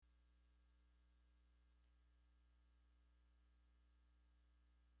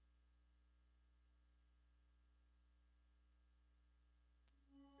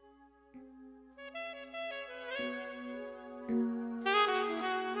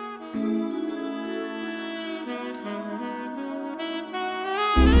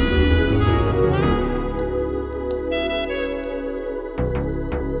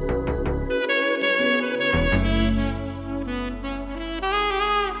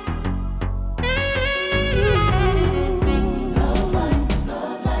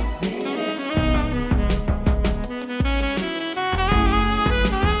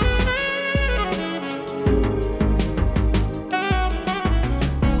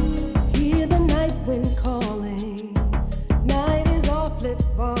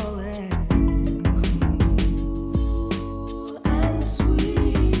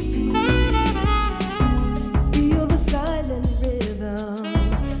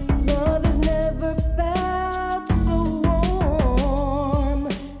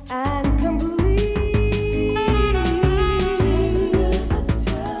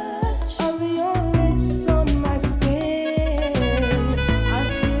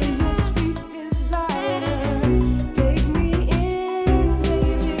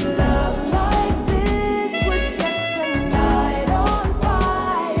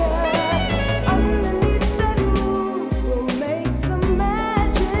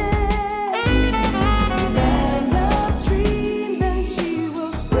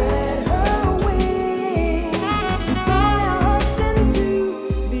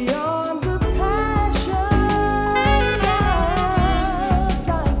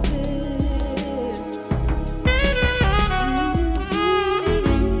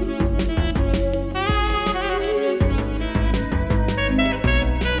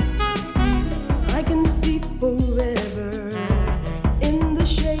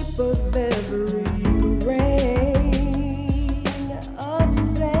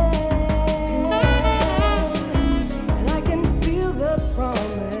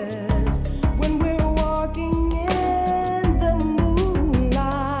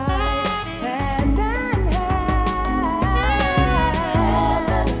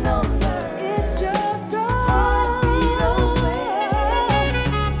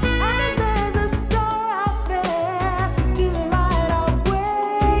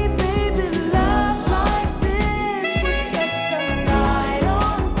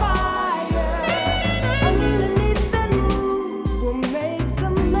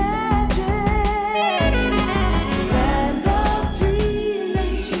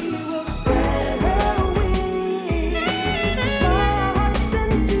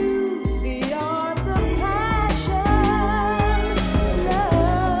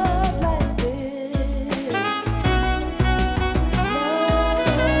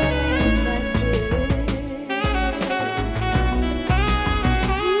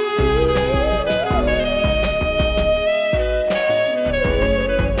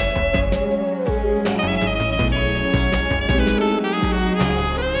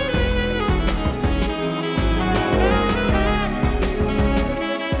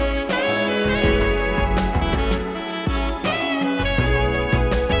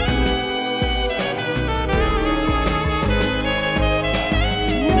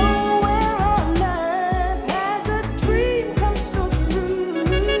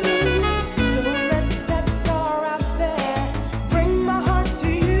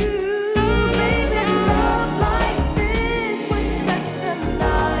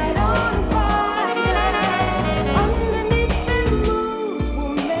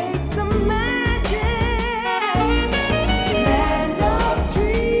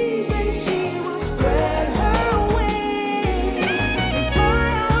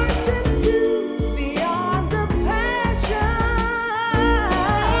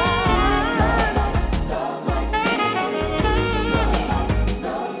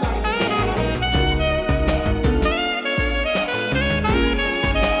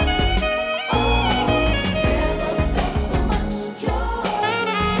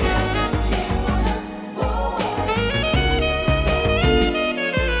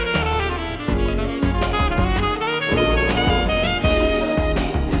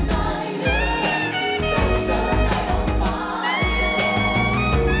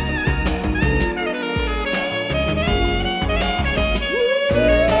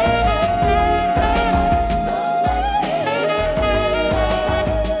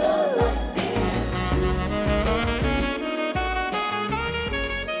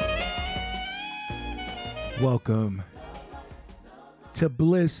Welcome to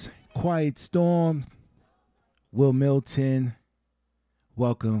Bliss, Quiet Storm. Will Milton,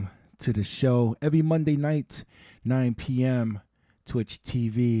 welcome to the show. Every Monday night, 9 p.m., Twitch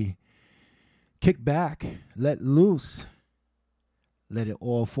TV. Kick back, let loose, let it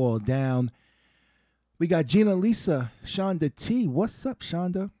all fall down. We got Gina Lisa, Shonda T. What's up,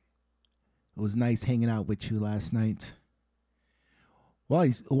 Shonda? It was nice hanging out with you last night.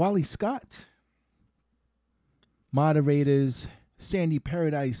 Wally Scott, moderators, Sandy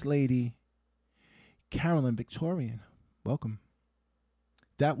Paradise Lady, Carolyn Victorian, welcome.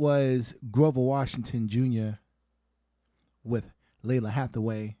 That was Grover Washington Jr. with Layla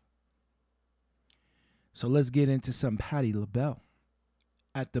Hathaway. So let's get into some Patti LaBelle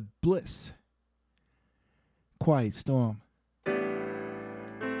at the BLISS Quiet Storm.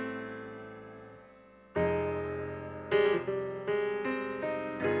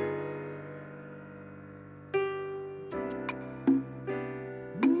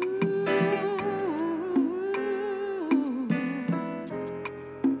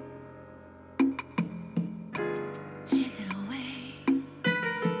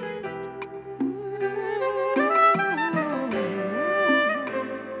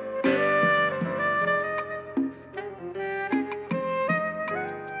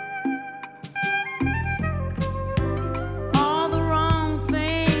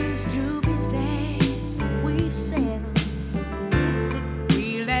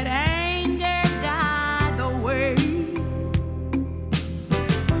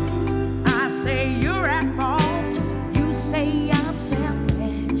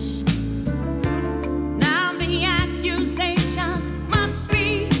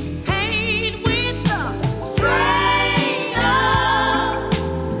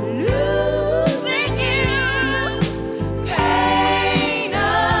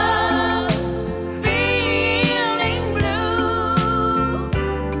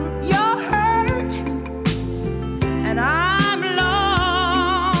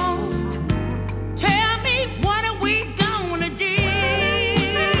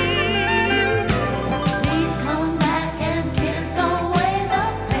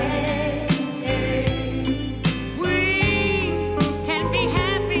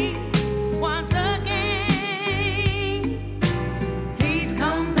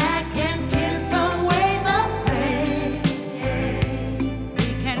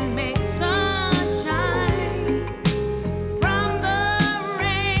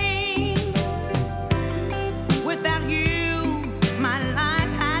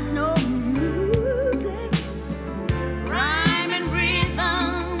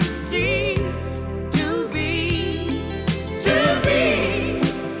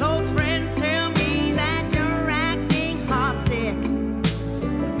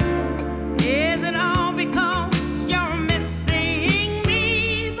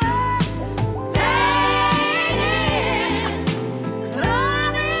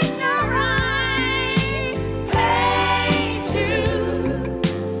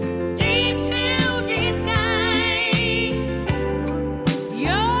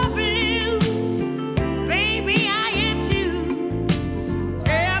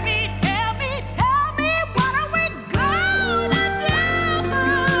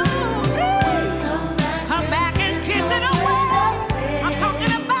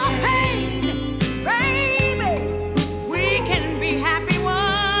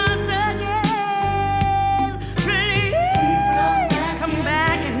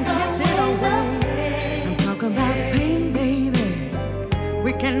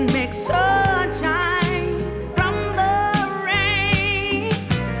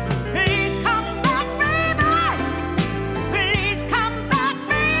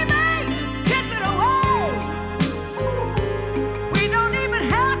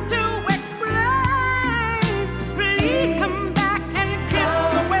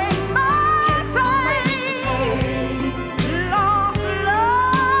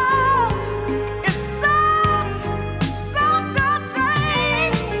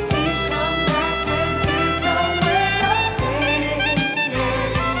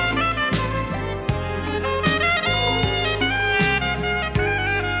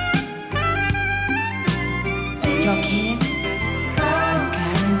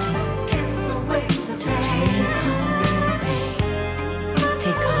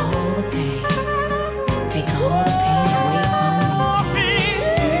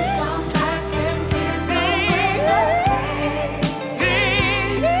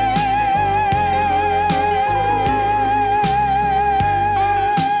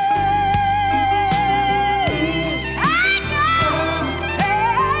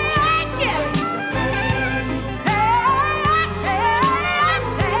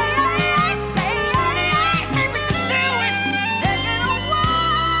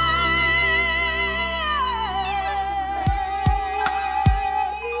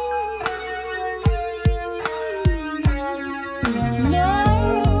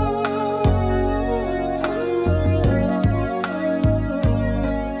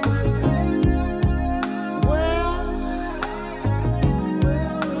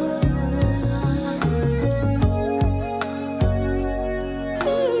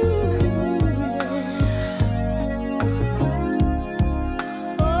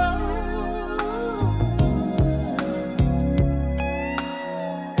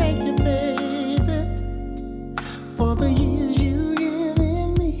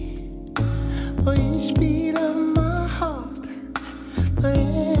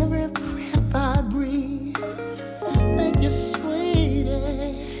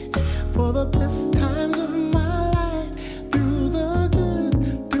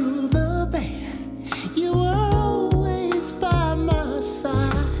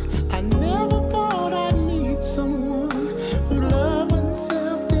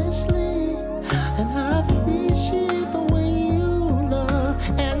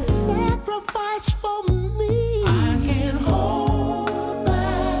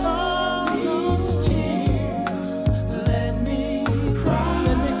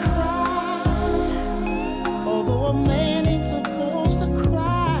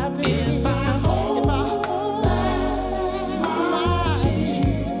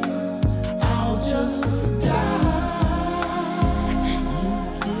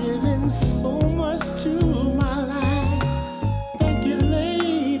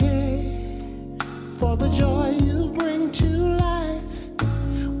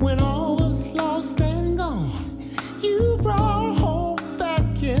 When all was lost and gone, you brought hope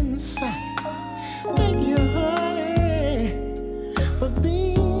back inside. Thank you, honey, for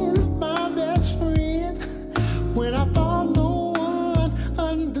being my best friend. When I thought no one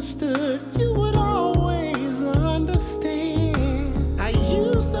understood, you would always understand. I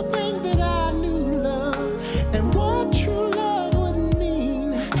used to think that I knew love and what true love would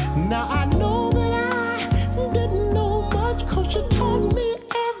mean. Now I know that I didn't know much, 'cause you taught me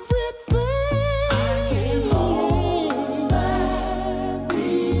everything. I can't hold back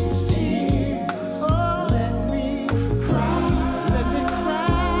these tears. Oh, let me cry. Let me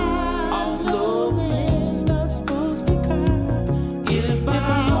cry. Although it's not supposed to cry. If I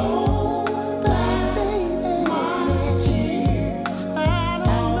hold back, baby, my tears,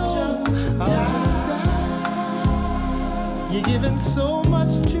 I'll just die. You're giving so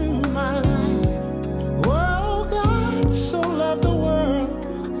much to my life. Oh, God so loved the world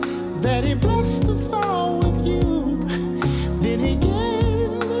that He blessed us all with you. Then He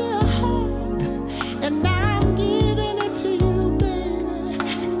gave me a heart, and now I'm giving it to you, baby.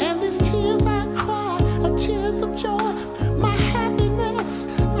 And these tears I cry are tears of joy. My happiness,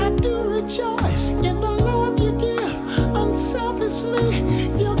 I do rejoice in the love you give unselfishly,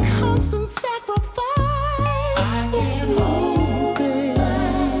 your constant sacrifice. I can't hold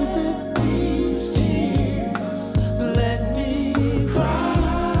baby these tears. Let me cry.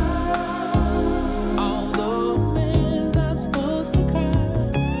 Although man's not supposed to cry.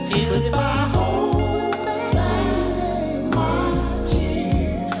 But if I hold back my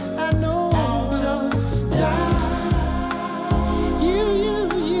tears, I know I'll just die. You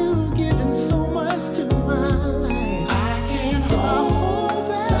giving so much to my life. I can't hold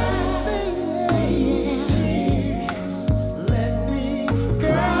back.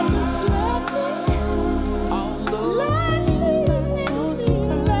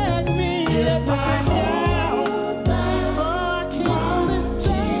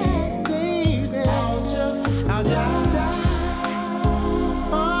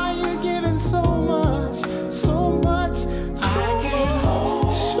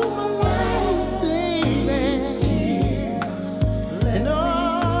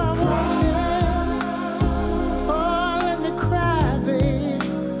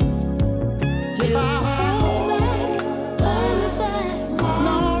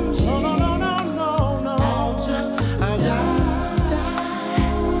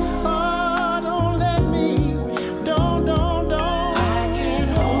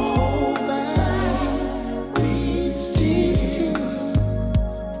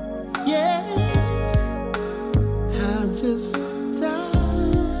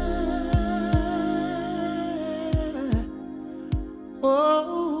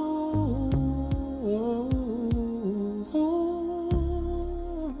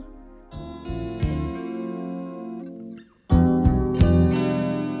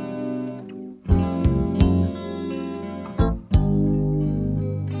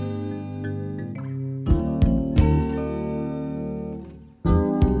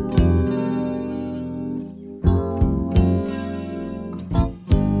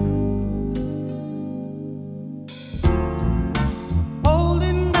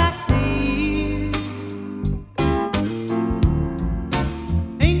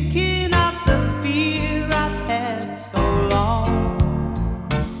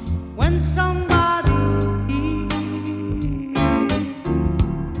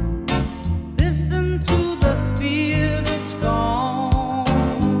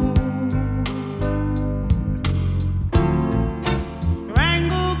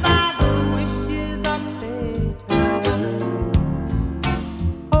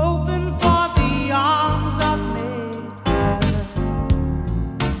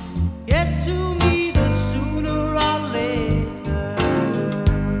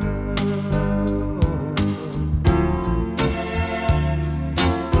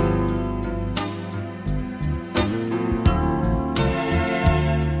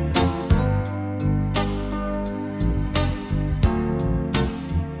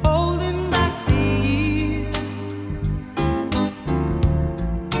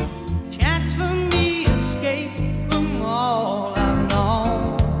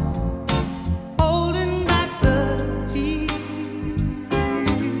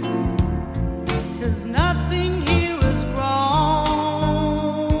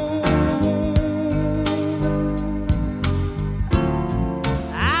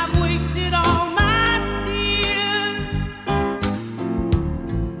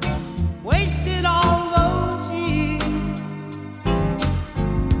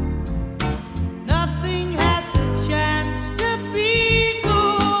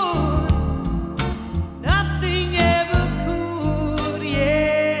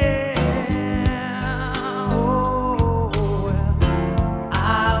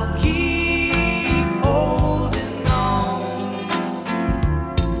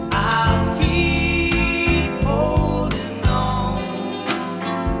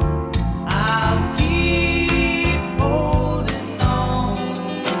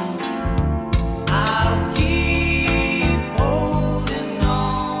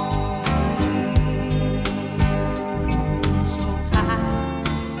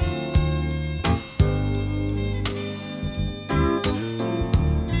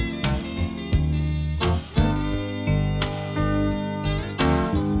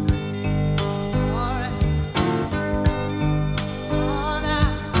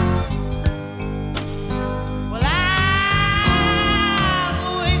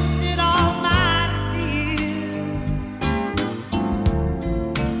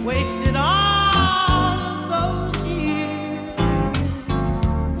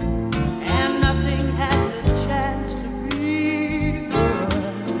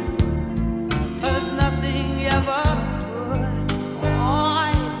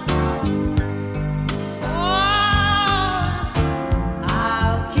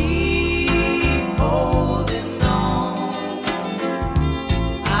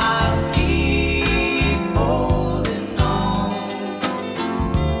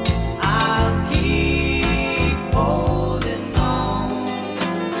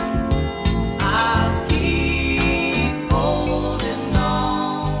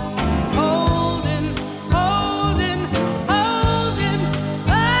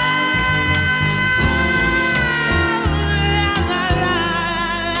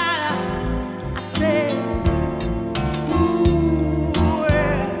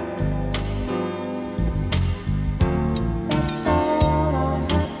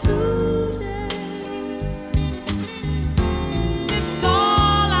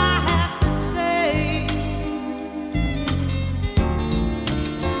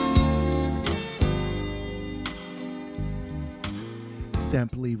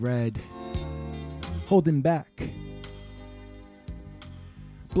 Simply Red, Holding Back.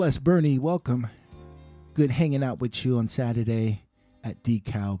 Bless Bernie, welcome. Good hanging out with you on Saturday at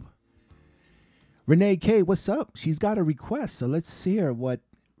DeKalb. Renee K, what's up? She's got a request, so let's hear what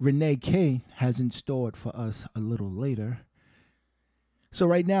Renee K has in store for us a little later. So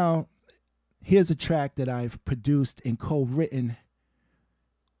right now, here's a track that I've produced and co-written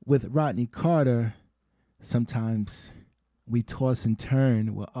with Rodney Carter. Sometimes we toss and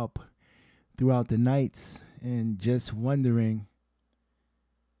turn. We're up throughout the nights and just wondering.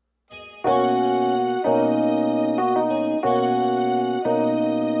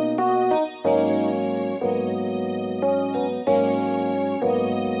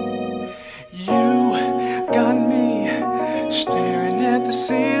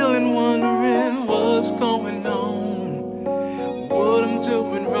 Ceiling, wondering what's going on, what I'm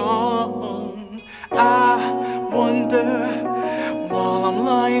doing wrong. I wonder while I'm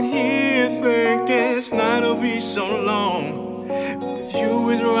lying here thinking this night'll be so long. With you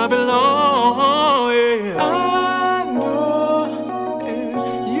is where I belong. Yeah. I know, and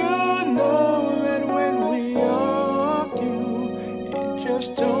you know that when we argue, it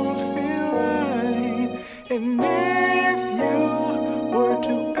just don't feel right. And if you were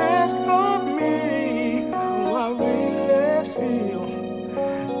to ask of me how I really feel,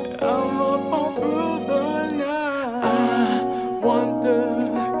 I'm up all through the night. I wonder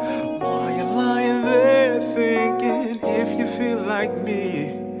why you're lying there thinking if you feel like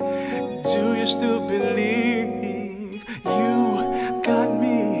me, do you still believe? You got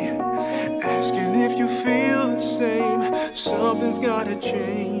me asking if you feel the same. Something's gotta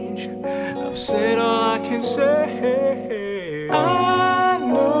change. I've said all I can say. I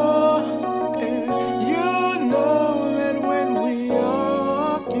know, and you know that when we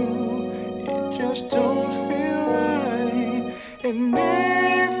argue, it just don't feel right. And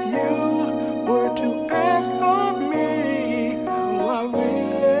if you were to ask of me how I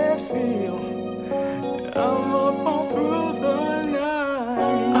really feel, I'm up all through the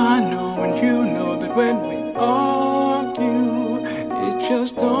night. I know and you know that when we argue, it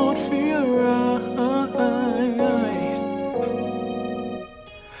just don't feel right.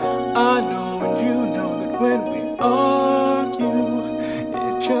 I know and you know that when we argue,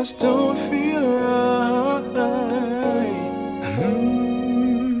 it just don't feel right.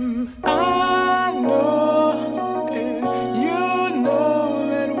 I know and you know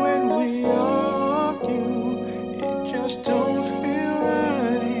that when we argue, it just don't feel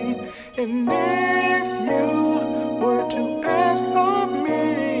right. And if you were to ask of me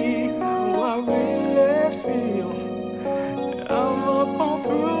how I really feel, I'm up all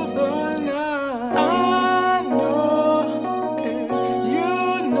through the night. I know, and you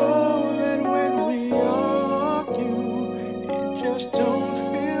know that when we argue, it just don't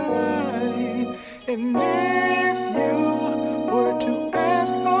feel right. And if you were to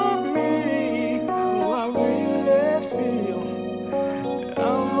ask of me how I really feel,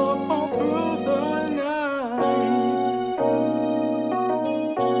 I'm up all through the night.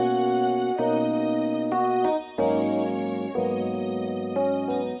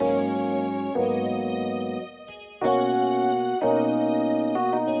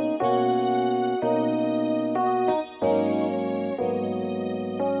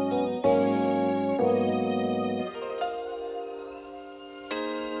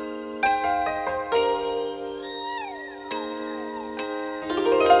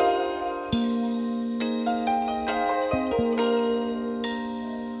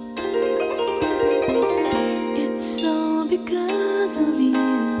 It's all because of you.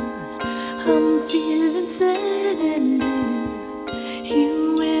 I'm feeling sad and blue.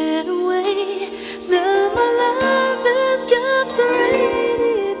 You went away. Now my life is just a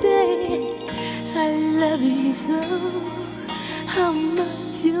rainy day. I love you so, how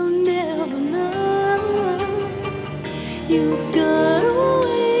much you'll never know. You've gone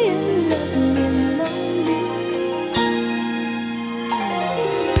away and left me lonely.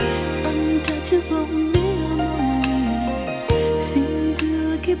 Untouchable memories seem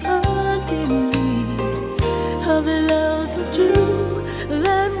to keep haunting me. Of the love so true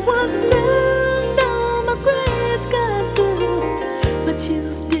that once turned all my gray skies blue. But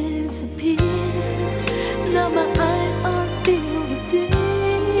you've disappeared. Now my eyes are filled with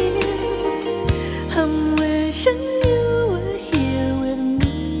tears. I'm wishing you were here with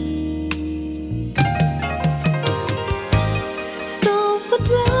me. So put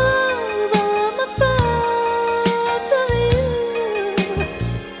love on my thoughts of you.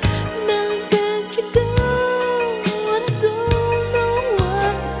 Now that you're gone, I don't know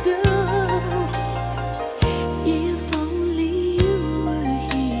what to do. If only you were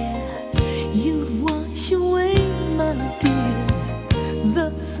here.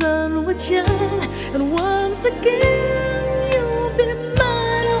 shine, and once again you'll be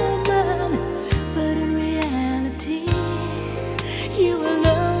mine, oh mine. But in reality, you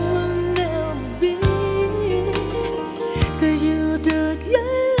alone will never be, 'cause you took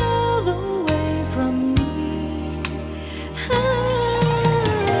your love away from me.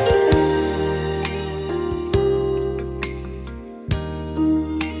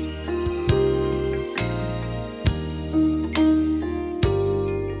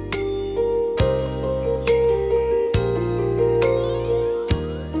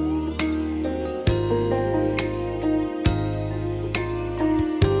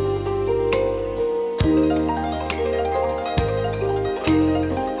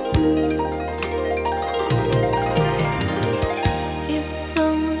 If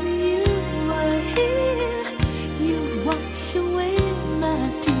only you were here, you'd wash away my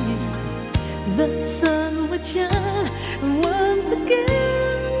tears. The sun would shine, and once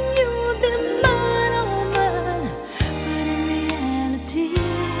again you would be mine, oh mine. But in reality,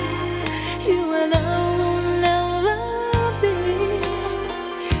 you alone will never be,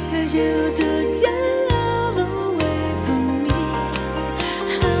 'cause you took your love away from me.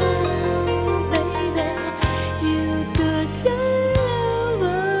 Oh, baby, you took your love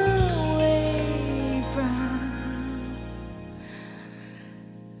away from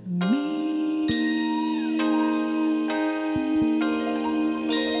me.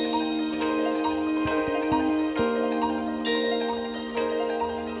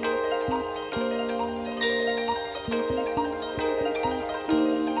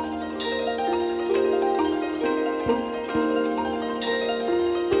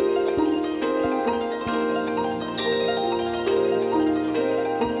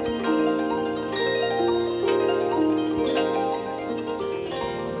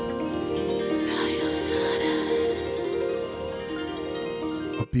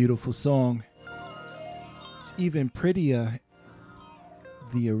 A beautiful song. It's even prettier.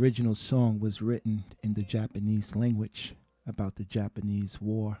 The original song was written in the Japanese language about the Japanese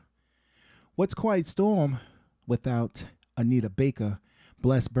War. What's Quiet Storm without Anita Baker?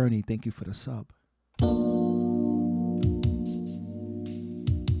 Bless Bernie, thank you for the sub.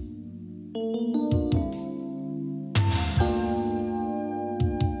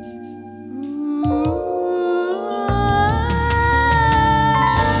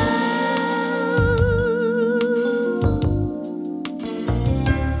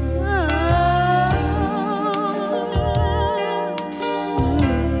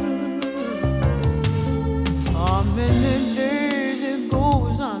 How many days it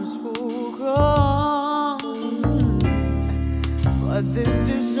goes unspoken, but this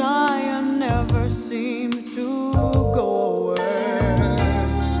desire never seems to go away.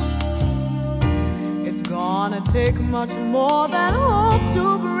 It's gonna take much more than hope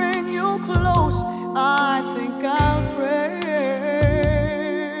to bring you close. I think I'll pray.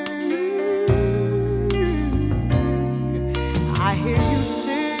 I hear you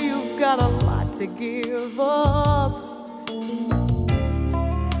say you've got a lot to give up,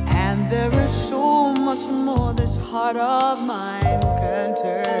 and there is so much more this heart of mine can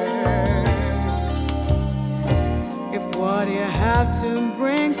take. If what you have to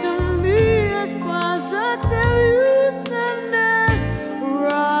bring to me is positive, you send it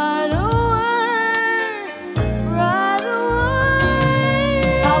right away, right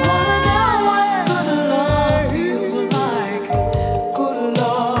away. I wanna know what good love feels like. Good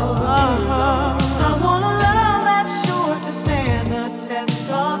love, I want a love that's sure to stand the test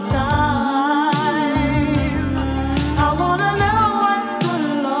of time. I wanna know what good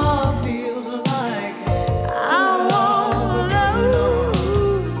love feels like. I wanna know.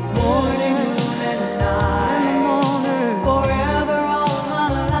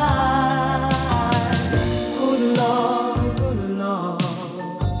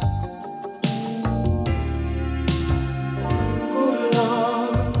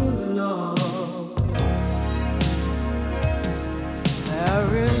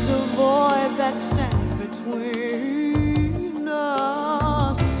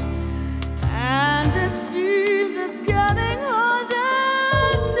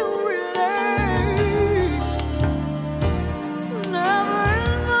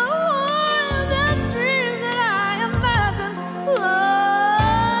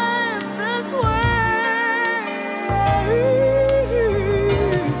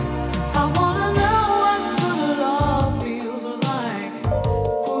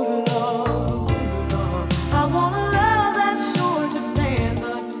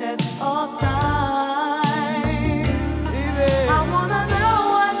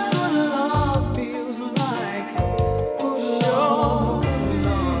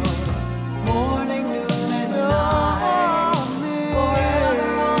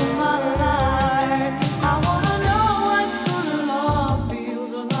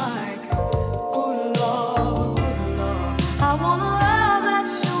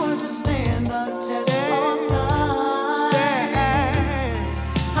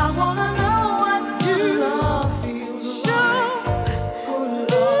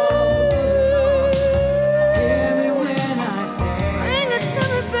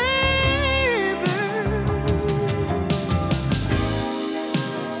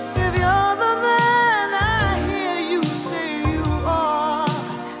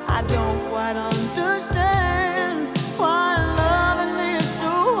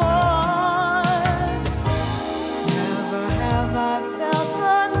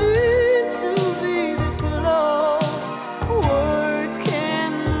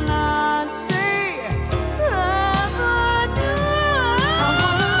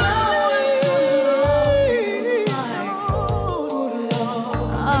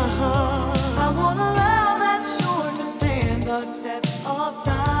 of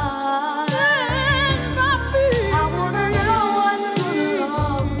time. Stand by me. I wanna know what good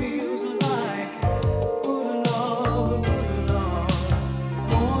love feels like. Good love,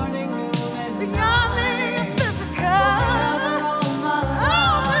 morning, noon, and beyond the physical. Forever all my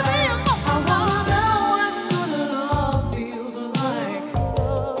life. I wanna know what good love feels like.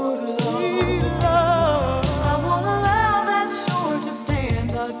 Good sweet love. I want a love that's sure to stand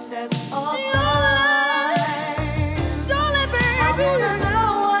the test of time. Surely, baby. I wanna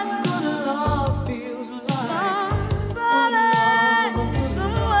know what good love feels like. Somebody,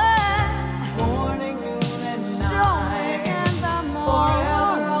 somewhere. Morning, noon, and night.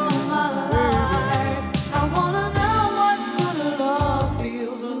 Forever all my life. I wanna know what good love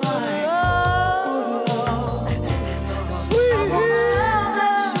feels like. Good love. Sweet. I want a love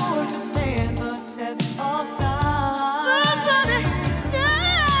that's sure to stand the test of time. Somebody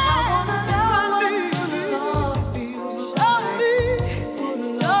stand. I wanna know what good love feels like. Good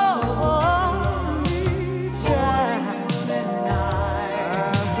love. Child and night.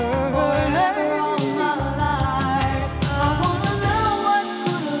 Forever all my life. I wanna know what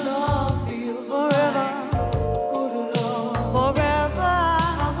good love feels like. Good love. Forever.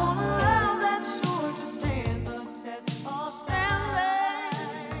 I want a love that's sure to stand the test of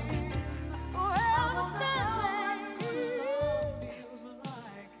standing. Forever standing. Good love feels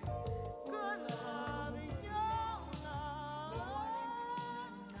like. Good love in your love.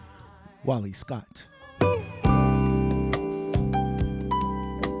 Wally Scott.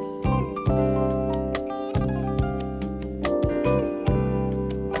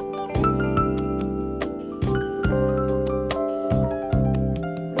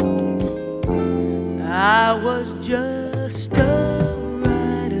 I was just a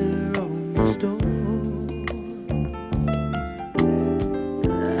writer on the stone.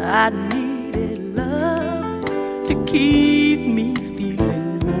 I needed love to keep me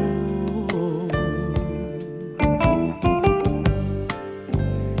feeling warm.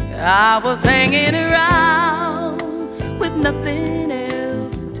 I was hanging around with nothing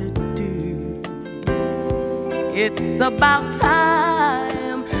else to do. It's about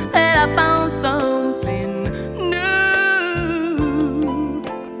time that I found something new.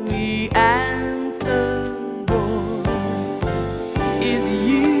 The answer, boy, is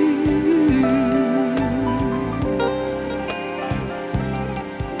you.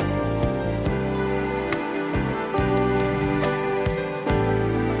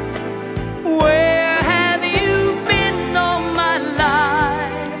 Where have you been all my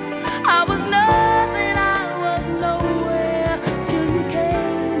life? I was nothing, I was nowhere till you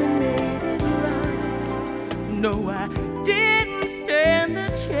came and made it right. No, I didn't stand a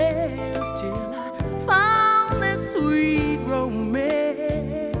chance till I found this sweet romance.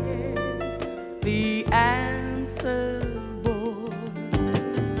 The answer, boy,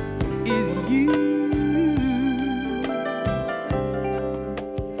 is you.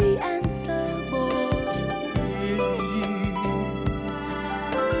 The answer, boy, is you.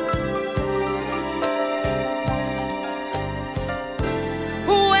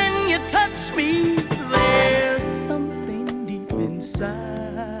 When you touch me, there's something deep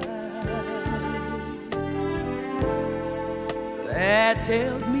inside that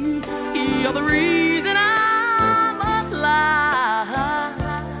tells me you're the reason I'm alive.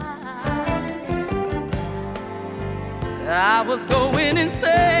 I was going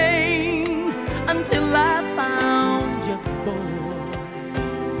insane until I found you,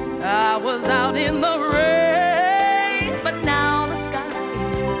 boy. I was out in the rain, but now the sky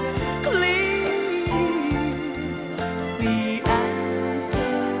is clear. The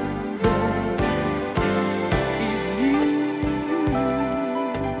answer, boy, is you.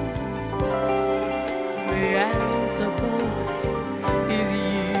 The answer, boy, is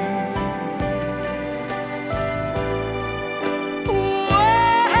you.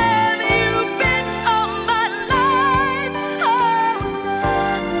 Where have you been all my life? I was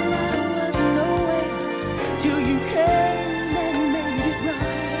nothing, I was nowhere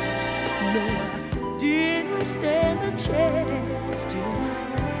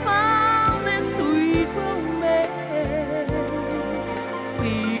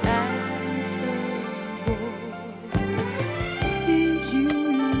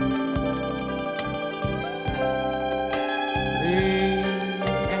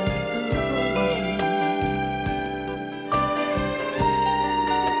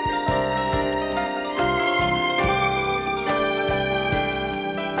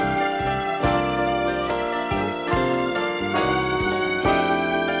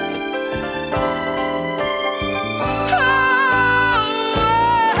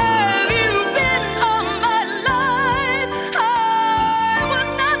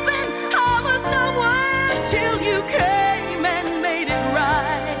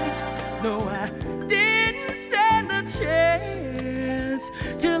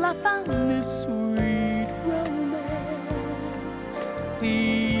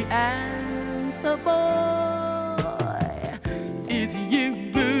the answer, boy, is you.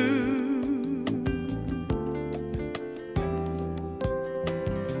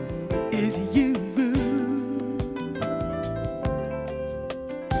 Is you.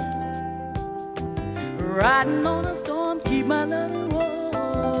 Riding on a storm, keep my loving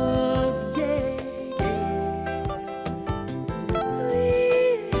warm, yeah,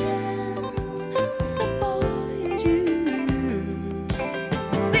 yeah. So boy, is you.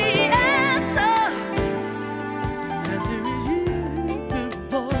 The answer is you, good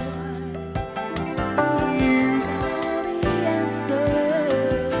boy. You got all the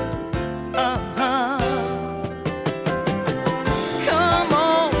answers. Come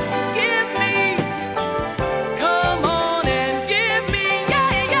on, give me. Come on and give me,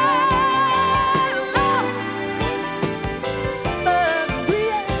 yeah, yeah, love.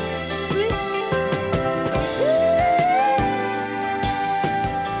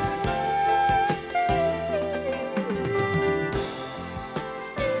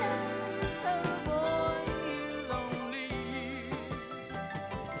 So boy, is only you.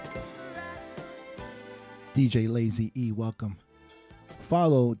 DJ Lazy E, welcome.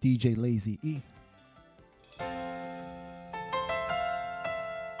 Follow DJ Lazy E.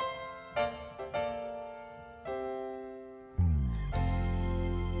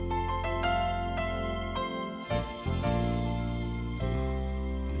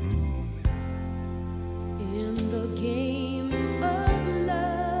 In the game of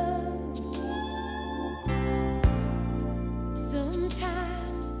love,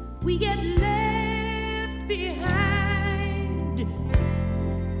 sometimes we get left behind.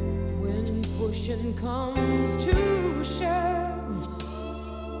 When pushing comes to shove,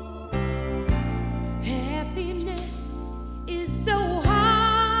 happiness is so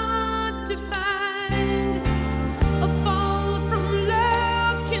hard to find. A fall from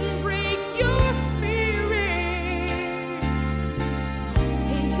love can break your spirit,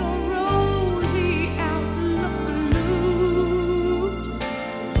 paint your rosy outlook blue.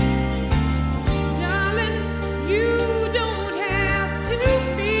 Darling, you don't have to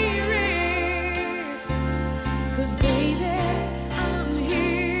fear it, 'cause baby, I'm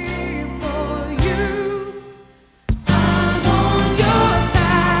here for you. I'm on your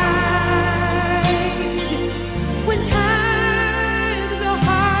side when times are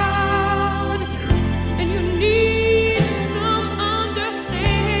hard and you need some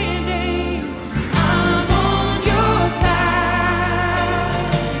understanding. I'm on your side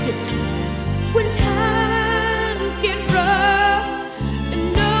when times get rough and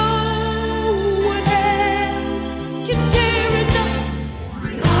no one else can care enough.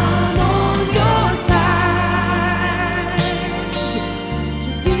 I'm on your side to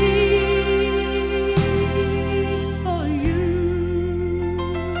be for you.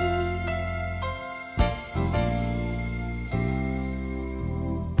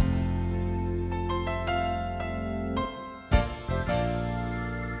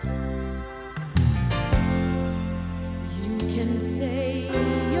 You can say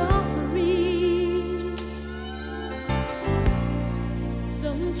you're free.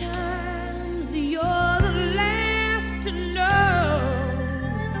 Sometimes you're the last to know.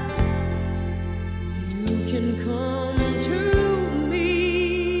 You can come to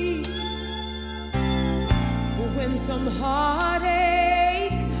me when some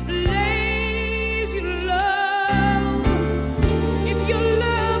heartache lays you low. If your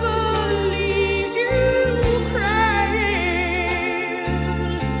lover leaves you crying,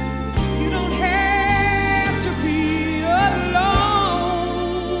 you don't have to be alone.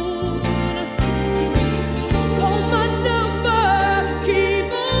 Call my number, keep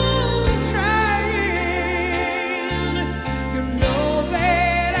on trying. You know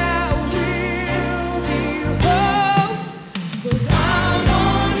that I will be home, 'cause I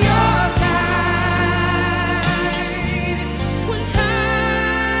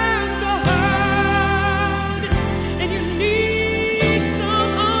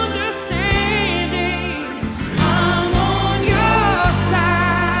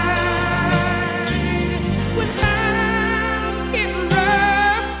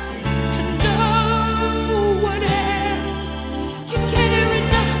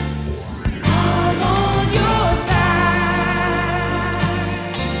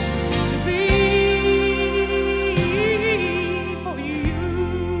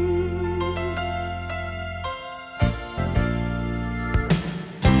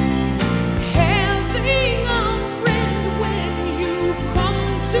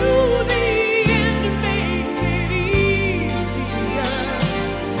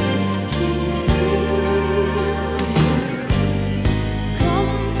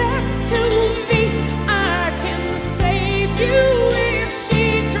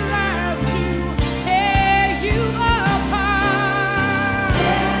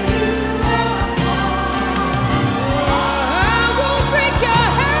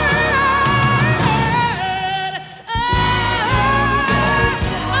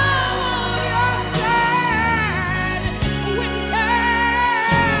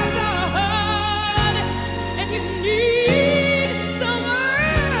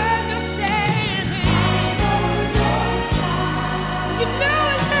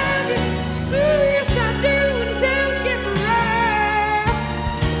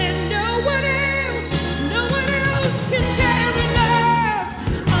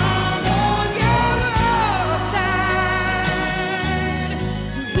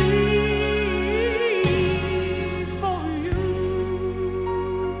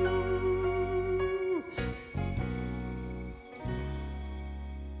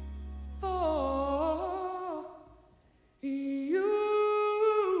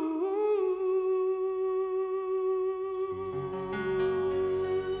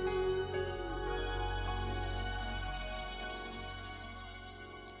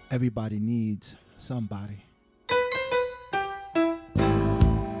Everybody needs somebody.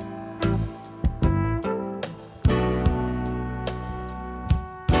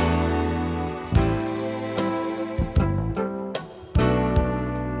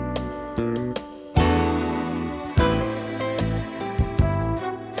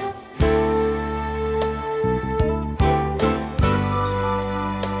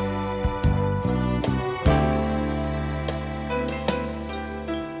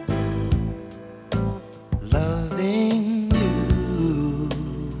 Loving you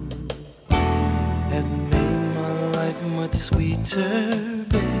has made my life much sweeter,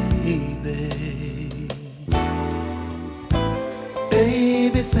 baby.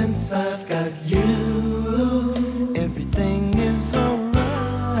 Baby, since I've got you, everything is alright.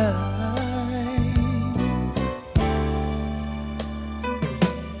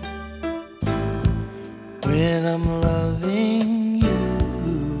 When I'm loving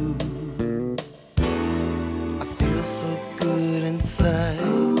you, I feel so good inside.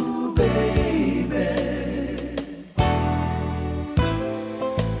 Ooh, baby.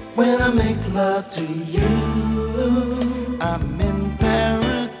 When I make love to you, I'm in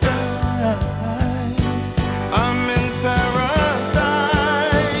paradise. I'm in paradise.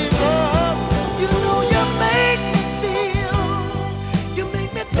 Oh, you know you make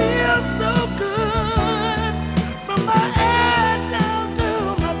me feel so good. From my head down to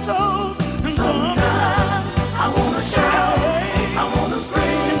my toes. And sometimes I wanna shout, I wanna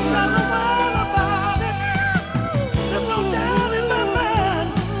scream. It's not a word about it. There's no doubt in my mind.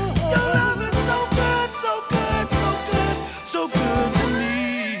 Your love is so good, so good, so good, so good to me.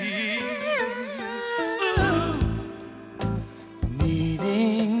 Ooh.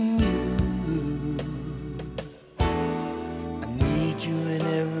 Needing you, I need you in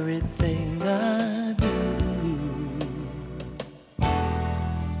everything I do.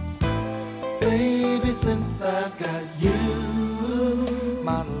 Baby, since I've got you,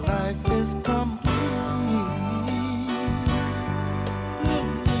 my life is complete.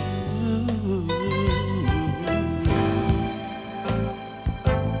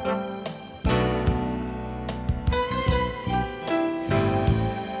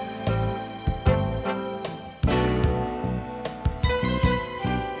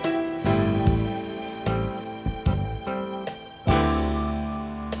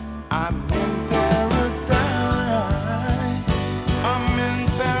 I'm in paradise. I'm in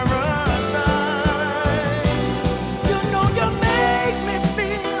paradise. You know you make me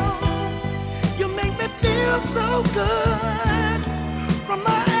feel so good. From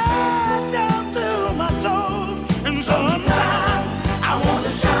my head down to my toes. And sometimes I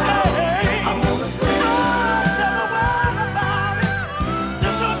wanna shout, I wanna scream. I'll tell a word about it.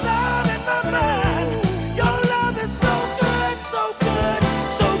 There's no doubt in my mind. Your love is so good, so good,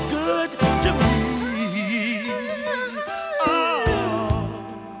 so good to me. Oh,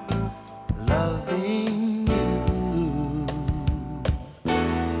 loving you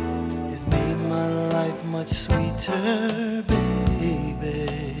has made my life much sweeter, baby.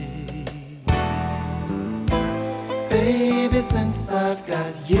 Baby, since I've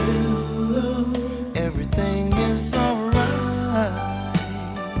got you, everything is alright.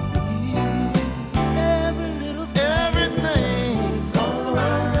 Everything's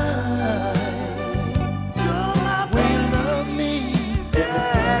alright. When you love me,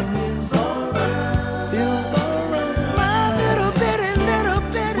 everything's alright. Feels alright. My little bitty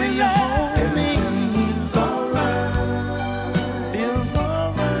when you hold me, it's alright. Feels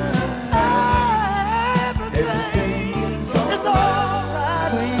alright. Everything is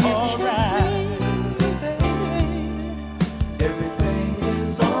alright. When you kiss me, baby, everything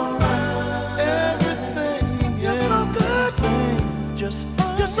is alright. Everything, you're so good. Things just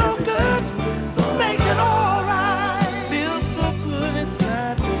fine. You're so good. Make it alright. Feels so good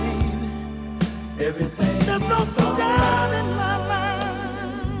inside, baby. Everything. There's no doubt in my mind.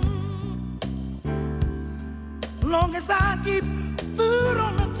 Long as I keep food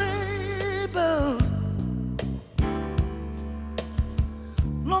on the table,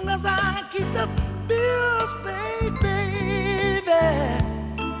 long as I keep the bills paid, baby.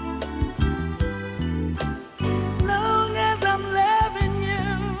 Long as I'm loving you,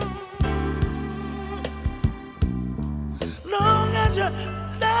 long as you're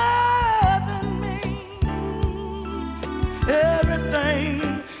loving me,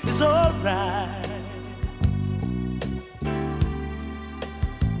 everything is alright.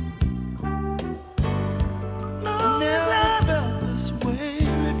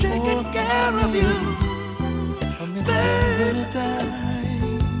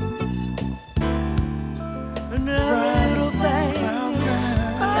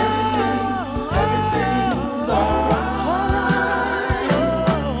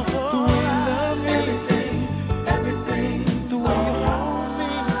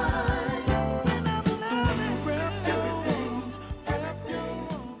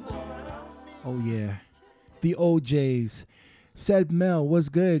 Oh, yeah. The OJs. Said Mel, what's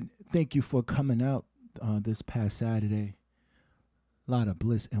good? Thank you for coming out this past Saturday. A lot of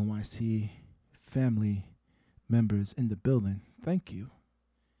Bliss NYC family members in the building. Thank you.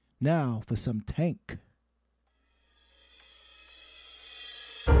 Now for some Tank.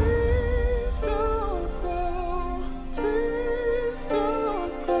 Please don't go. Please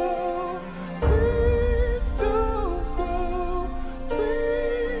don't go. Please don't go.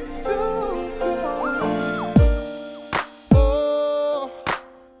 Please don't go. Oh,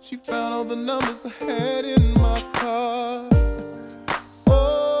 she found all the numbers I had in my car.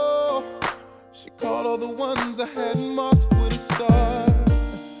 Oh, she called all the ones I had marked with a star.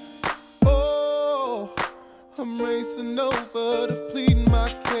 Oh, I'm racing over to plead my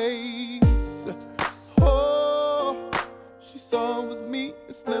case. Oh, she saw it was me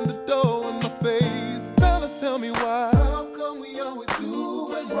and slammed the door in my face. Fellas, tell me why. How come we always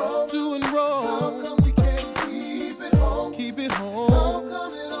doing wrong? Doing wrong. How come we can't keep it home? Keep it home. How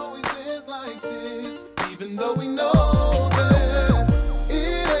come it always is like this? Even though we know that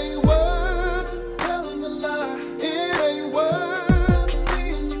it ain't worth telling a lie. It ain't worth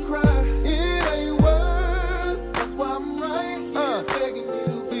seeing you cry. It ain't worth. That's why I'm right here begging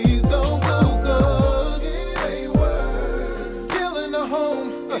you, please don't go, 'cause it ain't worth killing a home.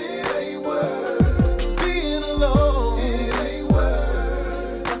 It ain't worth being alone. It ain't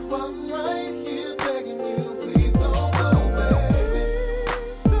worth. That's why I'm right here begging you, please don't go, baby.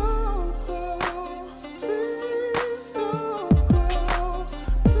 Please don't go. Please don't go.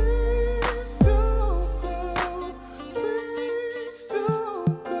 Please don't go. Please don't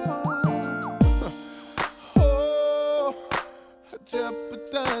go. Oh, I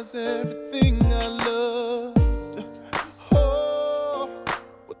jeopardized everything I loved. Oh,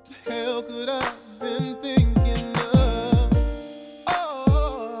 what the hell could I have been thinking of?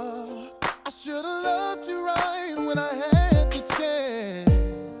 Oh, I should have loved you right when I had the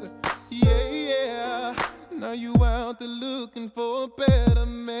chance. Yeah, yeah. Now you out there looking for a better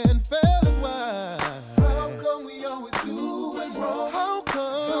man. Fellas, why? How come we always doing wrong? How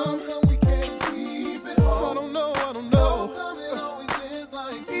come we can't keep it home? I don't know. How come it always is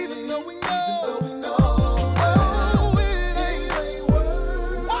like this? Even though we know. Oh, it ain't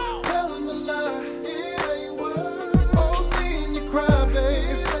worth telling a lie. It ain't worth seeing you cry, babe.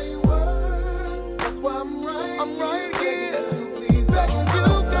 It ain't worth. That's why I'm right here. Please begging you,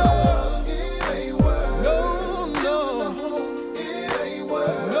 girl. It ain't worth. No. It ain't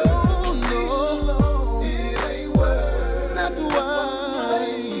worth. No. It ain't worth. That's why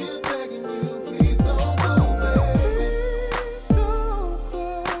I'm begging you, please don't go, baby. Please don't go.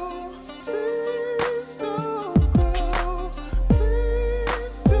 Please don't go.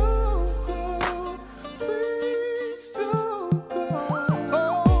 Please don't go. Please don't go.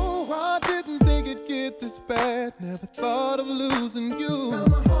 Oh, I didn't think it'd get this bad. Never thought of losing you. Now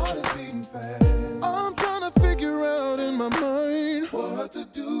my heart is beating fast. I'm trying to figure out in my mind what to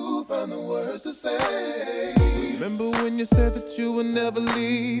do, find the words to say. Remember when you said that you would never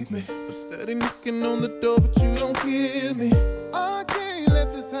leave me? I'm steady knocking on the door, but you don't hear me. I can't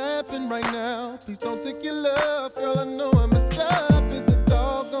let this happen right now. Please don't take your love, girl. I know I messed up. It's a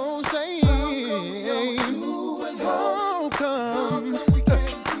doggone shame. How come we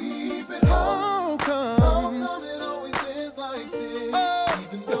can't keep it home? How come it always is like this?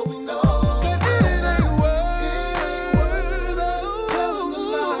 Even though we know that it ain't worth telling a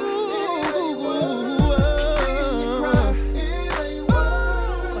lie. It ain't worth seeing you cry. It ain't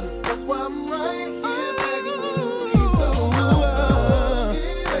worth. That's why I'm right here begging you, please don't go.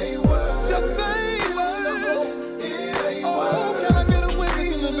 It ain't worth. Just ain't worth. It ain't worth. Oh, can I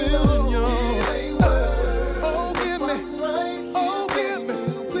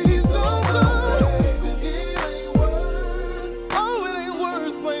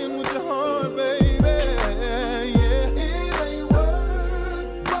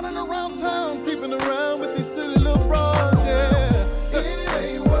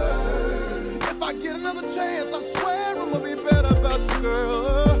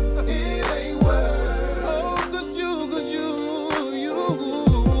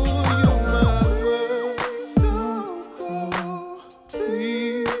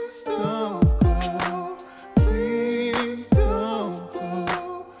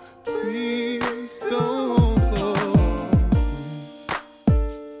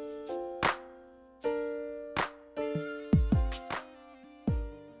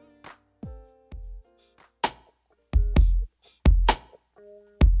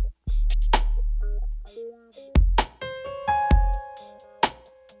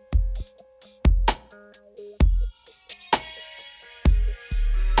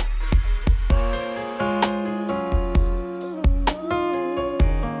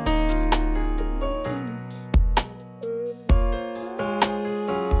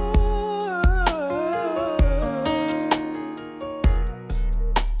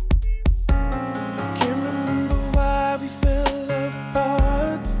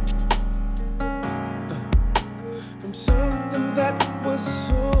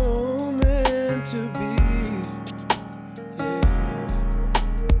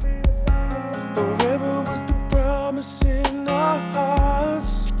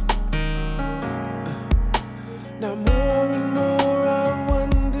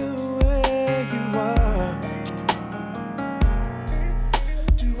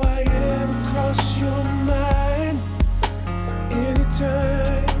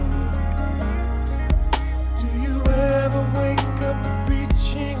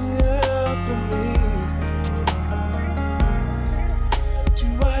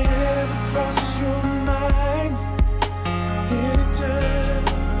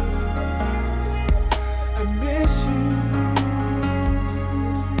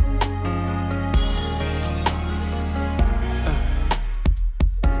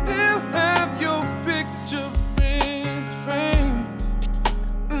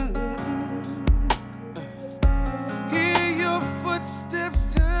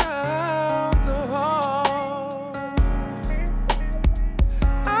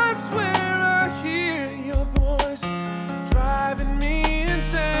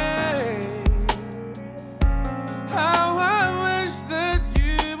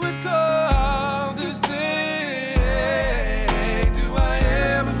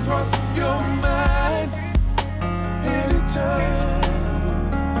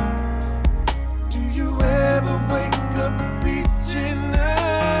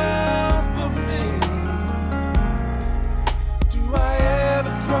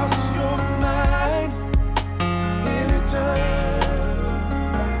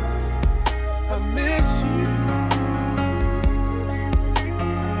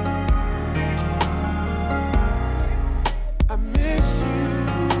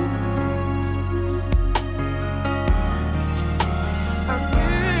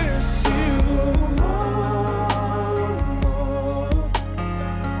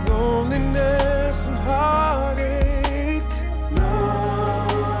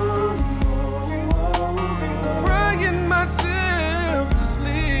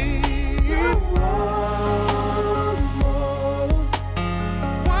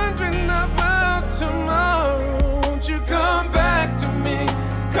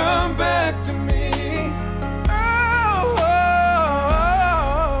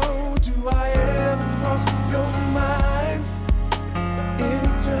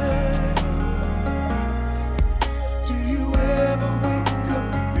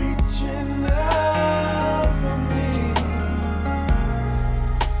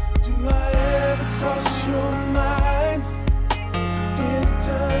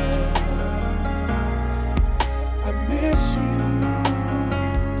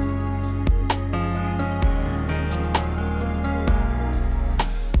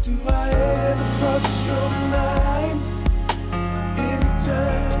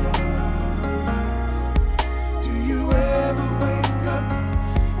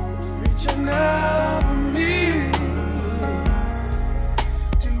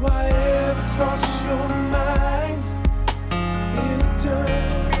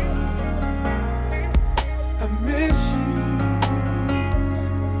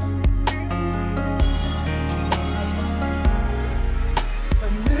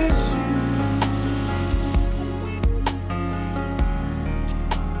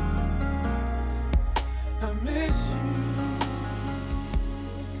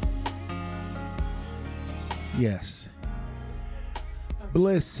Yes.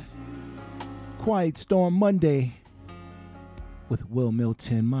 Bliss, Quiet Storm Monday with Will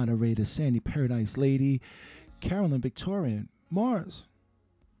Milton, moderator Sandy Paradise Lady, Carolyn Victorian, Mars.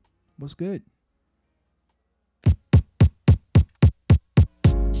 What's good?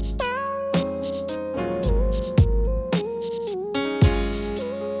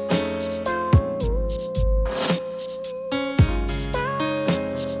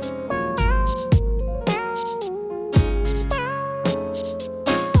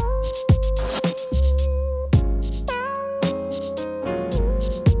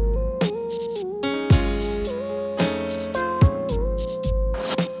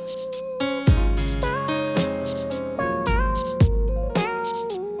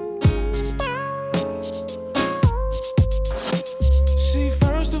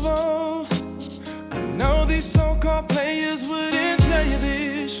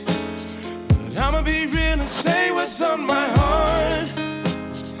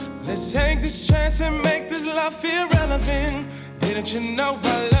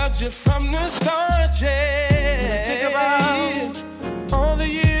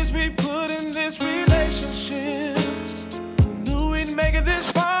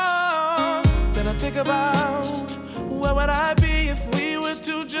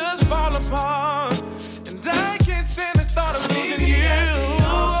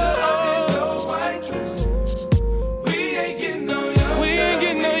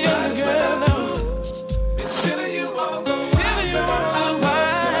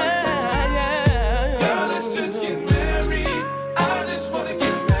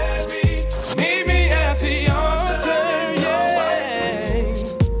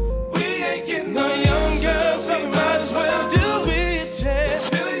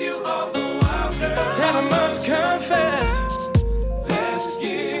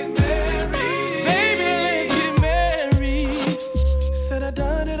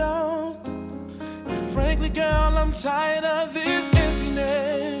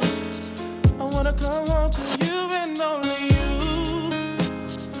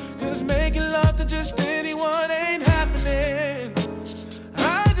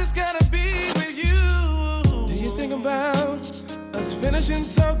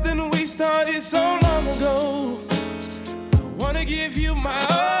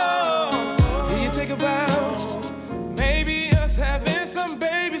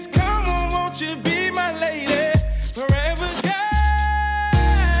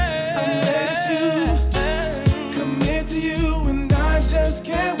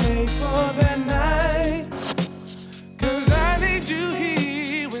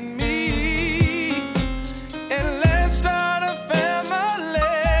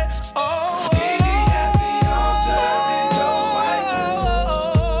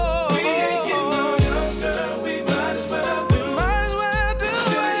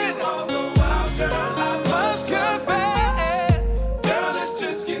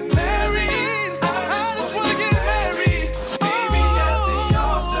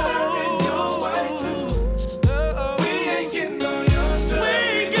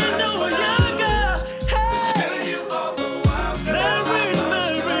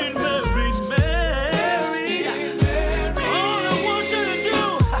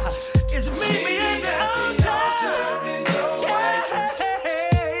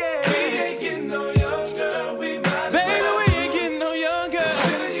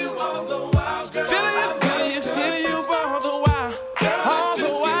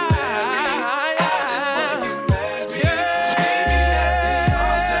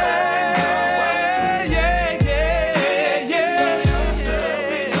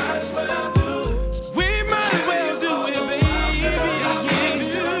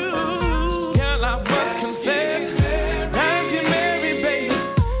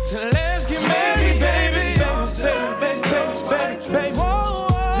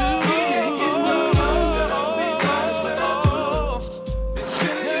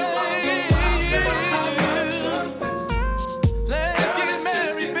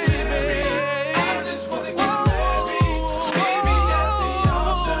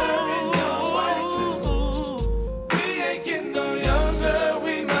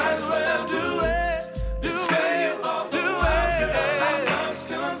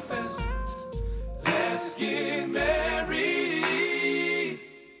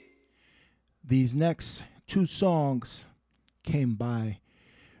 These next two songs came by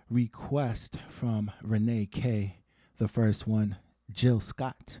request from Renee K. The first one, Jill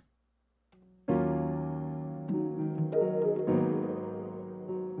Scott.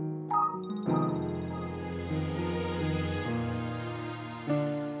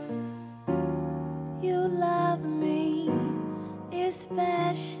 You lie.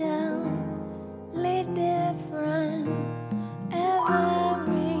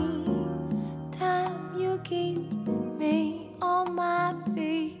 my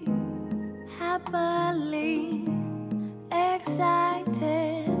feet, happily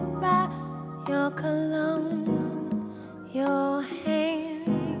excited by your cologne, your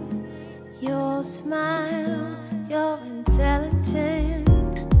hand, your smile, your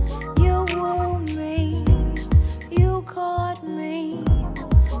intelligence. You woo me, you court me,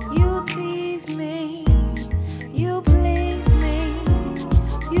 you tease me, you please me,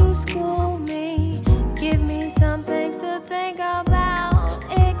 you school me, give me some things to think about,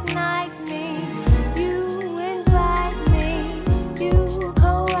 ignite me, you invite me, you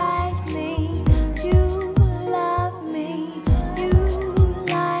co-write me, you love me, you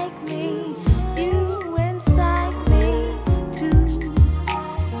like me, you incite me to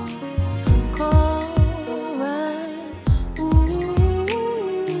chorus.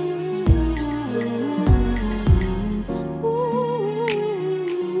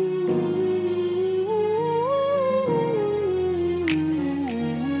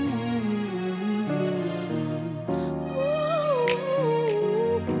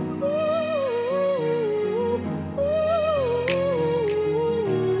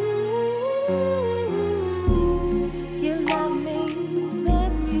 You love me,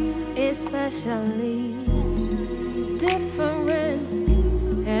 especially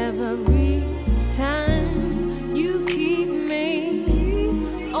different every time. You keep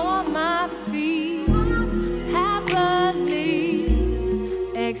me on my feet, happily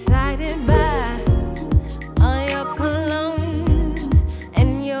excited by your cologne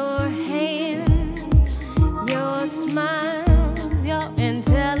and your hand, your smile, your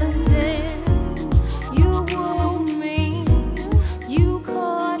intelligence. You woo me, you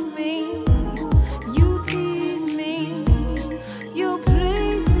court me, you tease me, you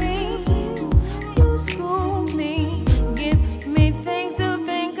please me, you school me, give me things to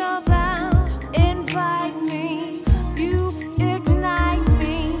think about, invite me, you ignite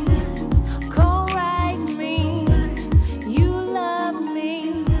me, co-write me, you love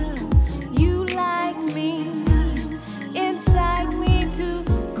me, you like me, incite me to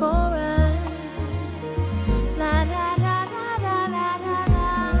chorus. La da da da da da da da.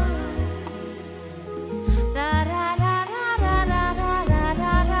 La da da da da da da da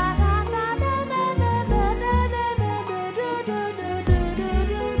da da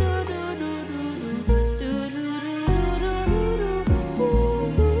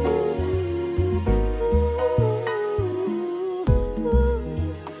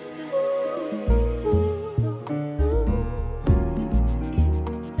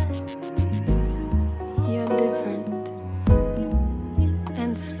You're different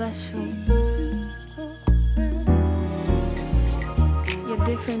and special. You're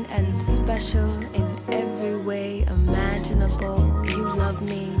different and special in every way imaginable. You love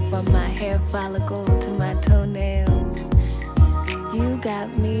me from my hair follicle to my toenails. You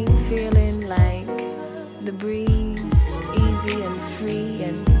got me feeling like the breeze, easy and free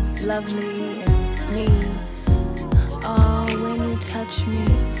and lovely and me. Oh, when you touch me,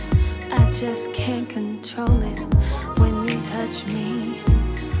 I just can't control it. When you touch me,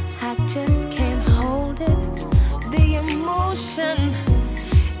 I just can't hold it. The emotion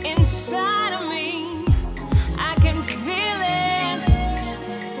inside of me, I can feel it.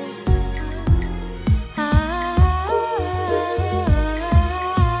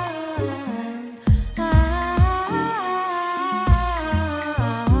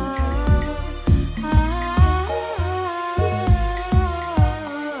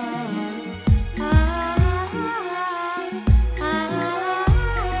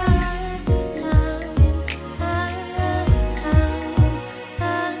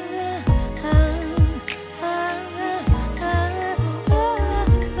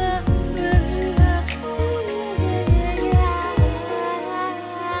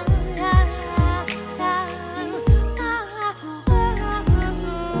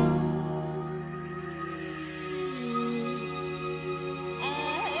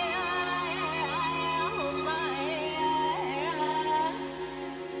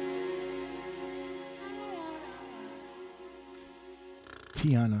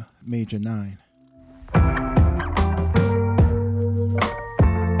 Tiana, Major 9.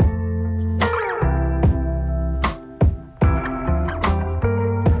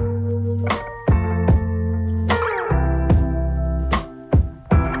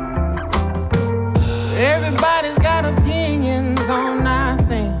 Everybody's got opinions on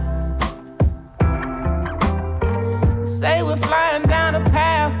nothing. Say we're flying down a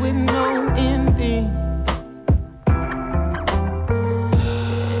path with no ending.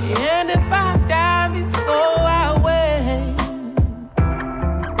 And if I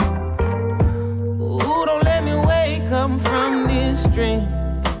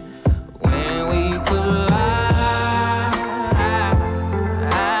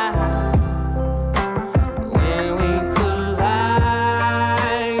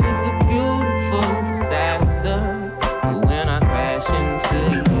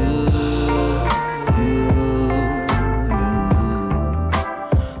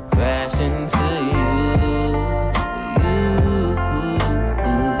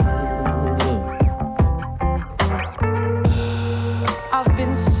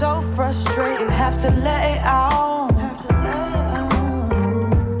have to let it out.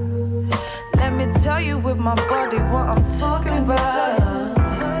 Let me tell you with my body what I'm talking about.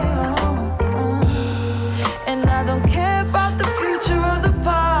 And I don't care about the future or the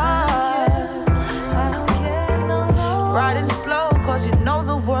past. Riding slow cause you know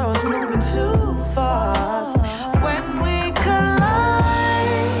the world's moving too fast. When we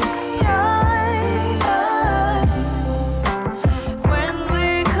collide, when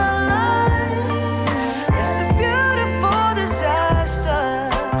we collide, it's a beautiful disaster.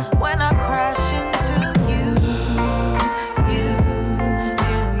 When I crash into you,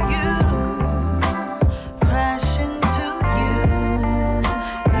 crash into you.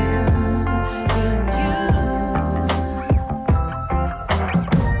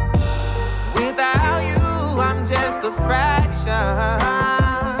 Without you, I'm just a fraction.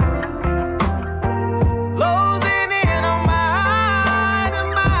 Closing in on my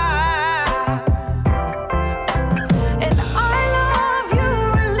demise. And I love you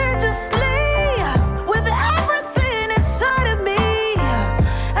religiously, with everything inside of me.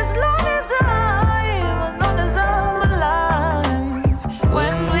 As long as I'm alive.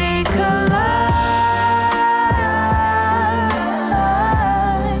 When we collide,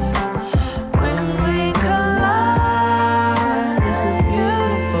 when we collide, it's a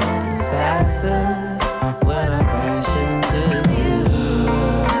beautiful disaster. When I crash into you,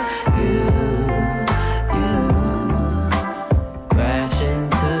 crash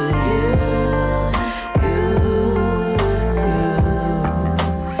into you.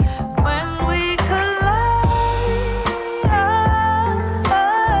 When we collide,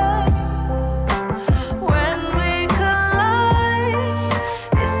 when we collide,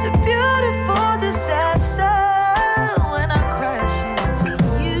 it's a beautiful disaster. When I crash into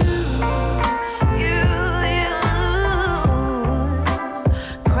you,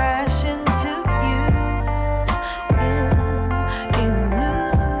 crash into you.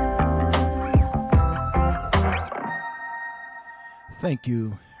 Thank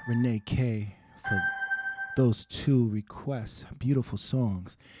you, Renee K, for those two requests. Beautiful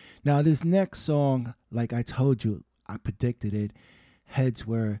songs. Now, this next song, like I told you, I predicted it. Heads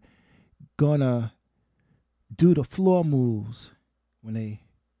were gonna do the floor moves when they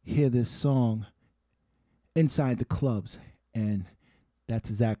hear this song inside the clubs. And that's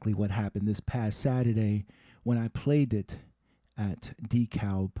exactly what happened this past Saturday when I played it at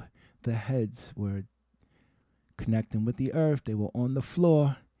DeKalb. The heads were connecting with the earth. They were on the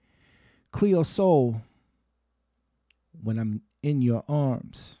floor. Cleo Soul, When I'm in Your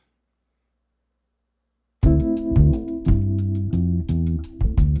Arms.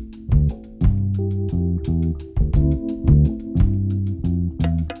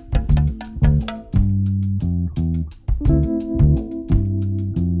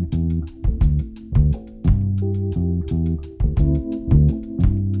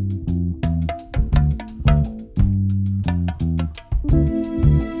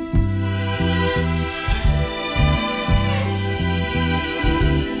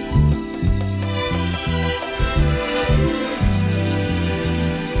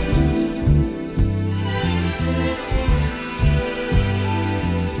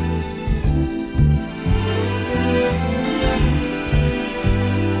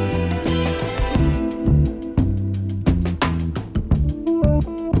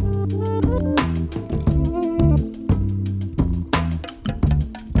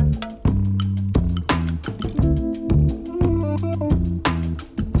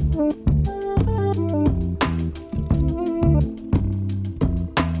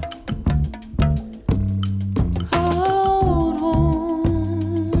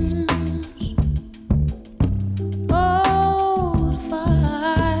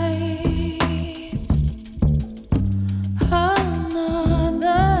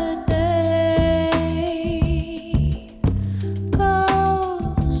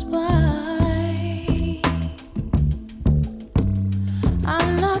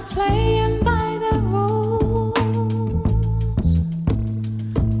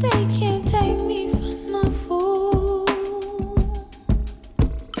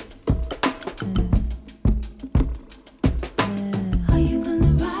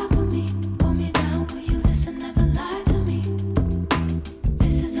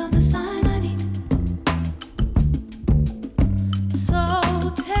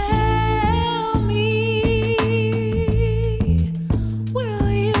 Tell me, will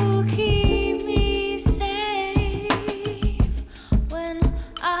you keep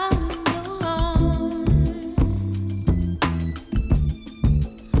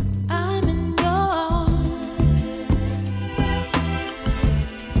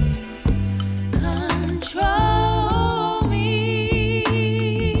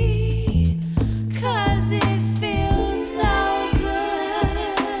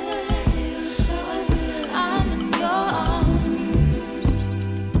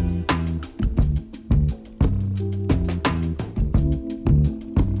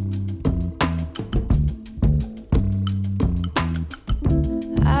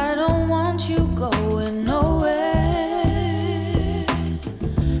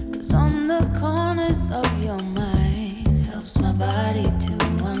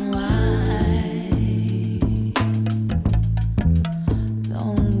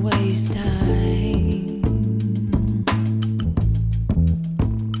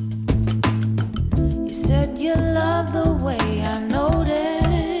said you love the way I noticed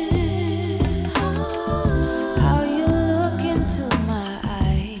how you look into my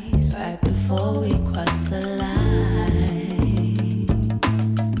eyes right before we cross the line.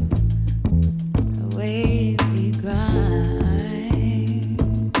 The way we grind.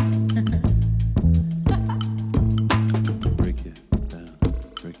 Break it down,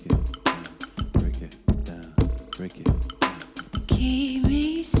 break it down, break it down, break it down. Keep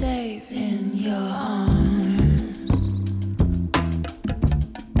me safe in your arms.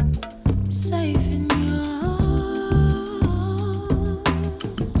 Safe in your arms.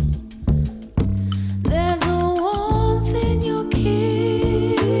 There's a warmth in your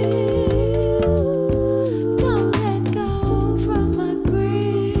kiss. Don't let go from my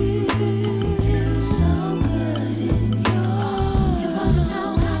grip. Feels so good in your arms. You wanna know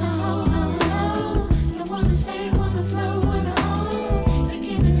how to hold on low. You wanna stay, wanna flow, wanna own. You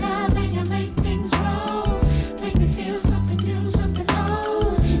give me love and you make things roll. Make me feel something new, something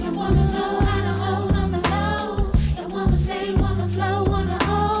old. You wanna know how to hold on the low. You wanna stay, wanna flow, wanna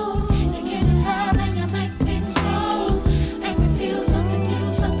own. You give me love and you make things roll. Make me feel something new,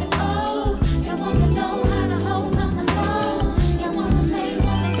 something old. You wanna know how to hold on the low. You wanna stay,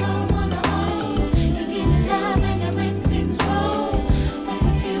 wanna flow, wanna own. You give me love and you make things roll. Make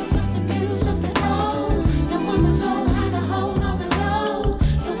me feel something new, something old. You wanna know how to hold on the low.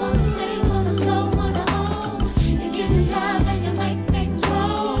 You wanna stay, wanna flow, wanna own. You give me love and you make things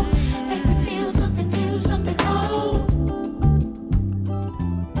roll. Make me feel something new, something old.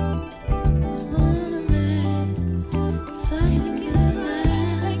 Such a good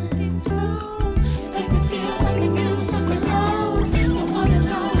man. Make things roll. Make me feel something new, something old. You wanna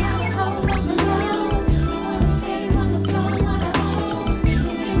know how to hold on the low. You wanna stay, wanna flow, wanna own. You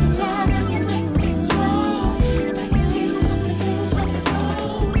give me love and you make things roll. Make me feel something new, something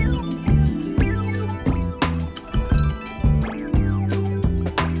old.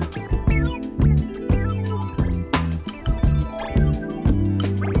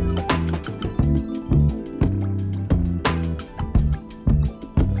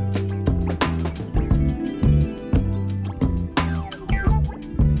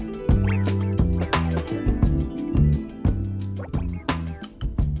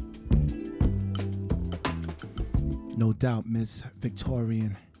 No doubt, Miss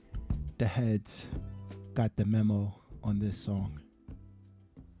Victorian, the heads got the memo on this song.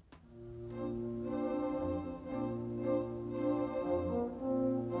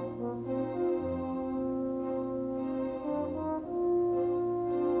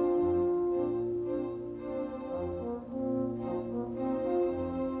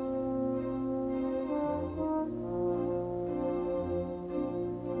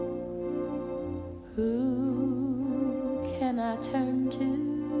 Who can I turn to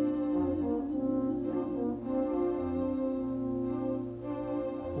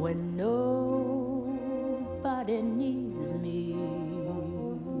when nobody needs me?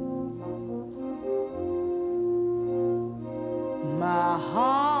 My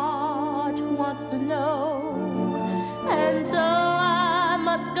heart wants to know, and so I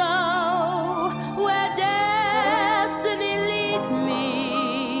must go where destiny leads me.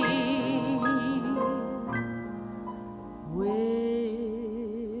 With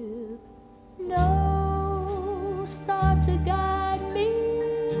no star to guide me,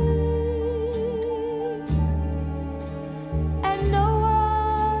 and no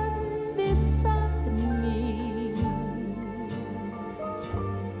one beside me,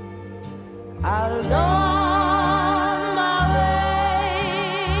 I'll go on my way,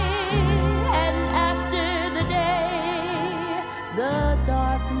 and after the day, the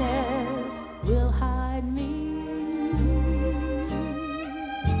darkness will hide me.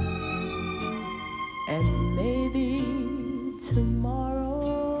 And maybe tomorrow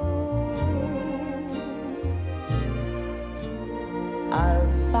I'll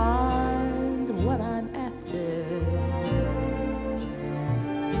find what I'm after.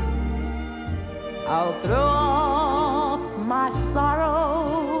 I'll throw off my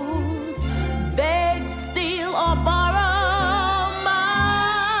sorrows, beg, steal, or borrow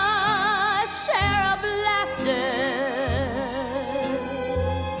my share of laughter.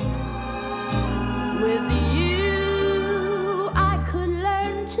 With you, I could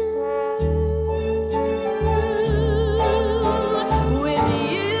learn to. With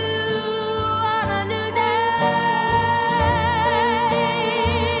you on a new day.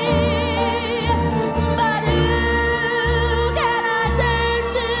 But who can I turn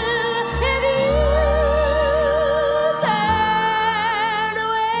to if you turn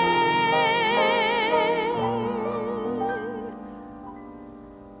away?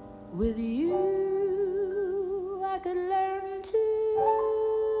 With you could learn to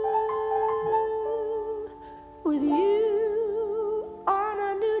with you on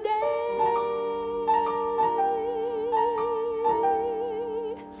a new day.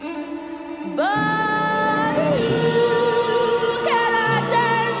 But who can I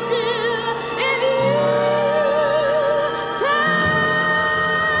turn to if you turn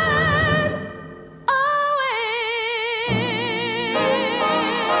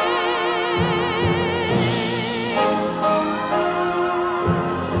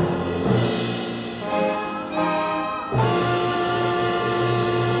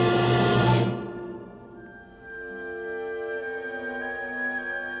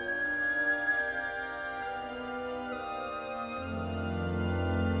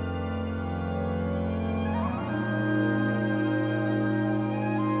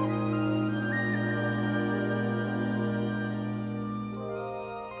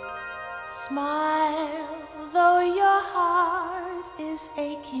Smile, though your heart is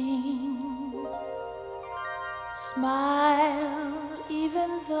aching. Smile,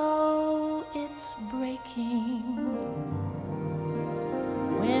 even though it's breaking.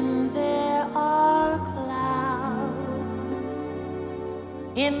 When there are clouds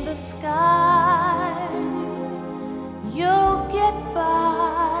in the sky, you'll get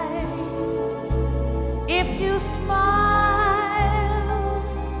by if you smile.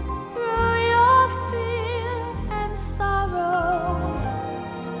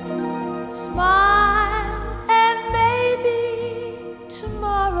 Smile, and maybe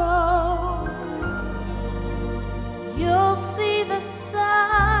tomorrow you'll see the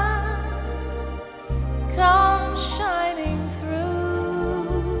sun come shining through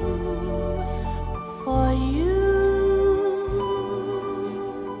for you.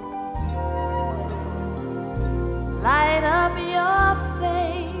 Light up your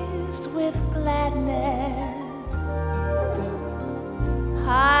face with gladness.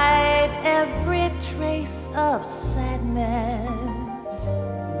 Hide every trace of sadness.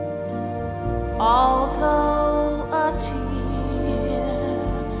 Although a tear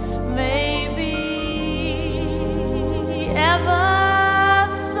may be ever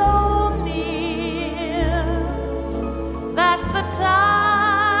so near, that's the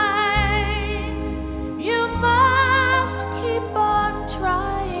time you must keep on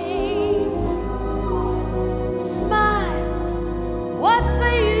trying. Smile. What's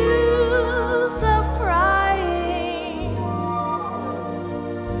the use of crying?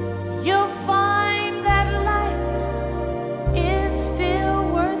 You'll find that life is still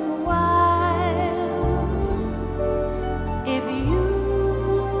worthwhile if you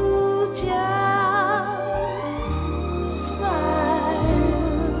just smile.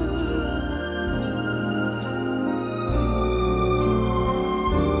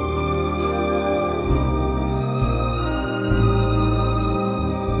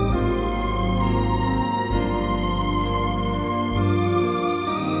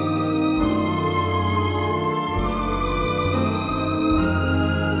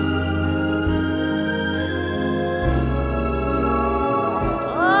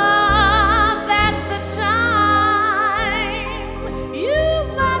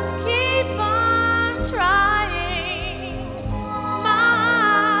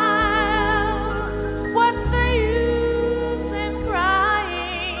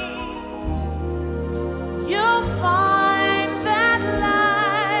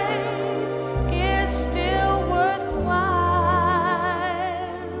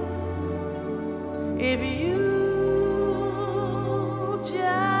 If you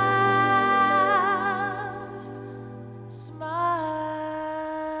just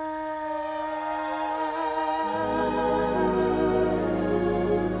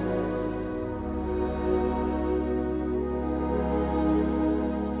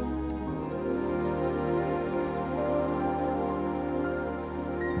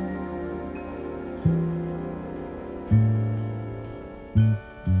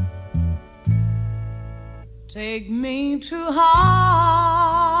take me to heart,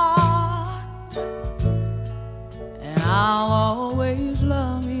 and I'll always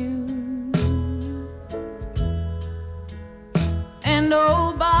love you. And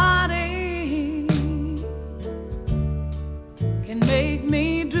nobody can make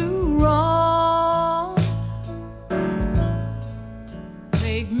me do wrong.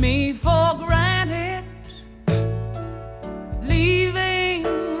 Take me for granted, leaving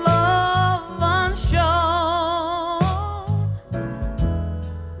love unshown.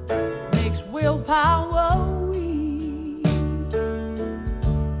 Willpower weak.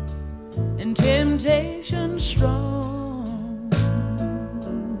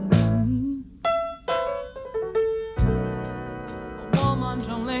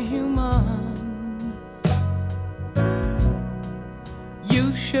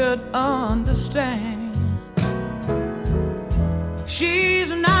 should understand. She's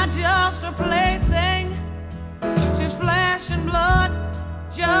not just a plaything, she's flesh and blood,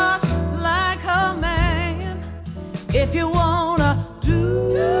 just like her man. If you wanna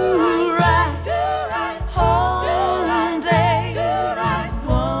do right, whole day,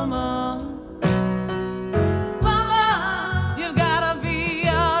 woman, you gotta be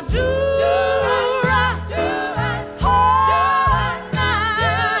a do right, whole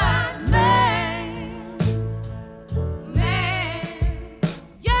night man.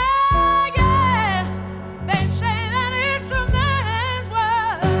 Yeah, they say that it's a man's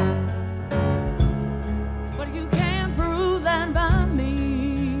world, but you can't prove that by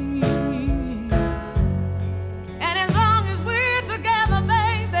me. And as long as we're together,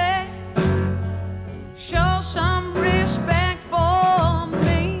 baby, show some respect for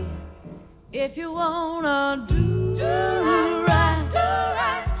me. If you wanna do right,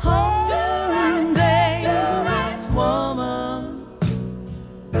 whole day,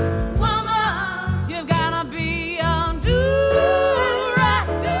 woman, you've gotta be a do right,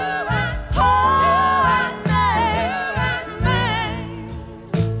 whole night man.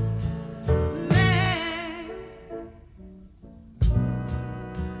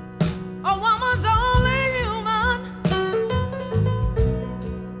 A woman's only human.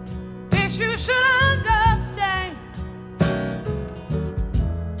 This you should understand.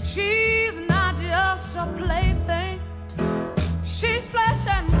 She's not just a plaything. She's flesh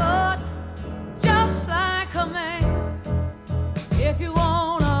and blood, just like a man. If you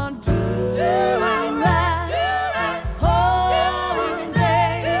wanna do right, whole day,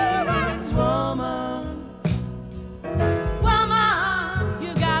 woman,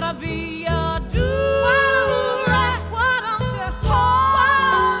 you gotta be a do right. Why don't you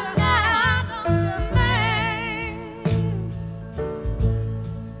hold man?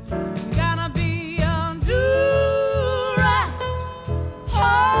 You gotta be a do right,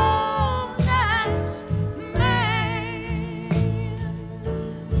 whole night man.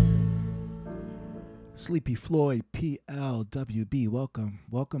 Sleepy Floyd, PLWB. Welcome,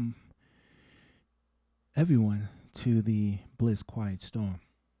 everyone, to the Bliss Quiet Storm.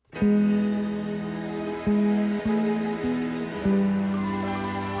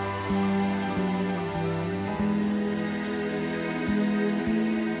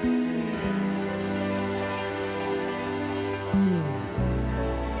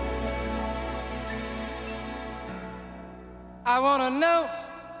 I wanna know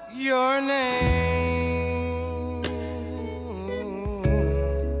your name.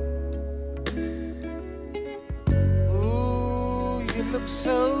 Ooh, you look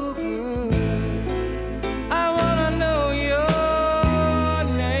so good. I wanna know your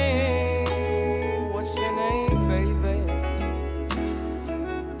name. What's your name, baby?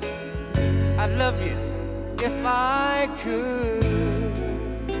 I'd love you if I could.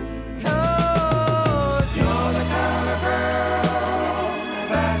 'Cause you're the kind of girl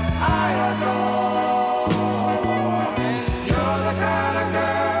that I adore. You're the kind of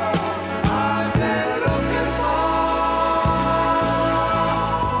girl I've been looking for.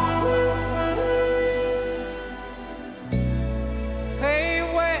 Hey,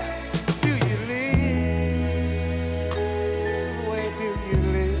 where do you live? Where do you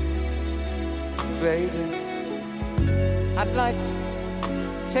live, baby? I'd like to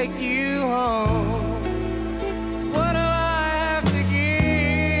take you home. What do I have to give?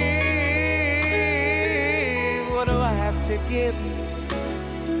 What do I have to give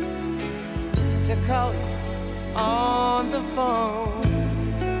to call you on the phone?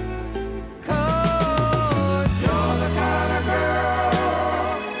 'Cause you're the kind of girl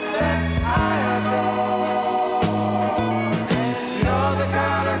that I adore. You're the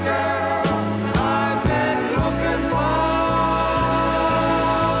kind of girl I've been looking for.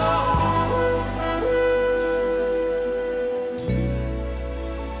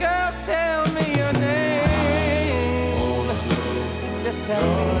 Girl, tell me your name. Just tell me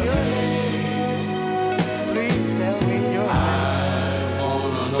your name. Please tell me your name. I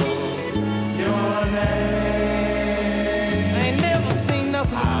wanna know your name. I ain't never seen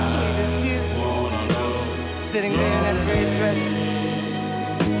nothing as sweet as you. Sitting there in that red dress.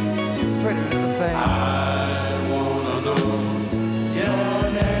 Pretty little thing. I wanna know your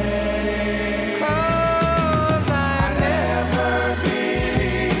name. 'Cause I never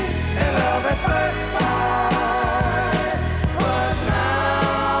believed in love at first sight. But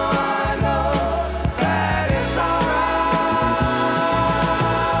now I know that it's alright.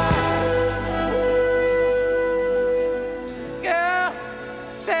 Girl,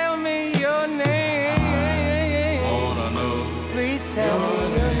 tell me your name. I wanna know. Please tell me your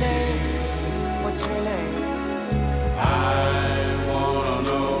name.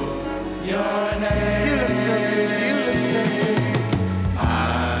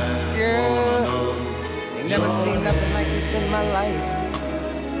 place in my life.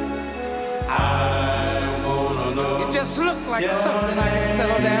 I wanna know. You just look like something I can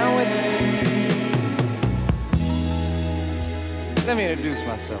settle down with. Let me introduce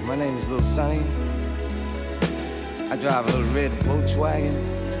myself. My name is Little Sonny. I drive a little red Volkswagen.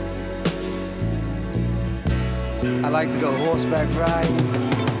 I like to go horseback riding.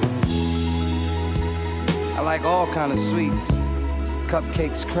 I like all kind of sweets,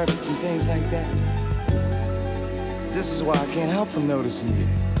 cupcakes, crepes, and things like that. This is why I can't help from noticing you.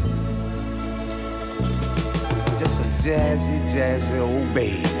 Just a jazzy, jazzy old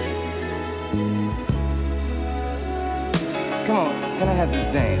babe. Come on, can I have this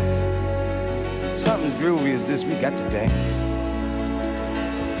dance? Something as groovy as this, we got to dance.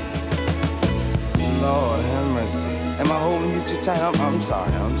 Lord have mercy. Am I holding you too tight? I'm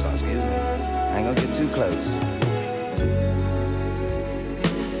sorry, excuse me. I ain't gonna get too close.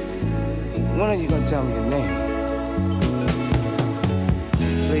 When are you gonna tell me your name?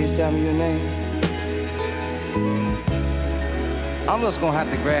 Please tell me your name. I'm just gonna have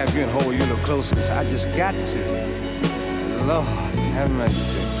to grab you and hold you a little closer, cause I just got to. Lord have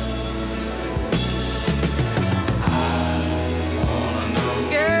mercy.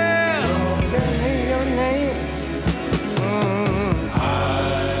 Tell me your name. I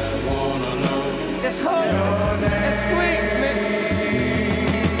wanna know. Just hold me and squeeze me.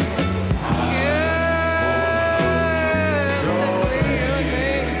 Tell me your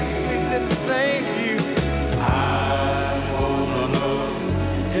name, you sweet little thing. I wanna know.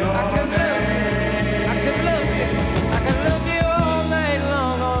 I can love you. I can love you. I can love you all night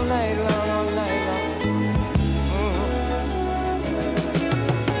long, all night long, all night long.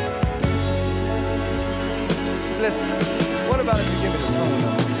 Listen, what about if you give me the phone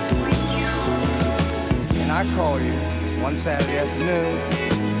number? And I call you one Saturday afternoon.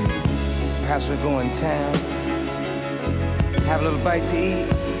 Perhaps we'll go in town, have a little bite to eat,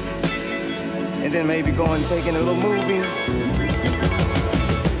 and then maybe go and take in a little movie.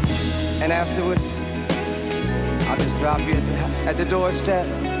 And afterwards, I'll just drop you at the doorstep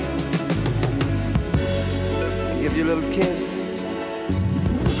and give you a little kiss.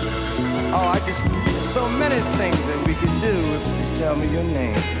 Oh, there's so many things that we could do if you just tell me your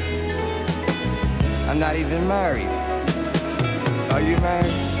name. I'm not even married. Are you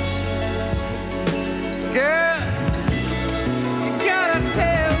married? Girl, you gotta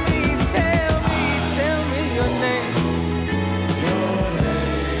tell me your name. Your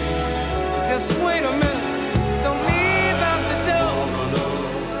name. Just wait a minute. Don't leave out the door.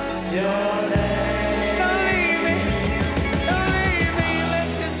 Your name. Don't leave me. Don't leave me.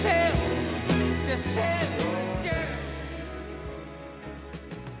 Let's just tell. Just tell. Yeah.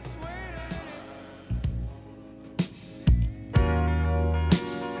 Just wait a minute.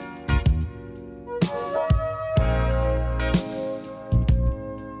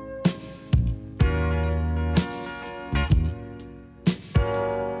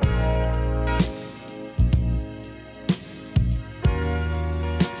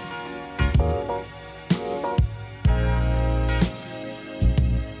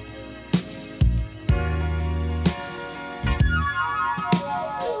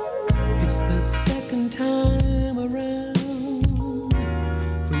 It's the second time around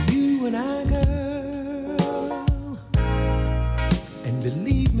for you and I, girl. And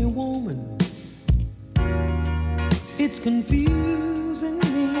believe me, woman, it's confusing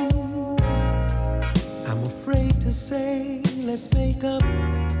me. I'm afraid to say let's make up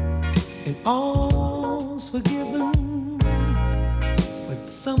and all's forgiven. But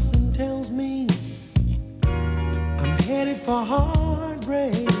something tells me I'm headed for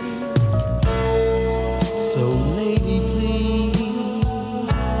heartbreak. So lady,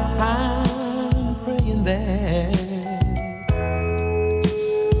 please, I'm praying that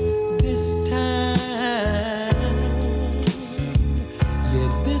this time, yeah,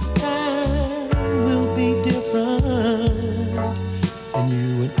 this time will be different, and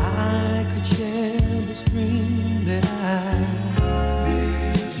you and I could share this dream that I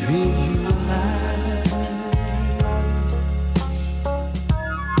visualize.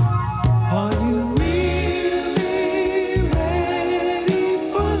 Are you really ready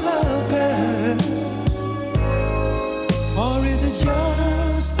for love, girl? Or is it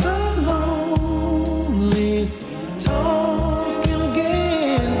just the lonely talking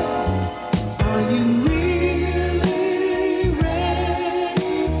again? Are you really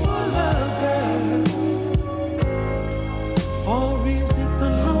ready for love, girl? Or is it the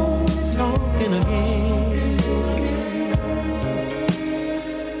lonely talking again?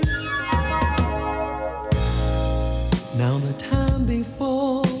 Now the time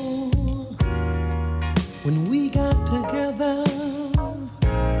before, when we got together,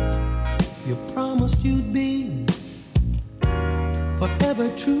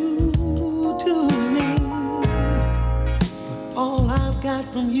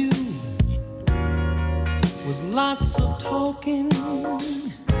 from you was lots of talking,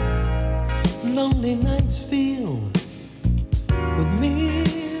 lonely nights filled with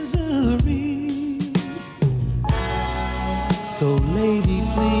misery. So lady,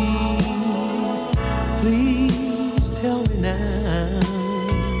 please, please tell me now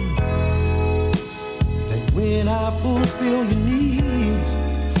that when I fulfill your needs,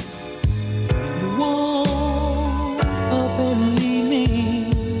 you won't up and leave me,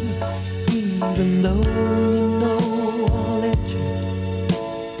 even though you know I'll let you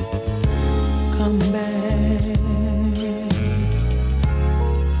come back.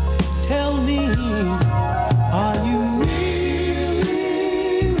 Tell me, are you really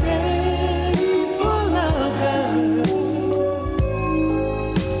ready for love, girl?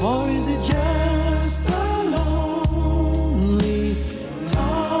 Or is it just a lonely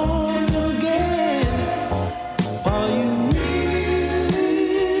talk again? Are you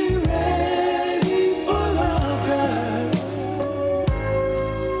really ready for love, girl?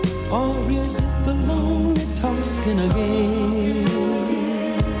 Or is it the lonely talking again?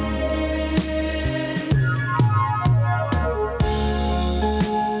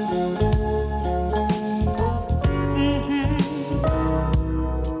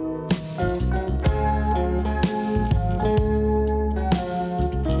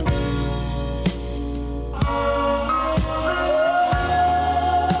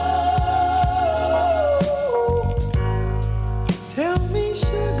 Tell me,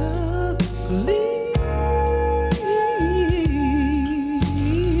 sugar, please.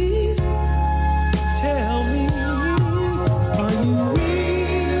 Tell me, are you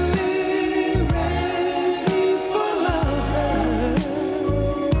really ready for love, girl?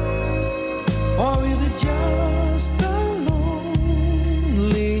 Or is it just a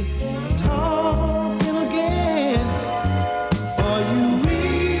lonely talking again? Are you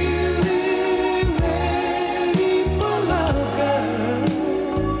really ready for love, girl?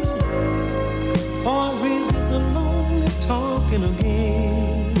 Or is it the lonely talking again?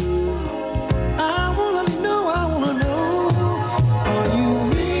 I wanna know, are you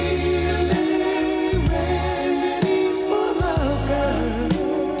really ready for love, girl?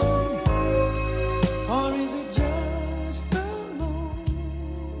 Or is it just the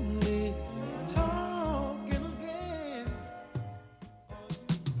lonely talking again?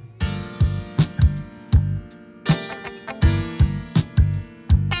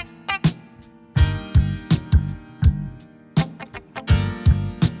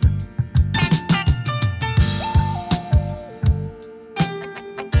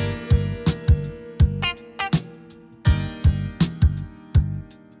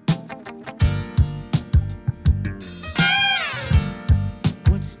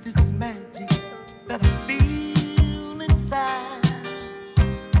 What's this magic that I feel inside?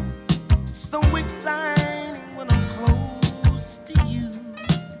 So exciting when I'm close to you.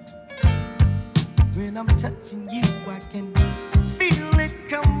 When I'm touching you, I can feel it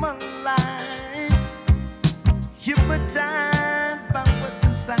come alive. Hypnotized by what's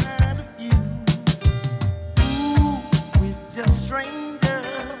inside of you. Ooh, we're just strangers.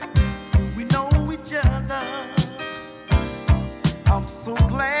 We know each other. I'm so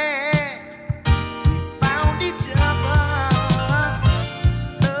glad we found each other.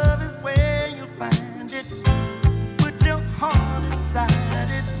 Love is where you'll find it. Put your heart inside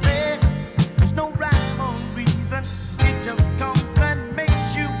it. There's no rhyme or reason. It just comes and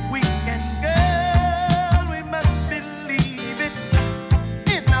makes you weak. And girl, we must believe it.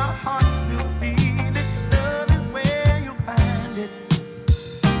 In our hearts we'll feel it. Love is where you'll find it.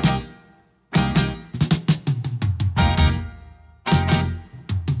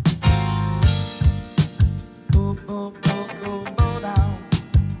 Go, go, go, go, go down.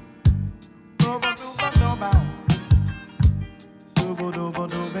 Go, go, go, go, go down. Do, do, do,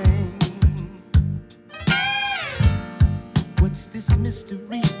 do, bang. What's this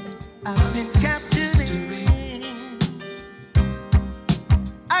mystery I've been captured in?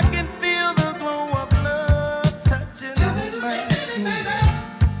 I can feel the glow of love touching my skin.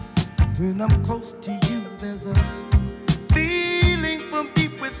 When I'm close to you, there's a feeling from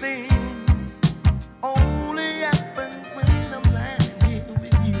deep within. Only happens when I'm lying here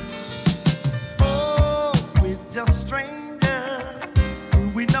with you. Oh, we're just strangers.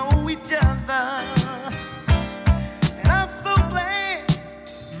 We know each other. And I'm so glad.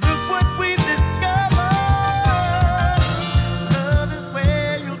 Look what we discovered. Love is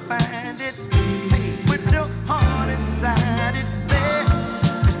where you'll find it. Put your heart inside it.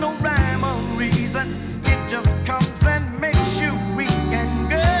 There's no rhyme or reason. It just comes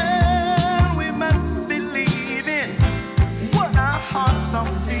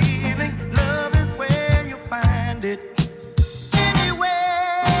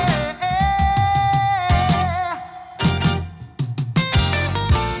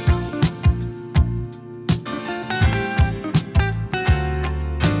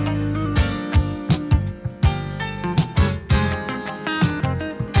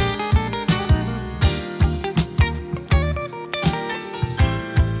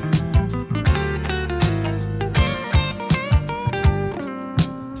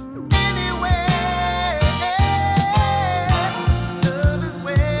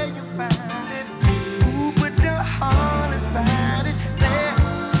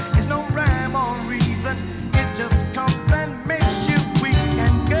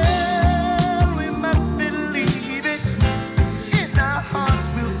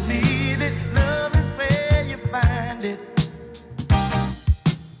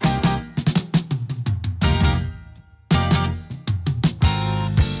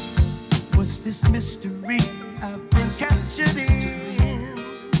this mystery I've been captured in.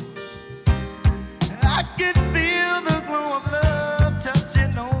 I can feel the glow of love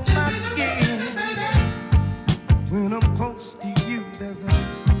touching on my skin. When I'm close to you, there's a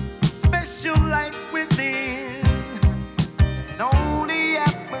special light within. It only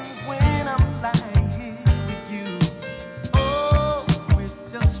happens when I'm lying here with you. Oh, we're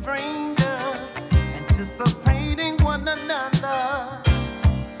just strangers, anticipating one another.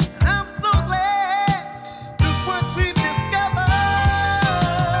 And I'm so glad with what we've discovered.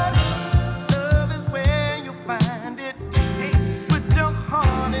 Love is where you find it. Hey, put your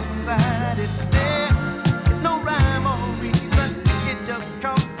heart inside it. There is no rhyme or reason. It just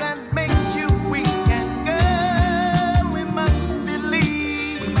comes and makes you weak. And girl, we must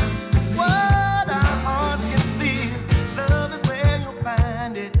believe what our hearts can feel. Love is where you'll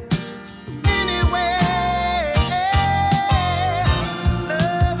find it. Anyway,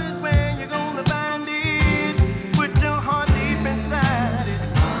 love is where you're gonna find it. Put your heart deep inside it.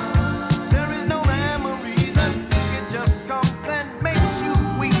 There is no rhyme or reason. It just comes and makes you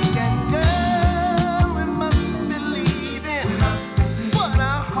weak. And girl, we must believe in what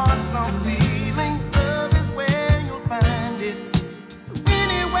our hearts are feeling. Love is where you'll find it.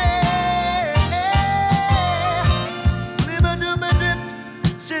 Anyway, liba-dooba-dip,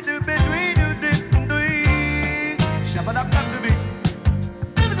 shidooba-dwee-doo-dip-dwee, shabba-dab-dab-doo-bee.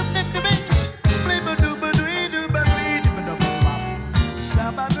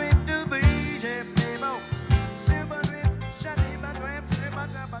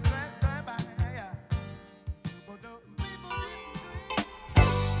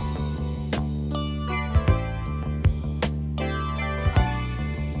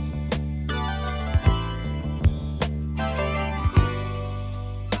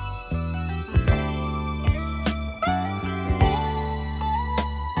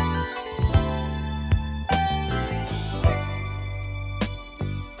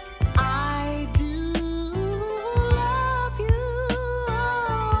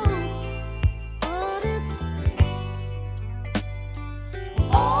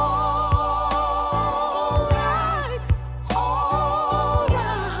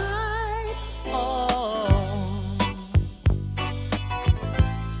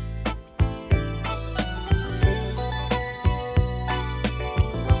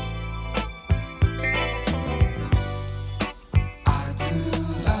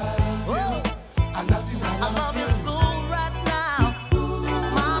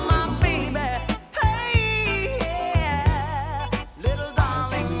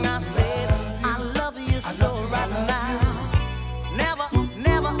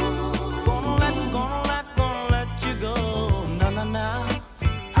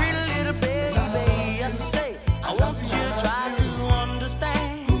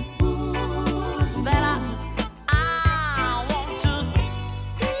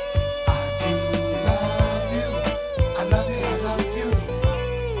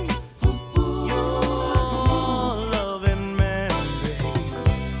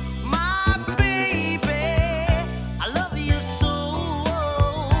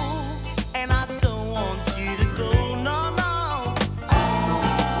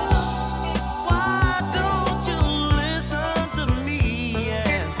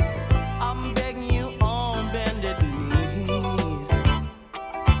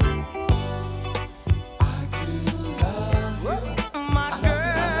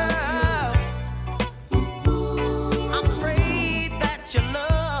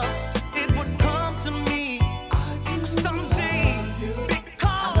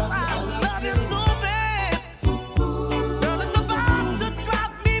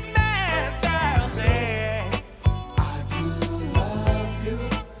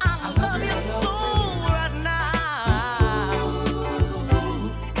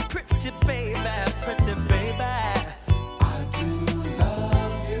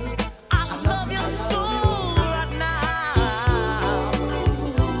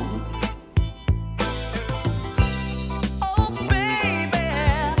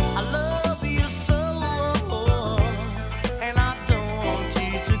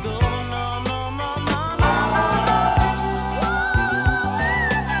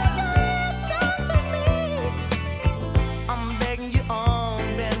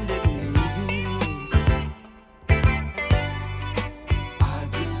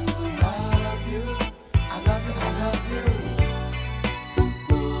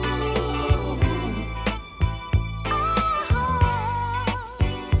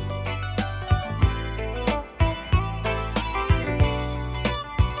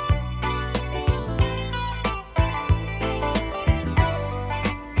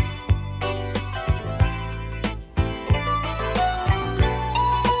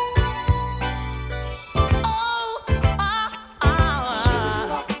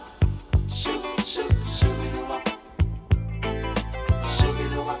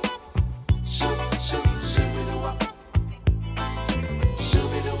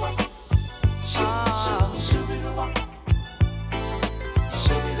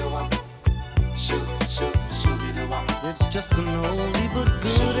 It's just an oldie but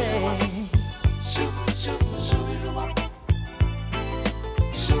goodie.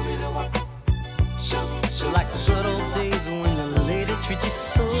 Like the good old days when the lady treat you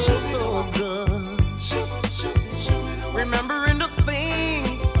so, so good. Remembering the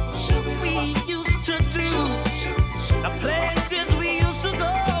things we used to do, the places we used to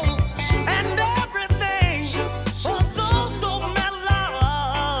go, and everything was so, so mellow.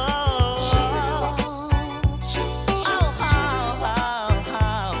 Oh,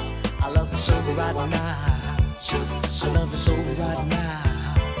 how I love you so right now. I love you so right now.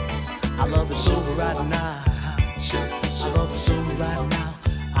 I love you so right now. I love you so right now.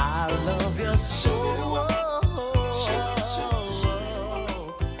 I love you so.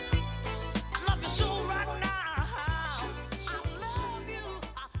 I love you so right now. I love you.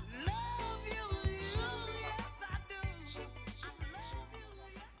 I love you. Yes, I do. I love you. Yes, I do.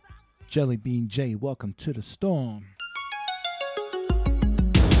 Jelly Bean J, welcome to the storm.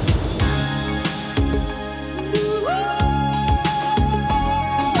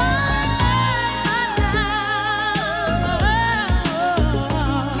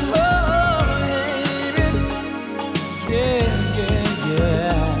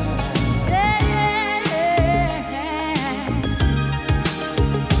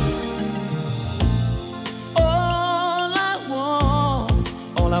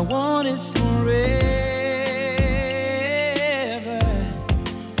 All I want is forever.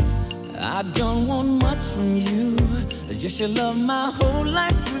 I don't want much from you, just your love my whole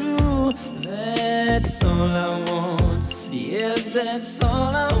life through. That's all I want. Yes, that's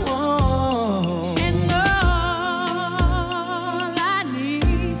all I want. And all I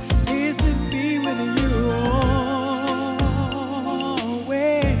need is to be with you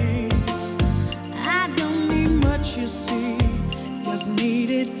always. I don't need much, you see, just need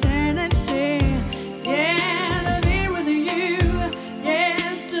eternity. Yeah, to be with you,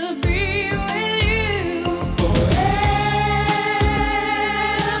 yes, to be with you forever.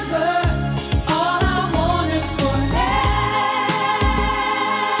 All I want is forever.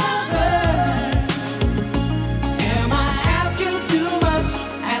 Am I asking too much?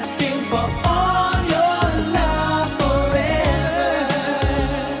 Asking for all your love forever.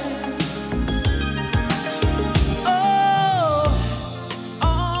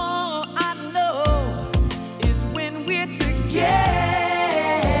 All I know is when we're together,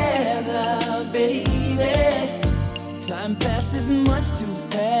 baby. Time passes much too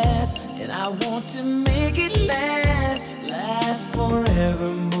fast, and I want to make it last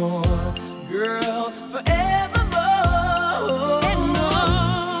forevermore, girl, forevermore. And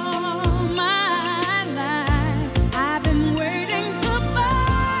all my life, I've been waiting to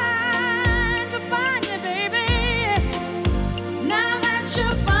find you, baby. Now that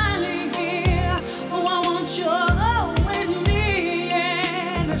you're finally here, oh, I want you always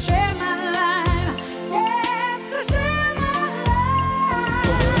near to share my life. Yes, to share my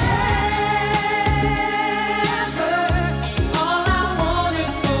life forever. All I want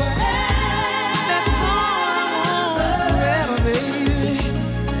is forever. That's all I want, forever, baby.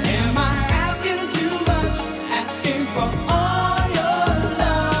 Am I asking too much? Asking for all your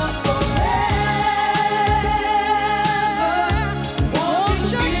love forever. Won't you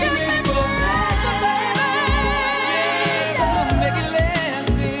give me forever, baby?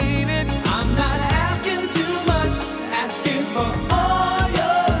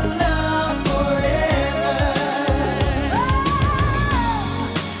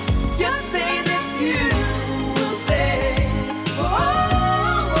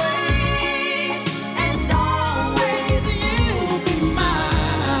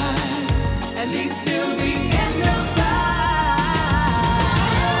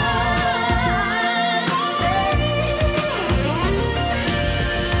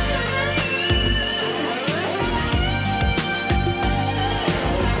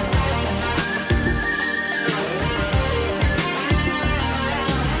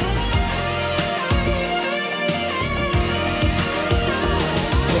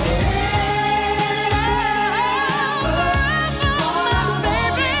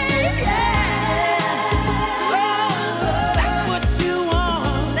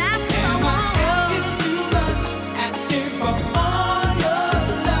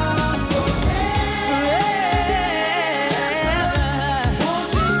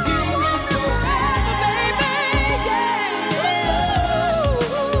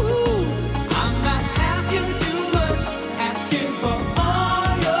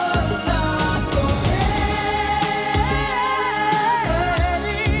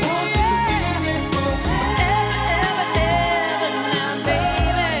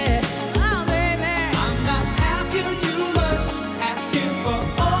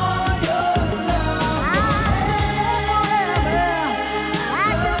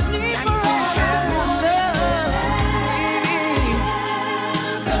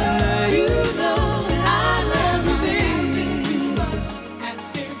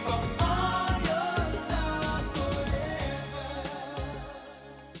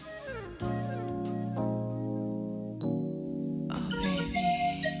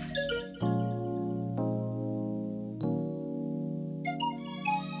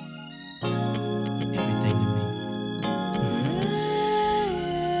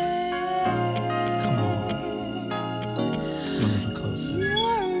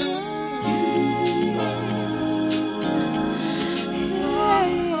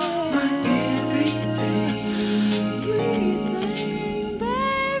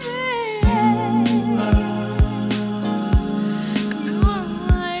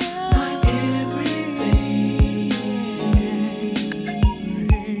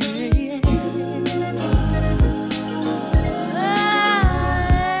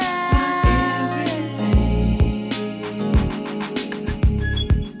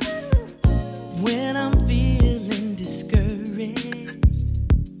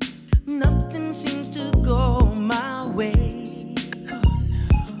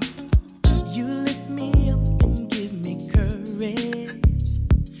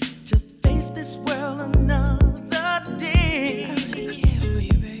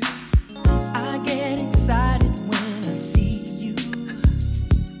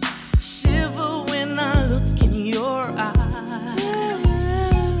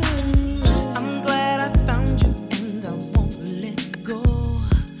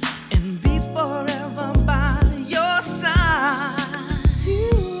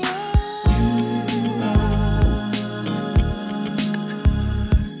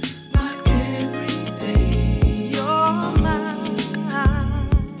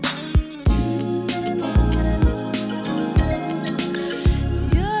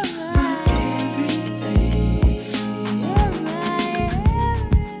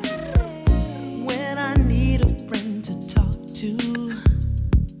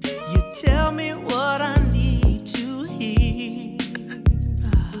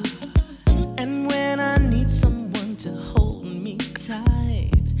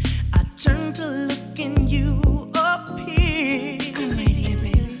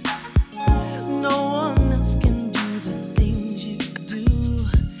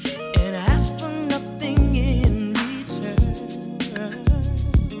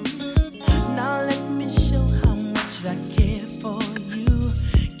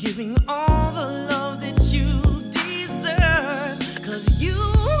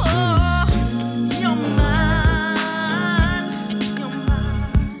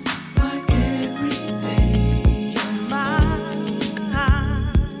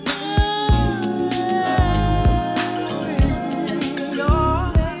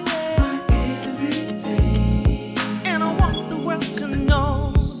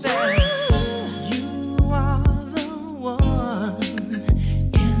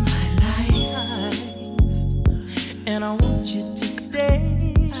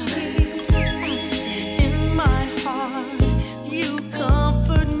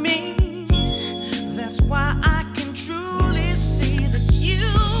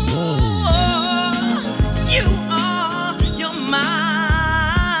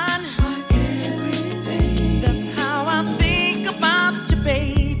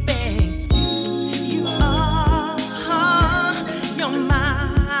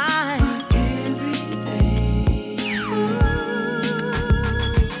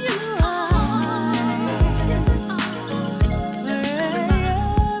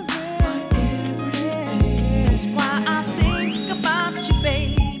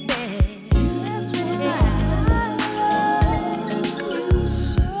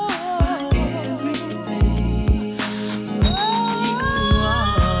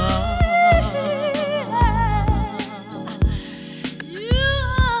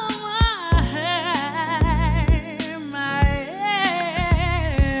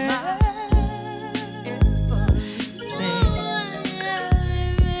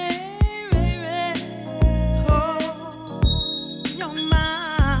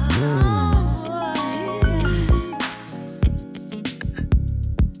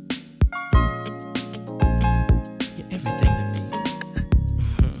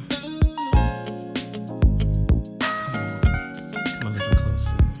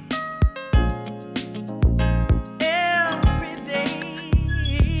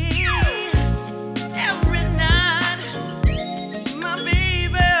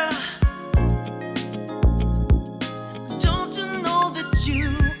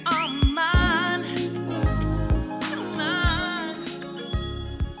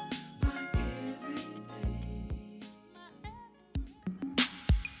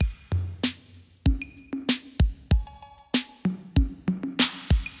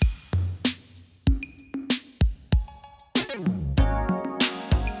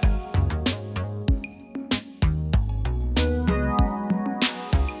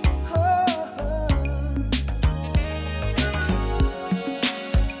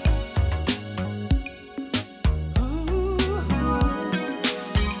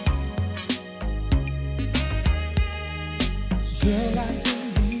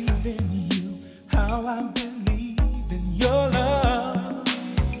 loving you, how I believe in your love.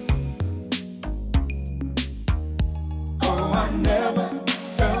 Oh, I never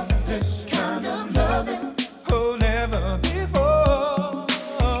felt this kind of loving. Oh, never before.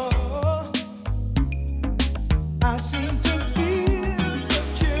 I seem to feel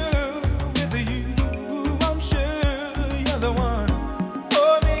secure with you. I'm sure you're the one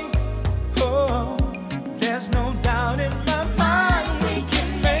for me. Oh, there's no doubt in my mind we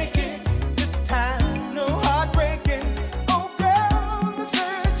can make it this time. No heartbreaking. Oh, girl, the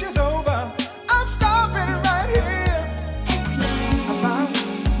search is over. I'm stopping right here. I found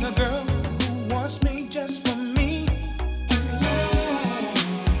a girl who wants me just for me.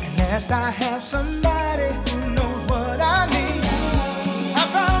 And last I have somebody who knows what I need. I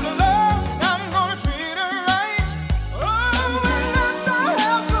found a love, I'm gonna treat her right. Oh, at last I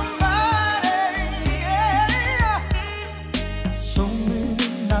have somebody, yeah. So many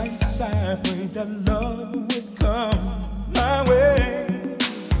nights I prayed that love would come my way.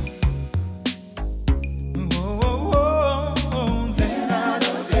 Oh, then out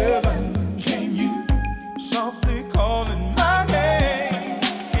of heaven came you, softly calling my name.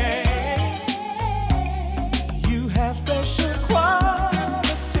 You have special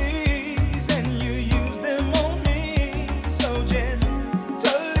qualities and you use them on me so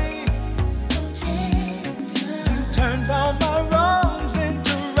gently. You turned all my wrongs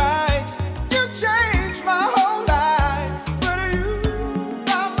into rights. You changed my whole life. With you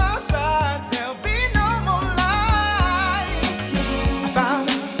by my side, there'll be no more lies. I found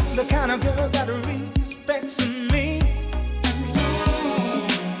the kind of girl that respects me.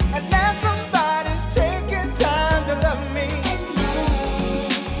 And now somebody's taking time to love me.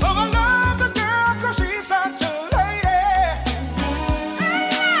 Oh, I love the girl 'cause she's such a lady.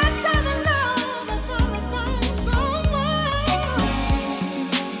 Last time in love, I finally found someone.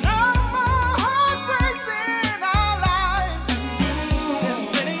 No more heartbreaks in our lives. There's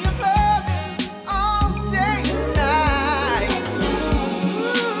plenty of loving all day and night.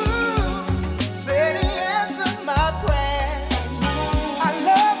 Ooh, said he answered my prayer. I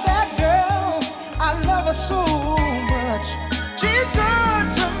love that girl. I love her so much. She's good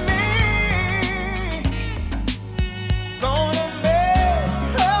to me. Gonna make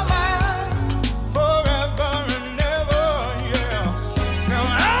her mine forever and ever, yeah. Now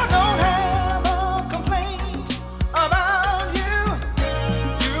I don't have a complaint about you.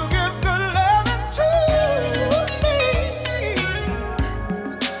 You give good loving to me.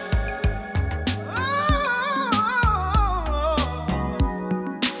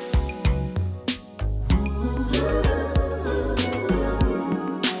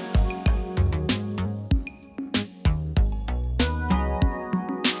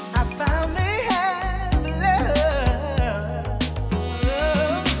 I finally have love.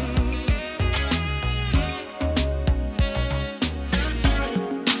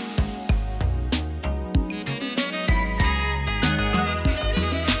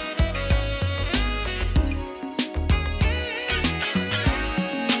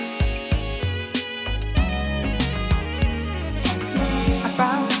 I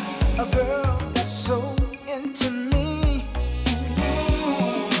found a girl that's so into me.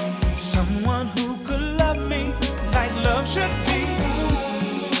 Someone who could love me like love should be.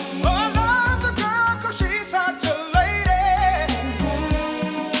 Oh, I love the girl 'cause she's such a lady.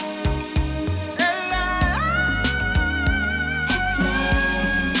 And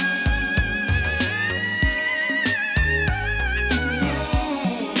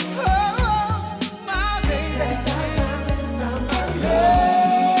oh, my baby, found my love.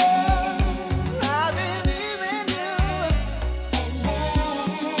 I believe in you.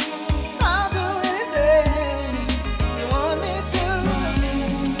 I'll do anything you want me to.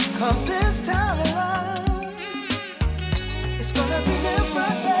 'Cause this time around, it's gonna be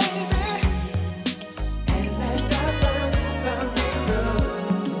different, baby. And last I found love.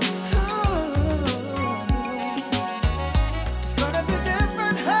 Ooh, it's gonna be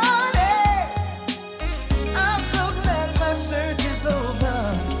different, honey. I'm so glad my search is over.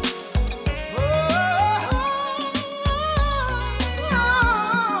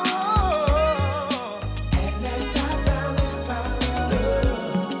 And last I found love.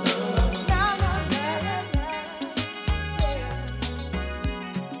 La, la, la, la, la. Yeah.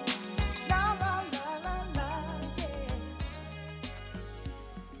 La, la, la, la, la, yeah.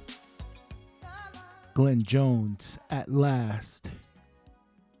 La, la. Glenn Jones, At Last.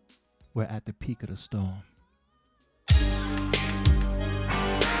 We're at the peak of the storm.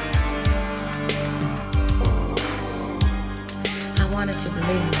 I wanted to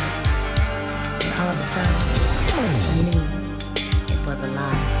believe all the time. I knew it was a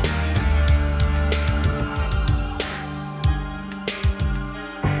lie.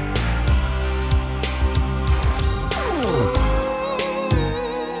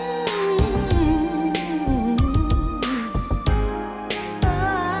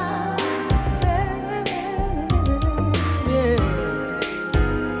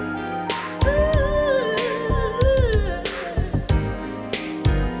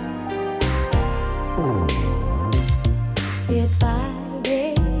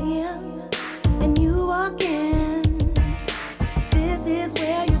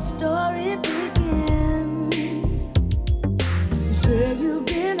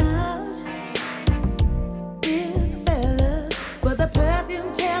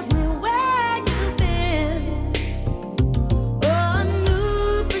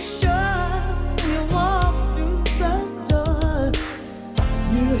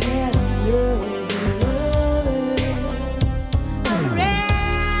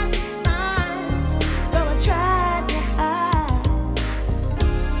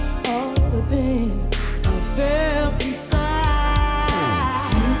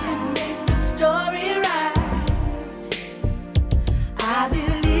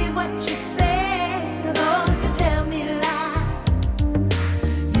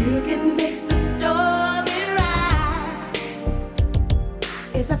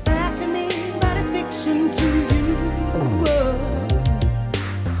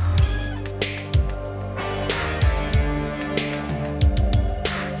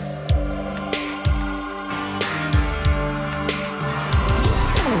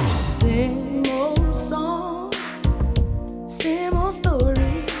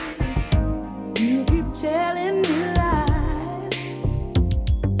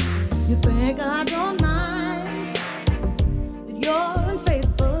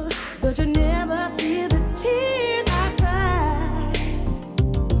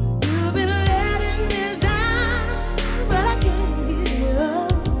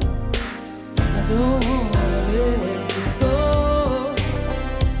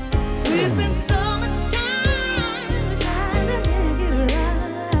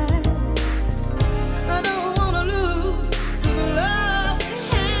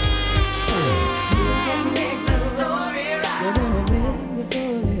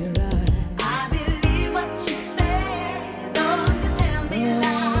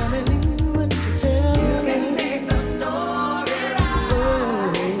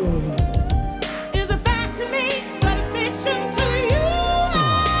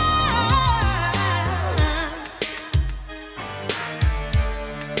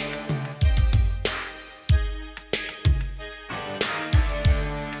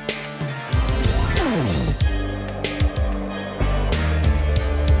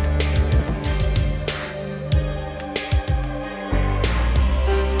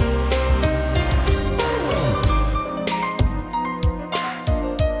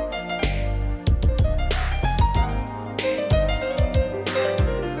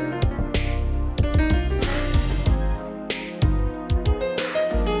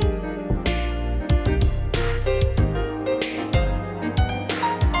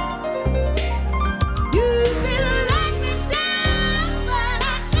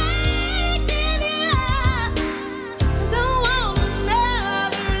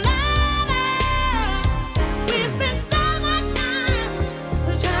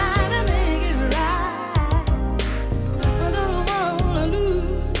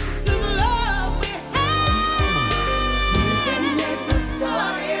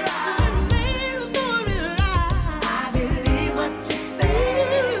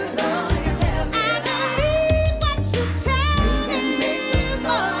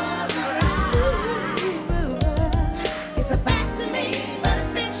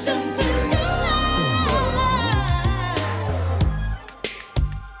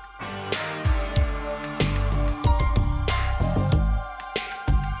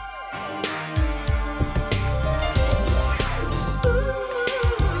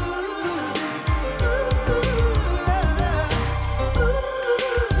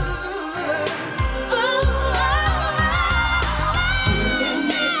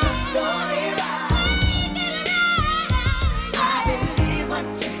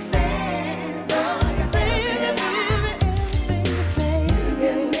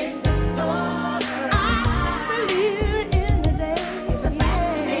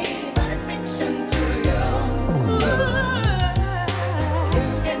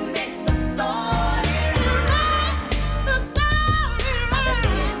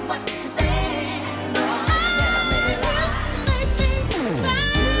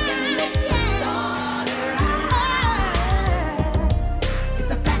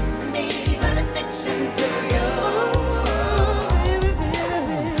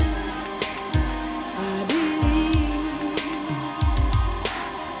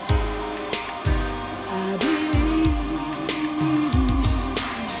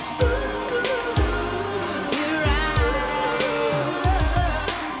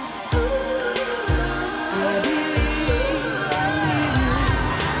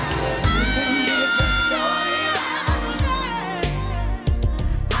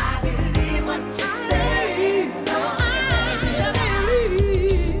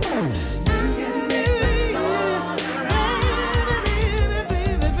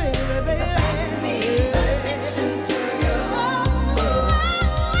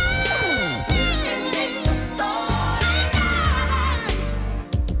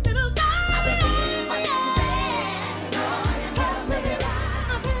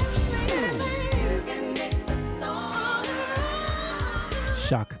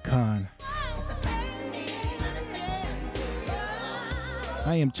 Shaka Khan.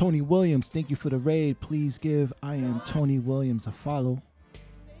 I am Tony Williams. Thank you for the raid. Please give I am Tony Williams a follow.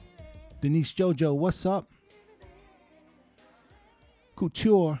 Denise Jojo, what's up?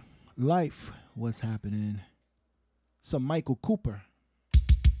 Couture Life, what's happening? Some Michael Cooper.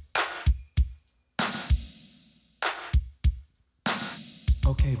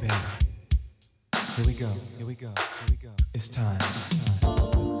 Okay, baby. Here we go. Here we go. Here we go. It's time. It's time.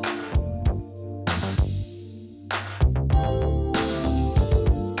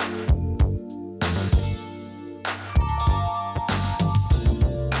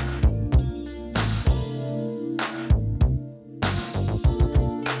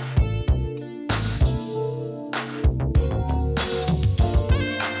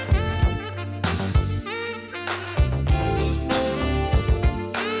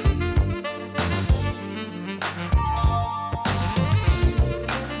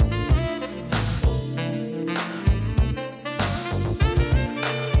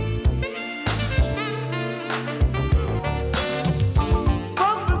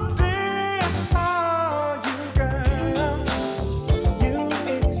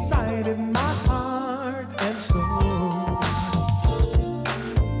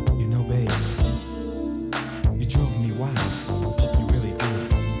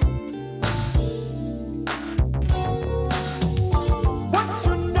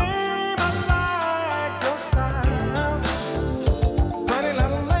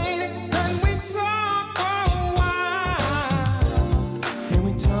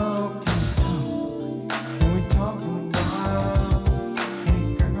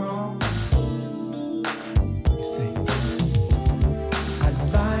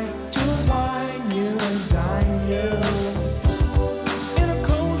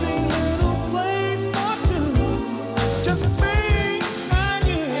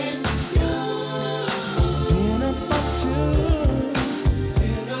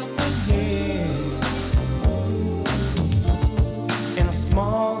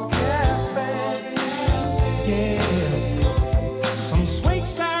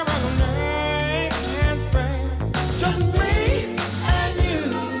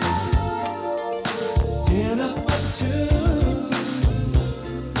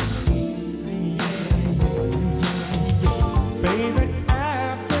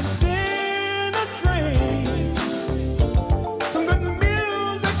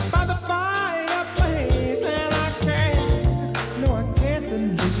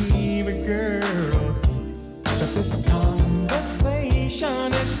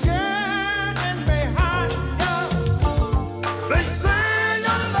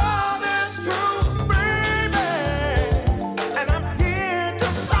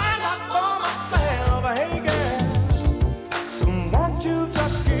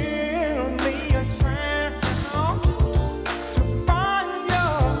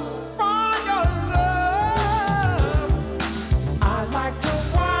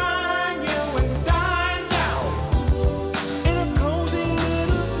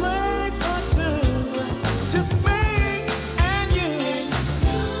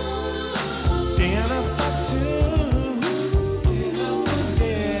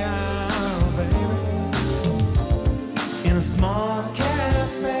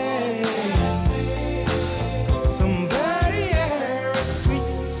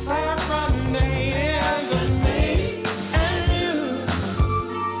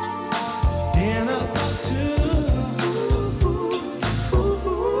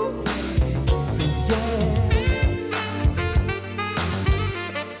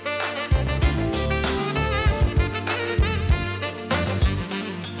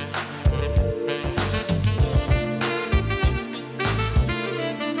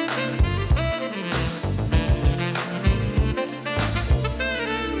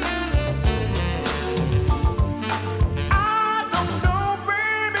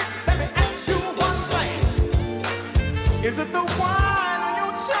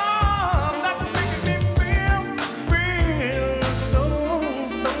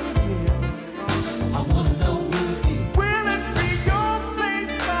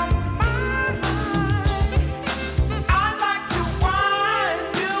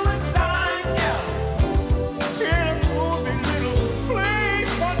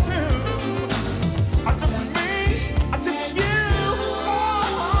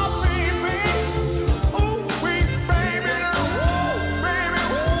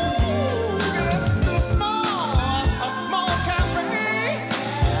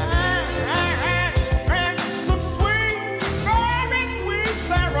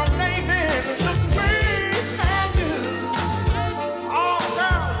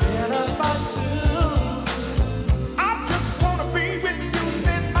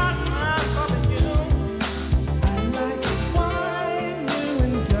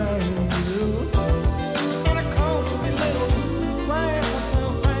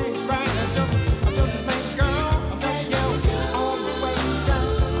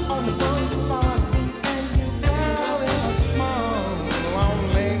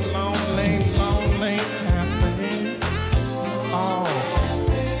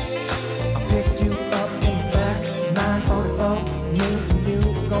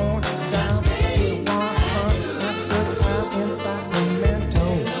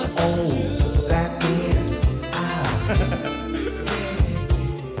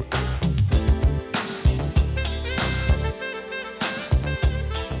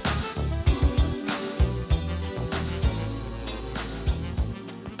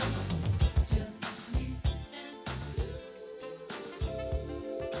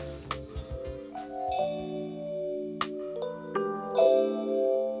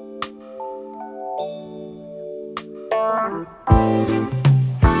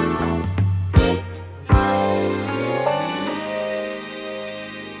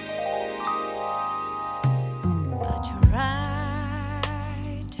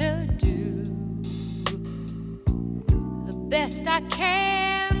 best I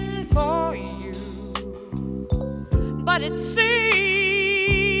can for you, but it seems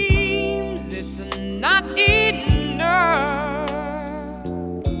it's not enough.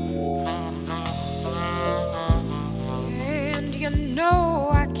 And you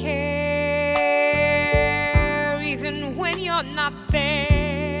know I care even when you're not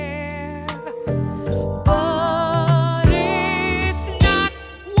there. But it's not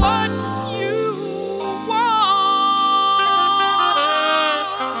what you want.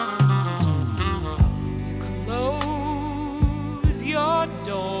 You close your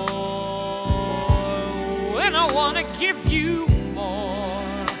door when I want to give you more.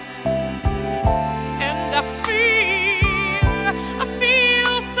 And I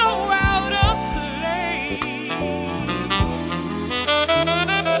feel so out of place.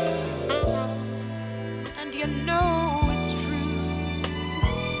 And you know it's true.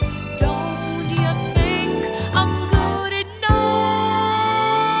 Don't you think I'm good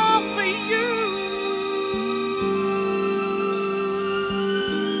enough for you?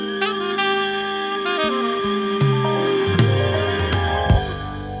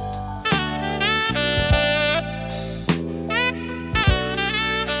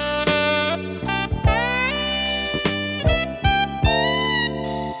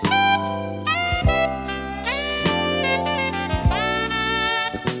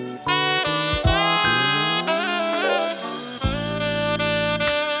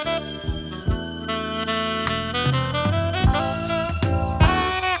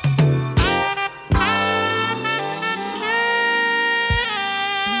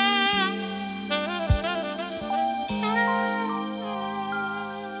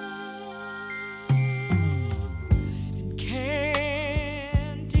 And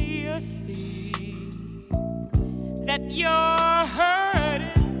can't you see that you're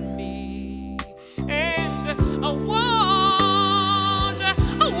hurting me? And I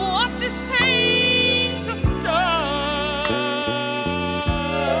want this pain to stop.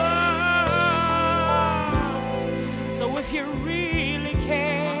 So if you really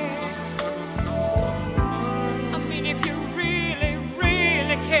care, I mean if you really,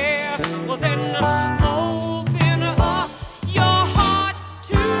 really care, well then open up your heart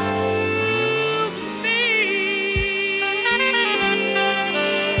to me.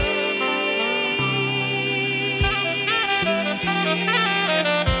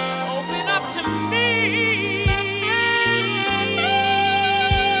 Open up to me.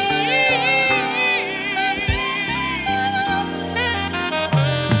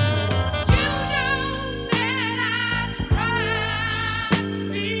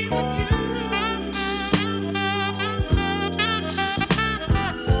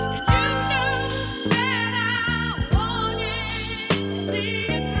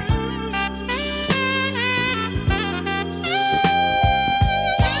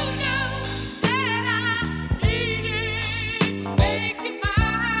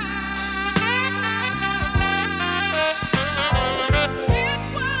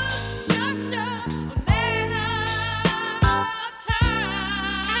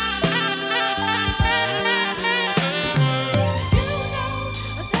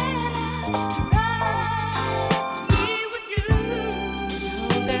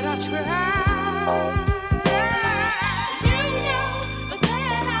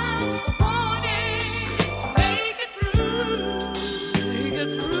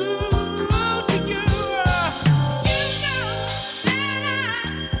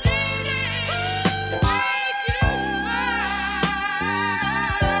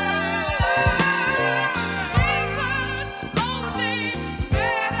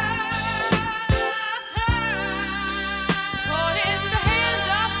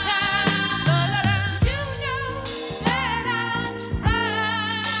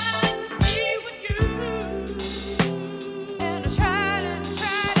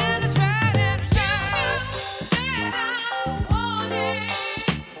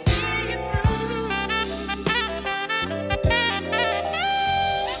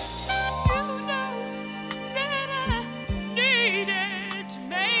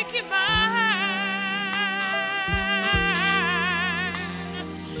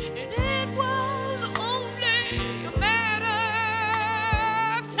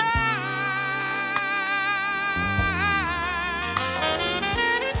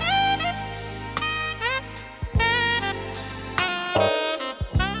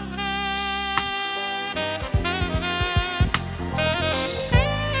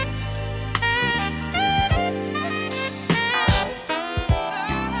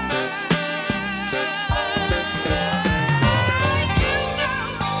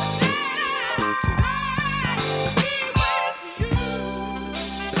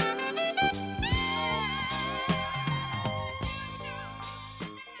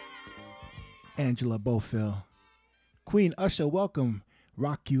 Angela Bofill. Queen Usher, welcome.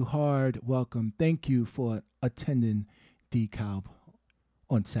 Rock You Hard, welcome. Thank you for attending DeKalb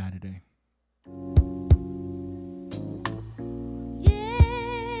on Saturday.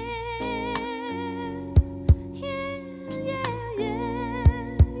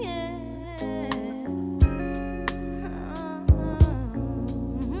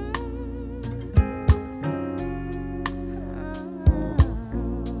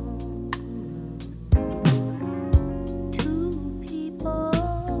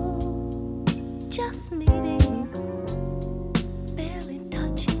 Just meeting, barely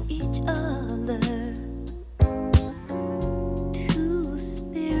touching each other. Two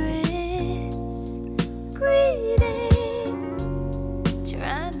spirits greeting,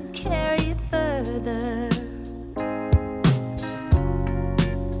 trying to carry it further.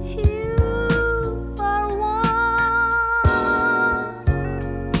 You are one,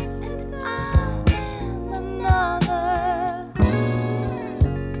 and I am another.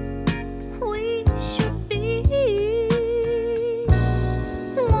 We should be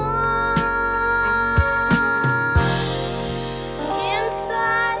one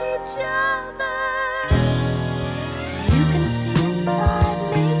inside each other. You can see inside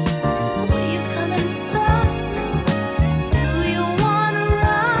me. Will you come inside me? Do you wanna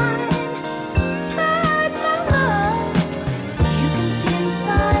ride inside my love? You can see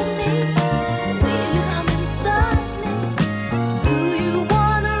inside me. Will you come inside me? Do you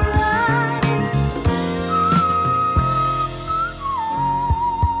wanna ride?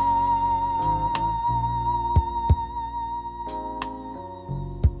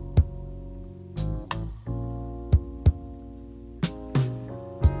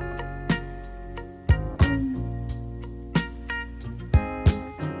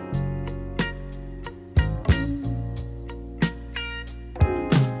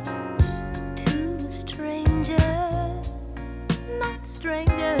 Two strangers, not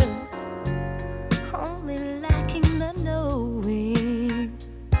strangers, only lacking the knowing.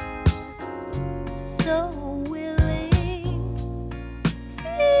 So willing,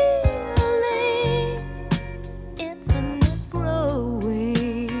 feeling, infinite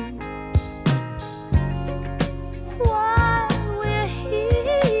growing. While we're here,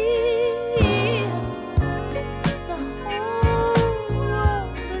 the whole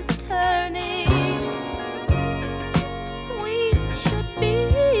world is turning. We should be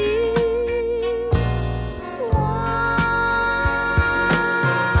one,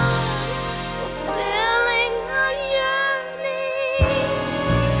 fulfilling our yearning.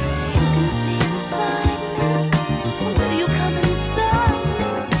 You can see inside me. Will you come inside me?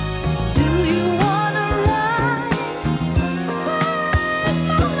 Do you wanna ride inside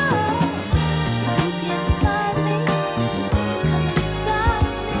my love? You can see inside me. Will you come inside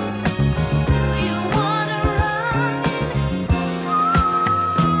me? Do you wanna ride?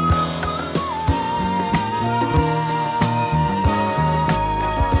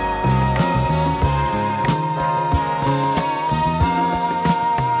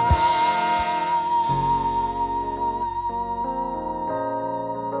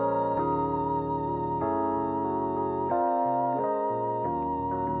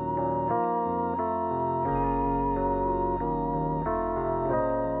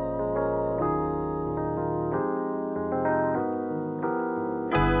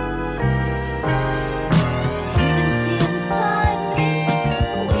 You can see inside me.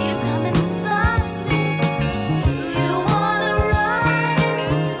 Will you come inside me? Do you wanna ride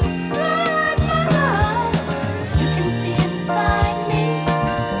inside my love? You can see inside me.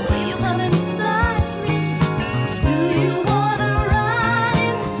 Will you come inside me? Do you wanna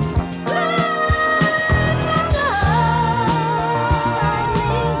ride inside my love? Inside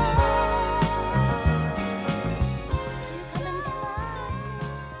me. Come inside.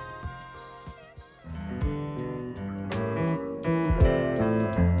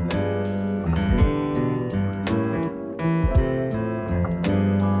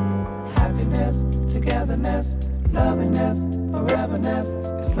 Happiness, togetherness, lovingness, foreverness.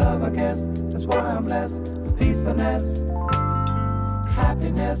 It's love, I guess. That's why I'm blessed with peacefulness.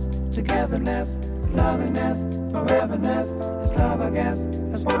 Happiness, togetherness, lovingness, foreverness. It's love, I guess.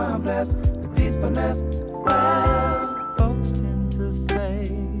 That's why I'm blessed with peacefulness. Well, folks tend to say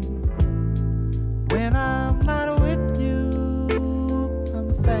when I'm not with you,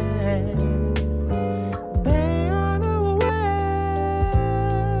 I'm sad. They are not aware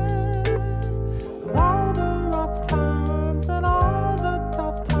of all the rough times and all the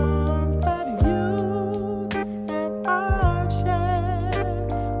tough times that you and I've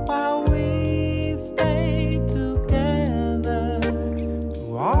shared while we've stayed together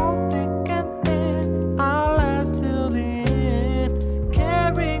through all thick and thin.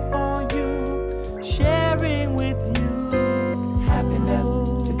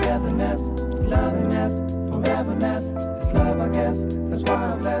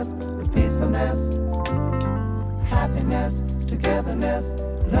 togetherness, happiness, togetherness,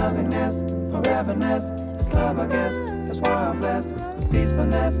 lovingness, foreverness. It's love, I guess. That's why I'm blessed with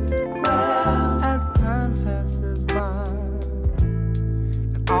peacefulness. Well, as time passes by,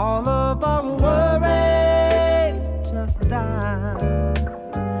 and all of our worries just die,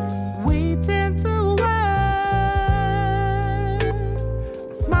 we tend to wear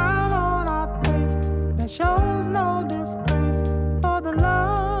a smile on our face that shows no disgrace for the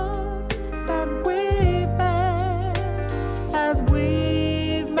love that we bear, as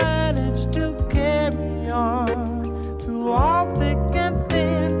we've managed to carry on through all thick and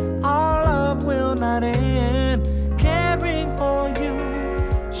thin. Our love will not end. Caring for you,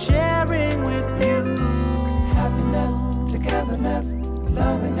 sharing with you. Happiness, togetherness,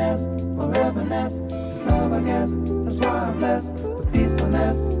 lovingness, foreverness. It's love, I guess. That's why I'm blessed with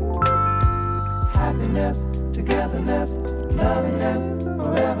peacefulness. Happiness, togetherness, lovingness,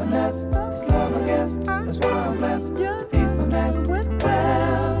 foreverness. It's love, I guess. That's why I'm blessed with peacefulness. Well,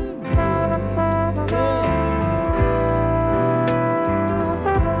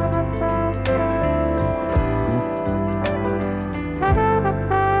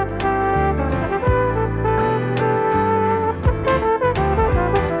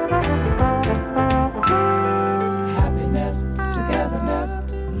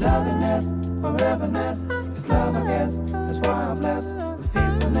 foreverness, it's love, I guess. That's why I'm blessed with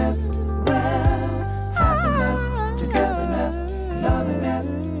peacefulness. Well, happiness, togetherness, lovingness,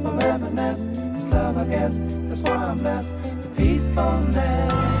 foreverness, it's love, I guess. That's why I'm blessed with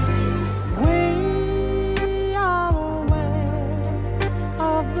peacefulness. We are aware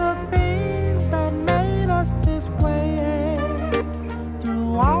of the things that made us this way.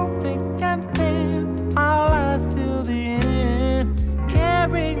 Through all thick and thin, I'll last till the end.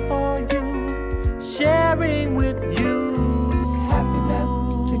 Caring for you, sharing with you. Happiness,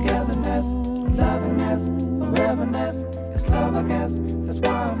 togetherness, lovingness, foreverness. It's love, I guess. That's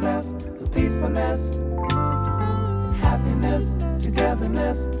why I'm blessed with peacefulness. Happiness,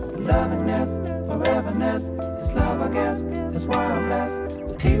 togetherness, lovingness, foreverness. It's love, I guess. That's why I'm blessed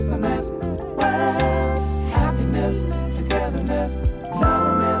with peacefulness. Well, happiness, togetherness,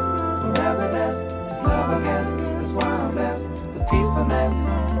 lovingness, foreverness. It's love, I guess. That's why I'm blessed with peacefulness.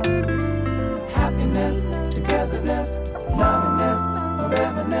 Happiness, togetherness, lovingness,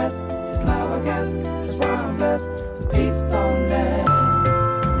 foreverness. It's love, I guess. That's why I'm blessed with peacefulness.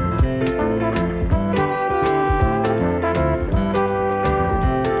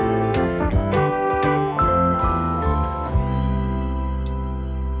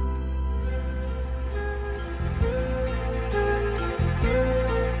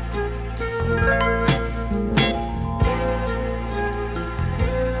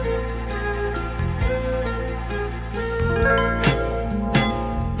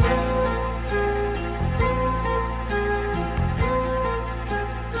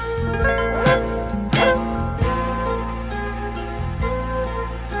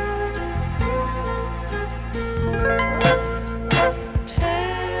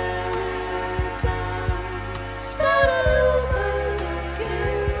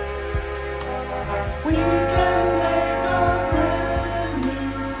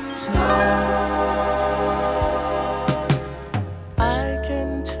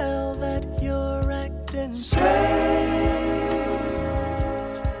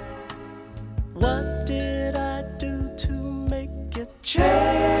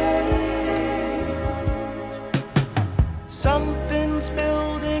 Something's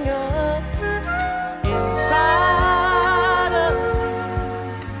building up inside of you.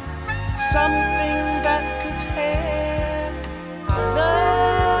 Something that could tear our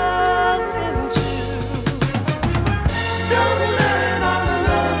love into. Don't let our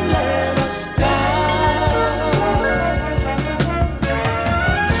love let us down.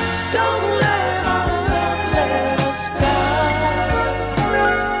 Don't let our love let us down.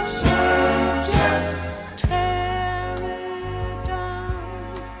 So just tear it down.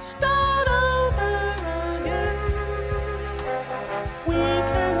 Start over again. We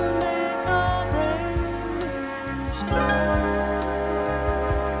can make a brand new start.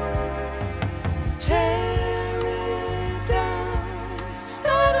 Tear it down.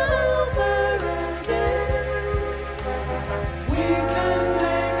 Start over again. We can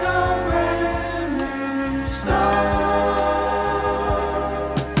make a brand new start.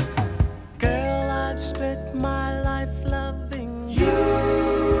 Girl, I've spent my life loving you.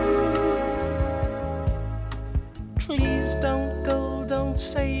 Please don't go, don't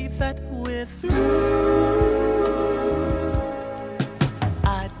say that we're through.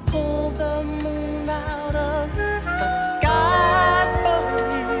 I'd pull the moon out of the sky for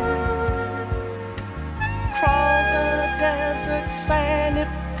you. sand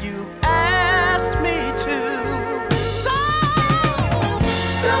if you asked me to. So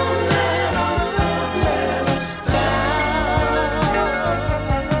don't let our love let us down.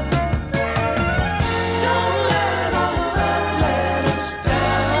 Don't let our love let us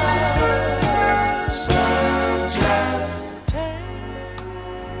down. So just take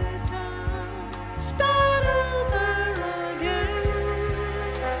it down, start over again.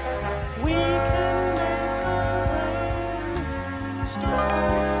 We can make a brand new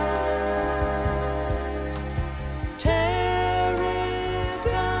start. Tear it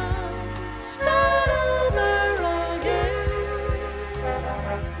down, start over again.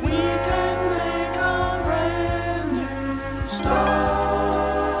 We can make a brand new start.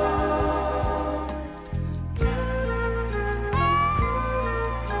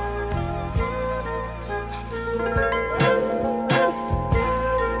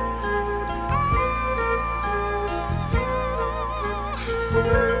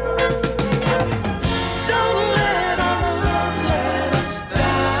 Don't let our love let us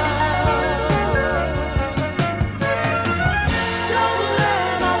down. Don't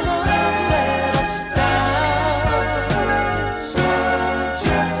let our love let us down. So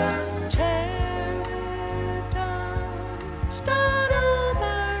just tear it down, start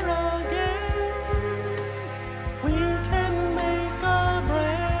over again. We can make a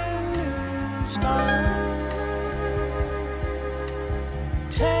brand new start.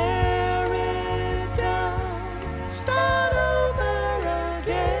 Tear it down, start over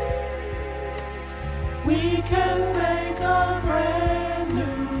again. We can make a brand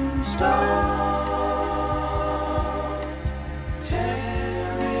new start.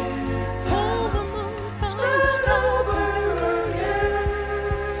 Tear it down, start over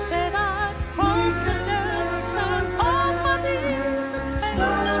again. Said I crossed the desert sun on my knees and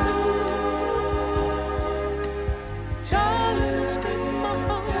thanks me. Darling, spend my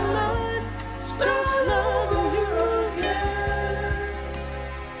whole life just loving you again.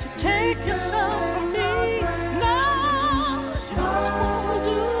 To take yourself from me, no, just won't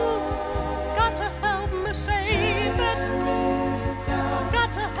do. Got to help me save it.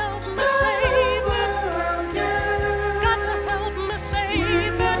 Got to help me save it. Got to help me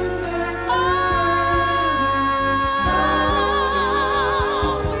save it. Oh,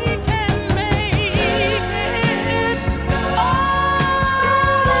 we can make it. Oh,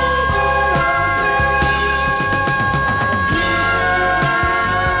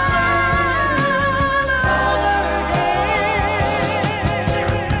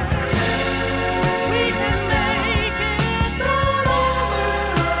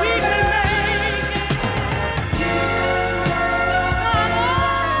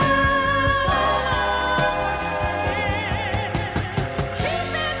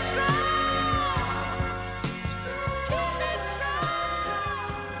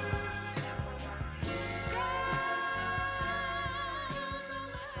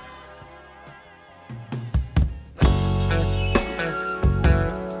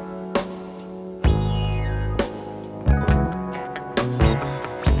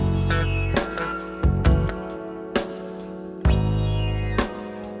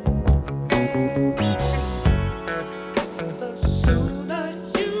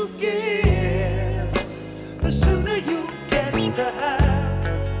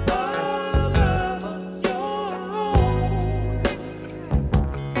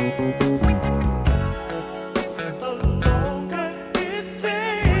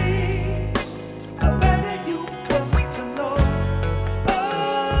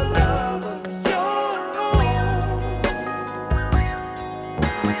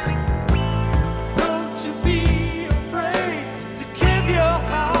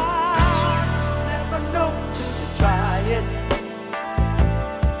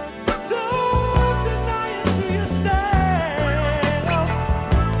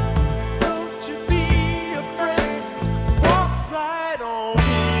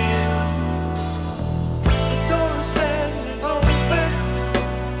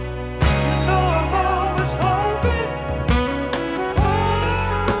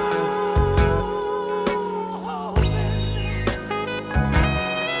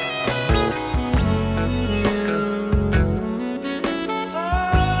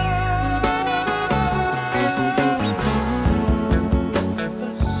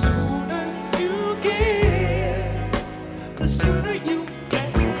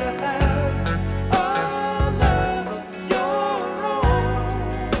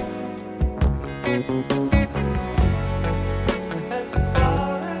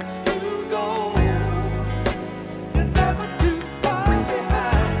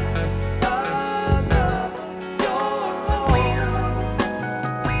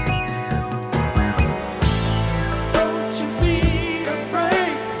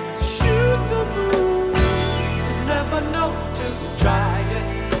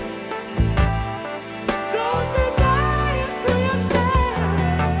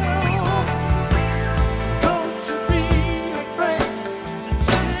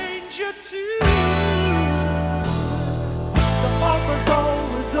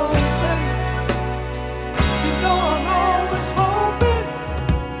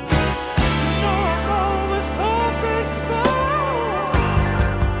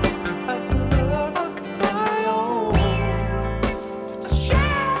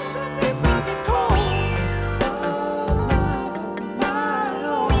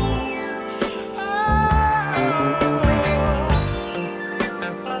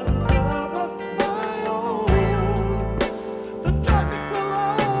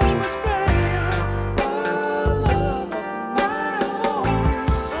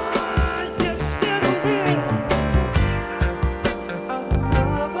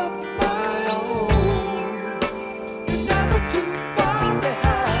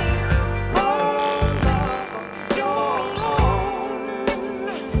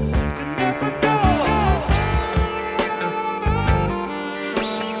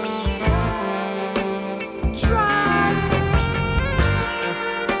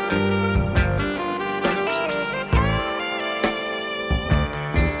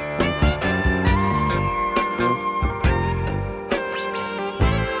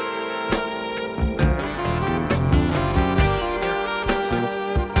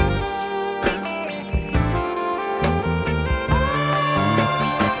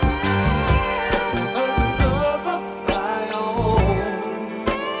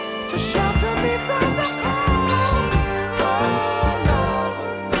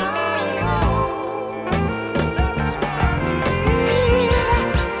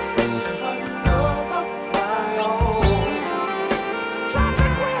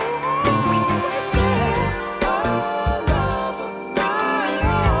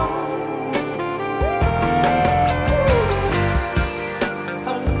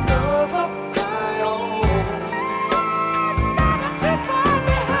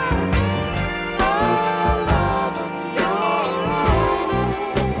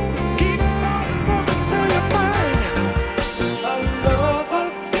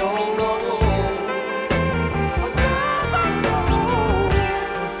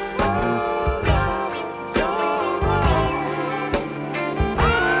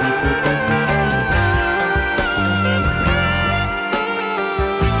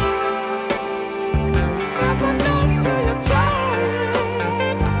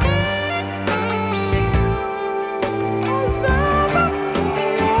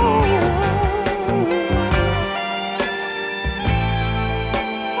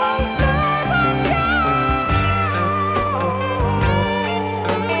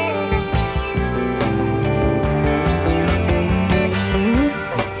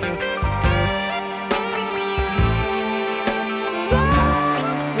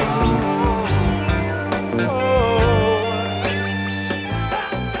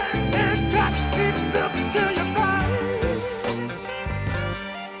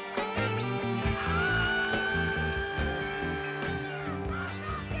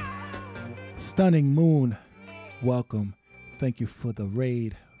 Stunning Moon, welcome. Thank you for the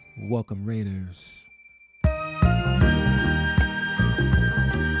raid. Welcome, Raiders.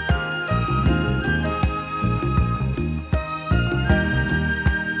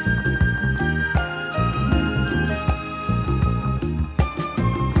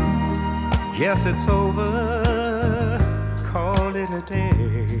 Guess it's over, call it a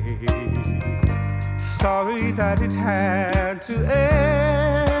day. Sorry that it had to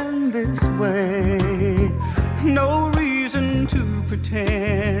end this way. No reason to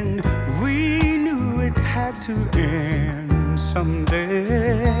pretend we knew it had to end someday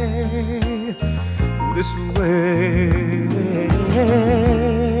this way.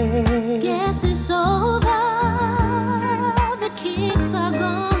 Guess it's over, the kicks are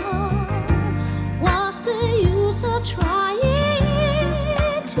gone. What's the use of trying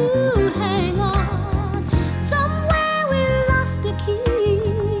to hang on? Somewhere we lost the key,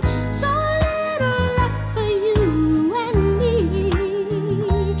 so little left for you and me.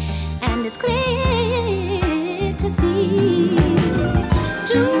 And it's clear to see,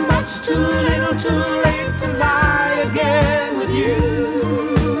 Too much, too little, too late to lie again with you.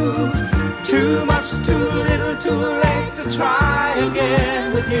 Too much, too little, too late to try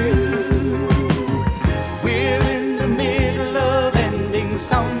again with you. We're in the middle of ending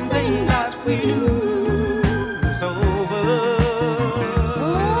something that we knew was over.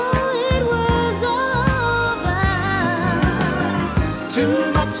 oh, it was over.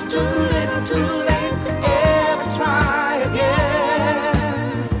 Too much, too little, too late to ever try again.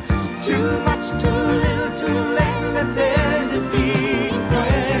 Too much, too little, too late, let's end it being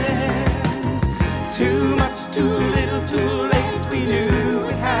friends. Too much, too little, too late, we knew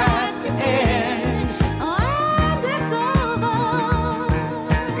it had to end. Oh, and it's over.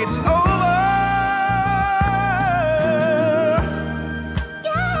 It's over.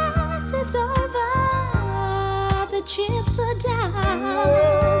 Yes, it's over. The chips are down.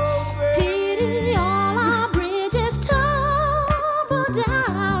 Pity all our bridges tumble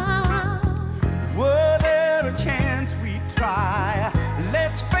down. Were there a chance we'd try?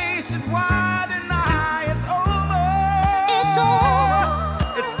 Let's face it, why deny? It's over. It's over.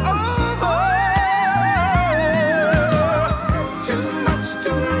 It's over. Too much,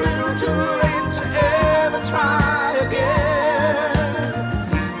 too little, too late to ever try again.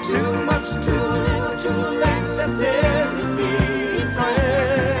 Too much, too little, too late, let's end it being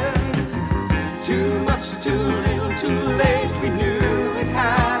friends. Too much, too little, too late, we knew it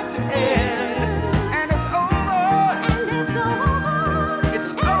had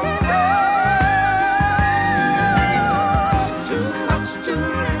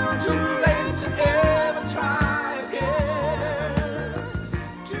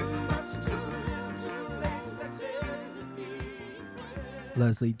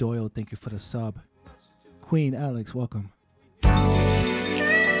Leslie Doyle, thank you for the sub. Queen Alex, welcome.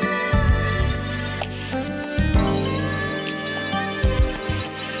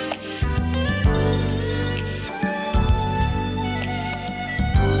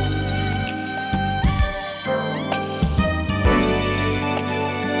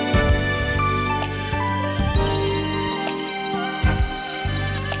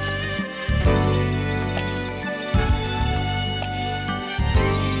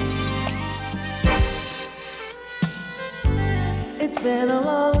 It's been a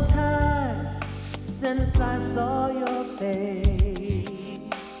long time since I saw your face,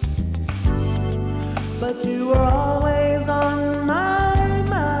 but you were always on my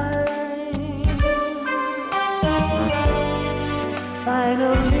mind.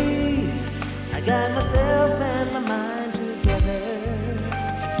 Finally, I got myself and my mind together,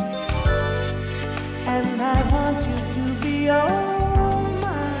 and I want you to be all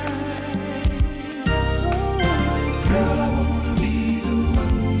mine. Girl, I wanna be the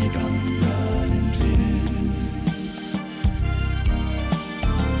one you come running to.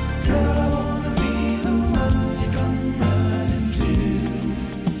 Girl, I wanna be the one you come running to.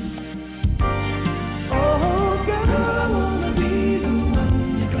 Oh, girl, I wanna be the one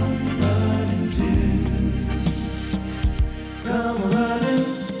you come running to. Come running.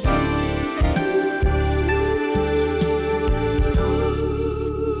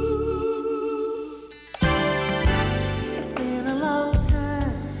 It's been a long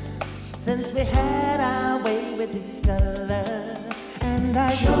time since we had our way with each other, and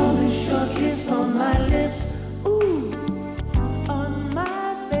I promise your kiss on my lips, ooh, on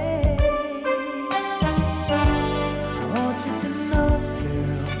my face. I want you to know,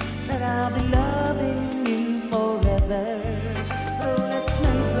 girl, that I'll be loving you forever. So let's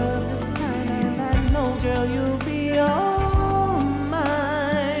make love this time, and I know, girl, you'll be all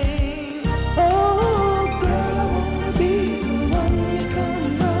mine. Oh, girl, I wanna be the one you come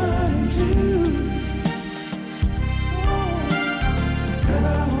running to.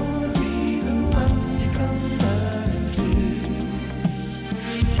 Girl, I wanna be the one you come running to.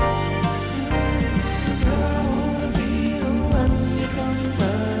 Girl, I wanna be the one you come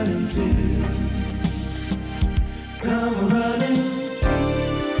running to. Come running.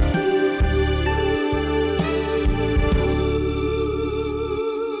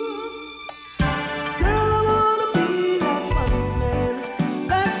 Girl, I wanna be that one man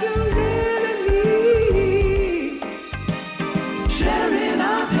that you really need. Sharing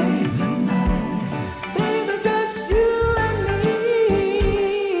our days and nights, baby, just you and me.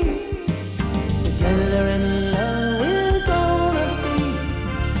 Together in love we're gonna be.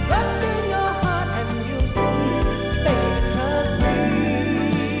 Trust in your heart and you'll see, baby, trust me.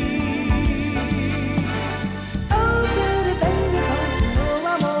 Oh, pretty baby, don't you know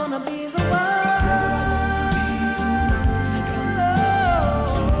I wanna be the one?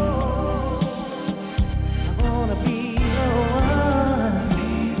 I wanna be the one.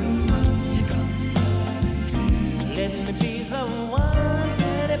 Let me be the one,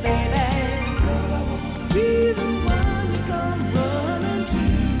 pretty baby. Be the one you come running to.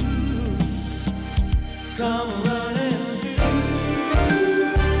 Come running to.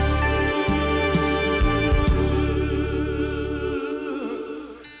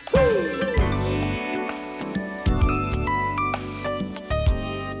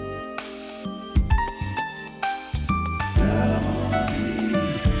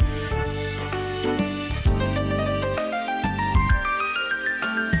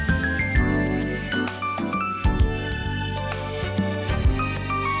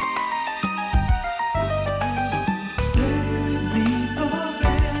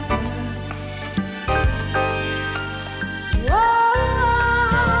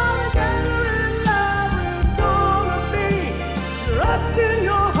 Trust in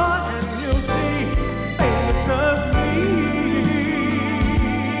your heart and you'll see, baby, trust me.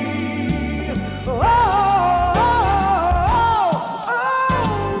 Oh,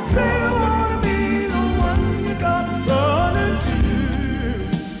 baby, I wanna be the one you got running to.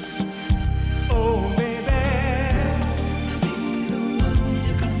 Oh, baby,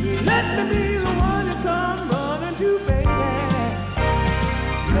 let me be the one you come running to, baby.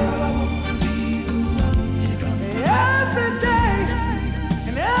 Girl, I wanna be the one you come every day,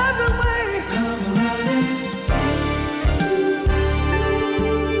 in every way. Come running.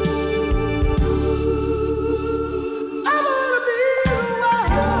 I wanna be the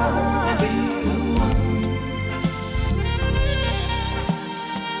one. I wanna be the one.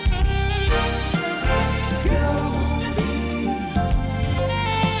 Girl, I wanna be.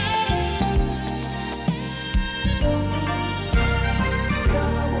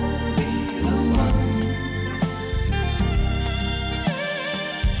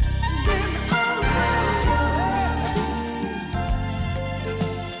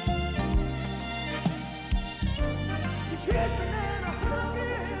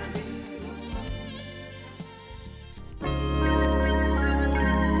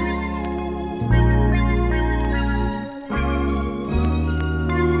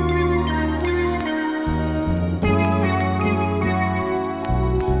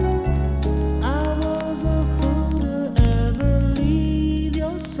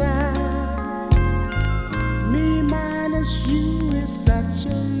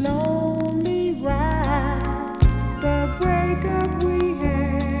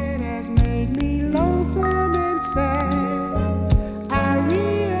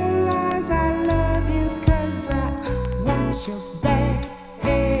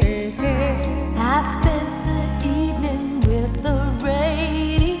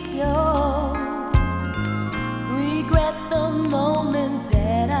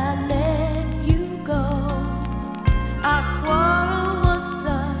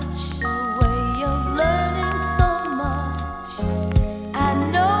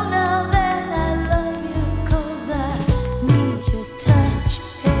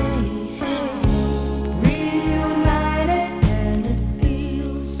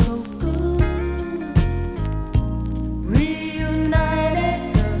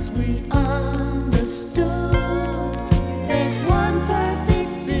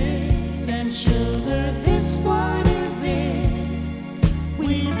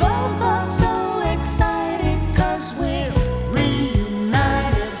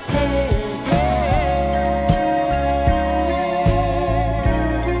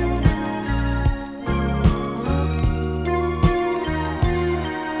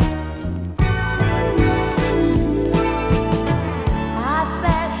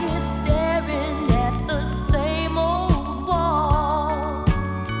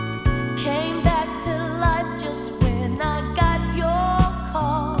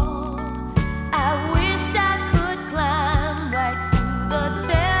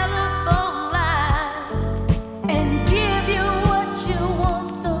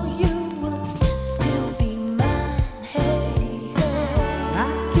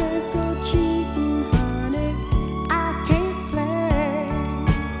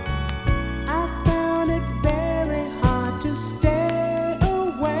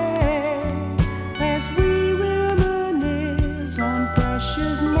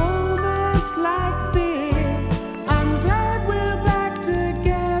 precious moments like this. I'm glad we're back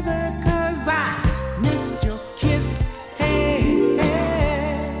together, 'cause I missed your kiss. Hey,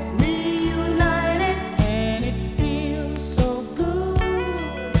 hey, Reunited, and it feels so good.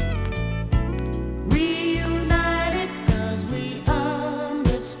 reunited, 'Cause we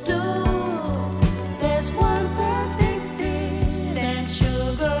understood there's one perfect fit, and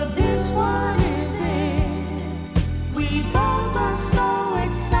sugar, this one is it. We both are so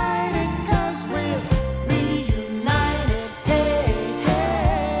excited 'cause we're reunited. Hey,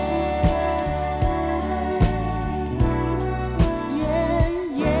 yeah,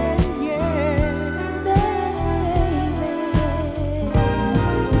 yeah, yeah. baby.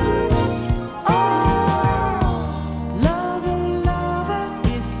 Oh, lover, lover,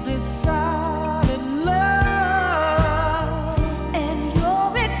 this is solid love. And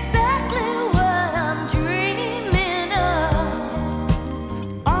you're exactly what I'm dreaming of,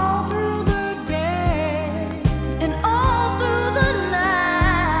 All through the day, and all through the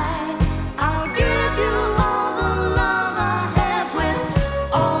night. I'll give you all the love I have with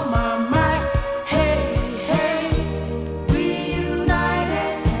all my might. Hey, hey,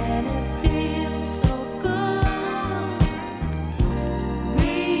 Reunited, and it feels so good.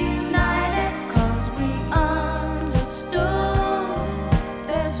 Reunited, 'cause we understood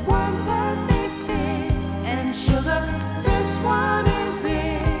there's one perfect fit, and sugar, this one is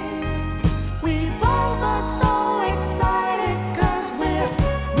it. We both are so excited 'cause we're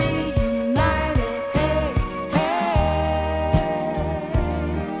reunited. Hey,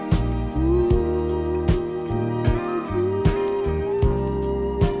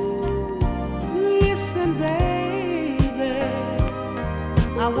 listen, baby,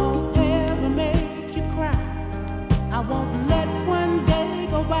 I won't ever make you cry. I won't let one day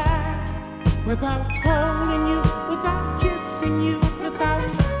go by without holding you, without kissing you, without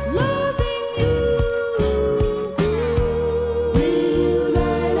loving you.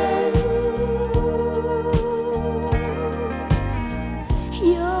 Reunited,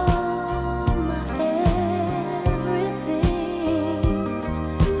 you're my everything.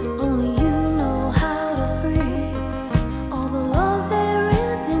 Only you know how to free all the love there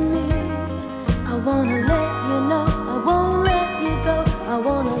is in me. I wanna let you know, I won't let you go. I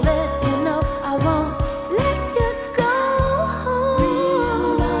wanna let you know, I won't let you go.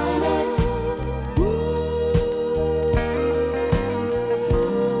 reunited.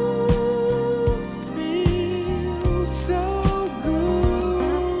 Feels so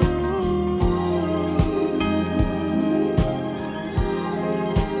good.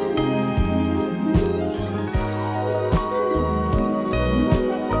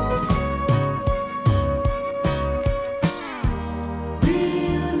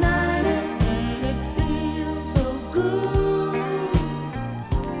 Reunited, and it feels so good.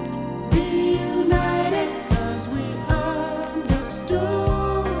 Reunited, 'cause we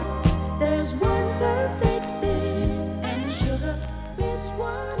understood there's one perfect fit, and sugar, this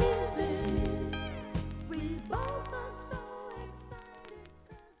one is it. We both are so excited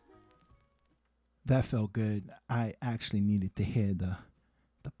 'cause That felt good. I actually needed to hear the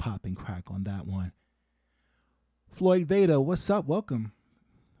pop and crack on that one. Floyd Vader, what's up? Welcome.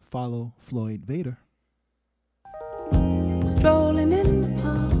 Follow Floyd Vader. Strolling in the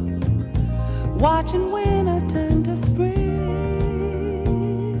park, watching winter turn to spring.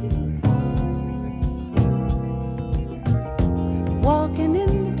 Walking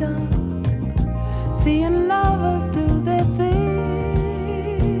in the dark, seeing lovers do their thing.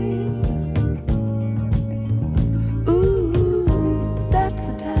 Ooh, that's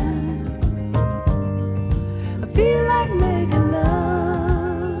the time I feel like making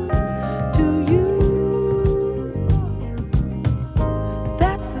love to you.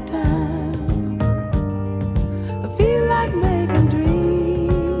 That's the time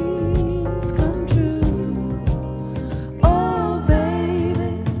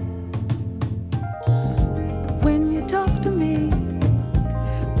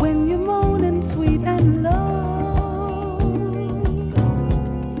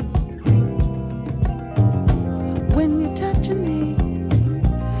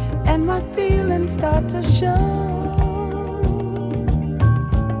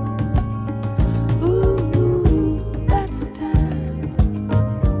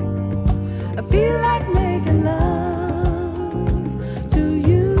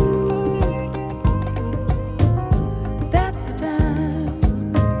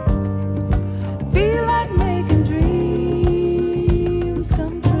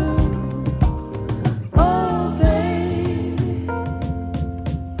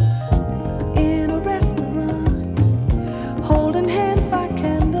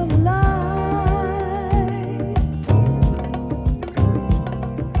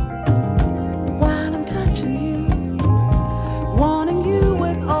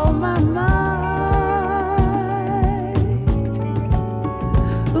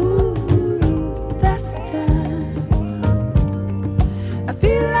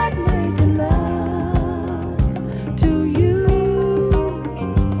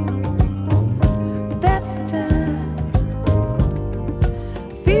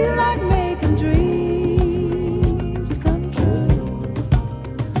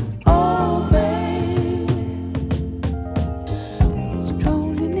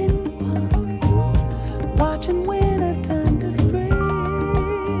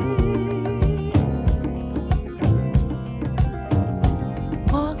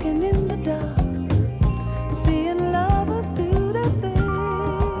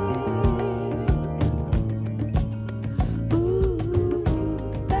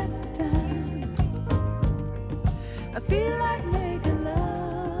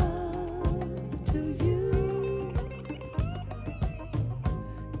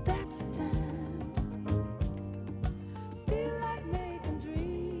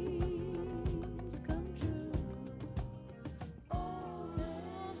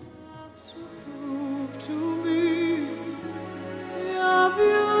to me. You're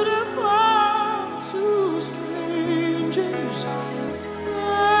beautiful to strangers.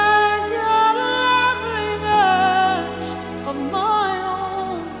 I got a loving eyes of my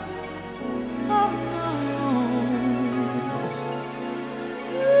own, of my own.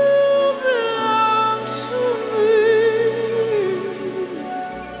 You belong to me.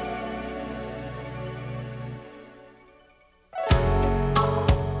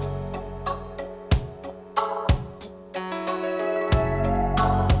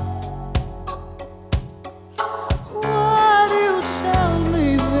 Why do you tell me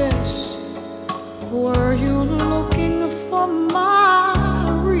this? Were you looking for my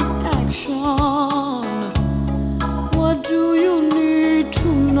reaction? What do you need to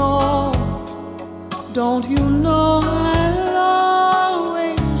know? Don't you know I'll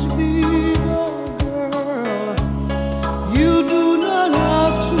always be your girl? You do not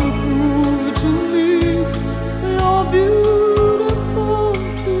have to prove to me you're beautiful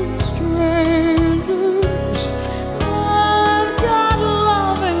to strangers. I've got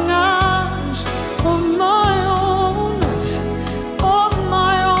loving eyes of my own, of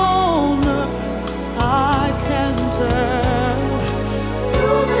my own. I can tell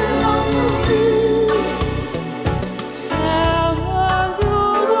you belong to me. Tell her you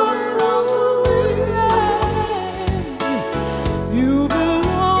belong to me. You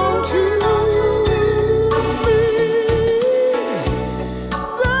belong to me.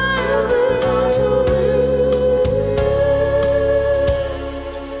 Baby, belong to me.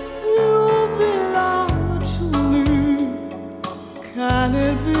 You belong to me. Can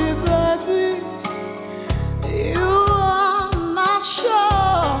it be, baby? You are not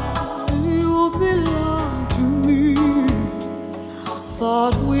sure you belong to me.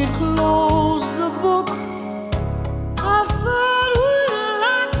 Thought we closed the book. I thought we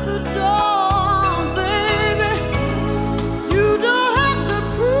locked the door, baby. You don't have to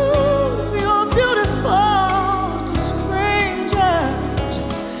prove you're beautiful to strangers.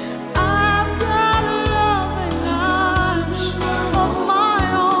 I've got loving eyes of my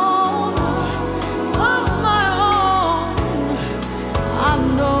own, of my own. I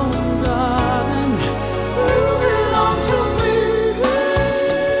know, darling, you belong to me.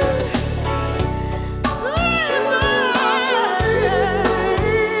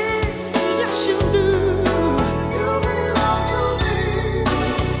 Yes, you do. You belong to me.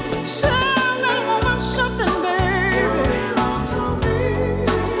 Tell that woman something, baby. You belong to me.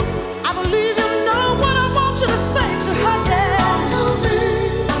 I believe you know what I want you to say to her, yes.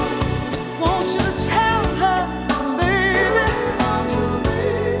 Want you to tell her, baby.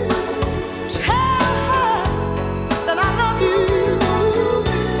 Tell her that I love you.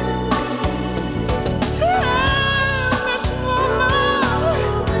 Tell this woman.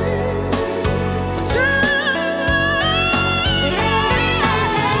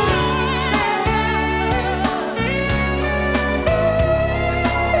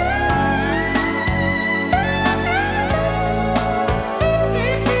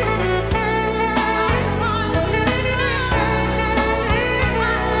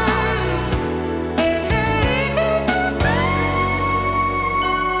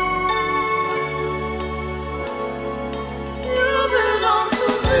 You belong to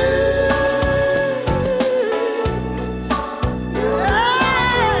me.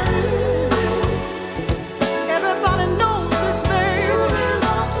 Everybody knows this, baby. You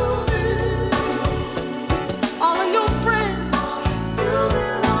belong to me. All of your friends. You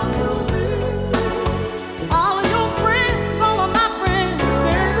belong to me. All of your friends, all of my friends,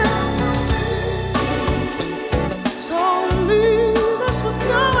 baby, told me this was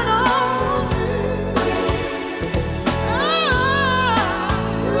going on.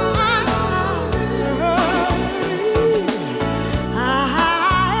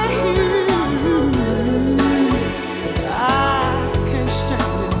 I can't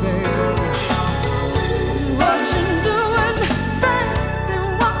stand it, baby. What you doing, baby?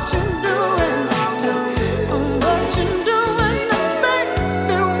 What you doing? What you doing,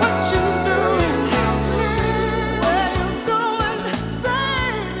 baby? What you doing? Where you going,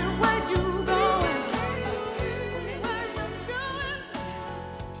 baby? Where you going?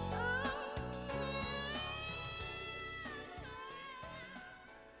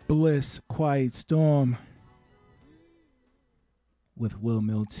 Bliss, Quiet Storm with Will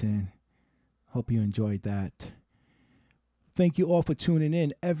Milton. Hope you enjoyed that. Thank you all for tuning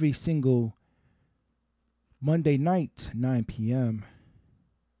in every single Monday night, 9 p.m.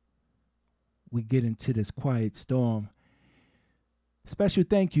 We get into this quiet storm. Special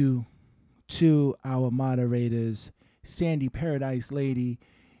thank you to our moderators, Sandy Paradise Lady,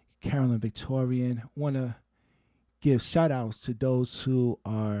 Carolyn Victorian. Want to give shout outs to those who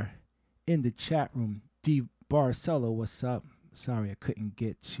are in the chat room. D. Barcelo, what's up? Sorry I couldn't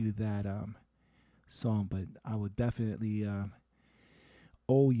get to that song, but I will definitely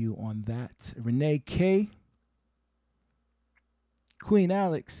owe you on that. Renee K. Queen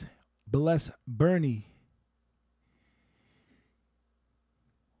Alex. Bless Bernie.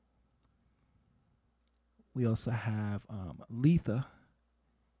 We also have Letha.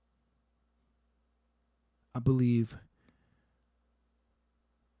 I believe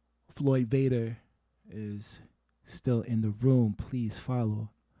Floyd Vader is still in the room. Please follow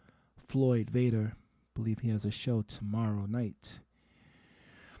Floyd Vader. I believe he has a show tomorrow night.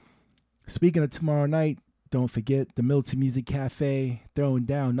 Speaking of tomorrow night, don't forget the Milton Music Cafe, throwing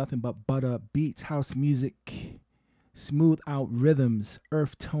down nothing but butter beats, house music, smooth out rhythms,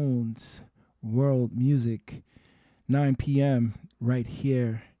 earth tones, world music. 9 p.m. right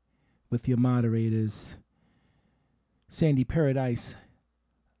here with your moderators, Sandy Paradise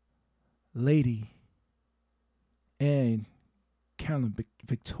Lady and Carolyn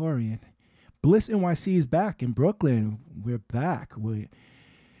Victorian. Bliss NYC is back in Brooklyn. We're back. We're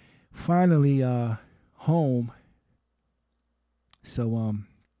finally home. So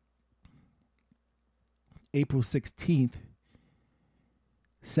April 16th,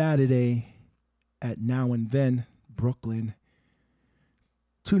 Saturday at Now and Then, Brooklyn,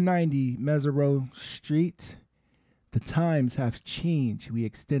 290 Mesereau Street. The times have changed. We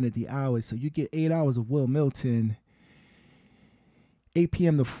extended the hours, so you get 8 hours of Will Milton, 8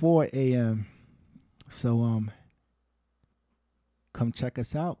 p.m. to 4 a.m. So come check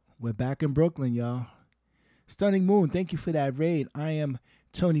us out. We're back in Brooklyn, y'all. Stunning Moon, thank you for that raid. I am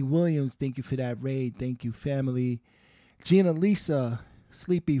Tony Williams. Thank you for that raid. Thank you, family. Gina Lisa,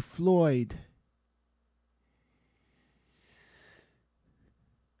 Sleepy Floyd,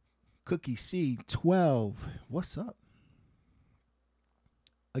 Cookie C 12. What's up?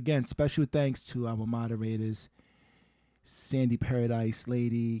 Again, special thanks to our moderators, Sandy Paradise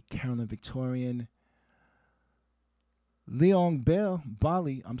Lady, Carolyn Victorian, Leon Bell,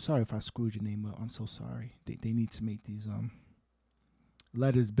 Bali. I'm sorry if I screwed your name up. I'm so sorry. They need to make these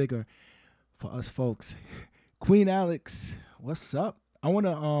letters bigger for us folks. Queen Alex, what's up? I want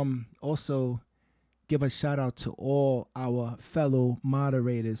to also give a shout out to all our fellow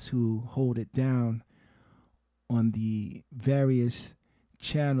moderators who hold it down on the various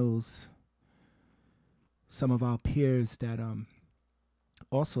channels. Some of our peers that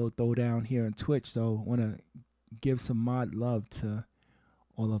also throw down here on Twitch. So I want to give some mod love to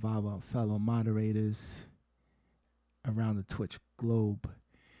all of our fellow moderators around the Twitch globe.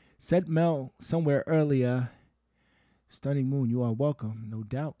 Said Mel somewhere earlier, Stunning Moon, you are welcome, no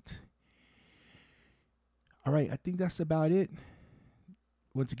doubt. All right, I think that's about it.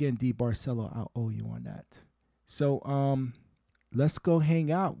 Once again, D. Barcelo, I'll owe you on that. So let's go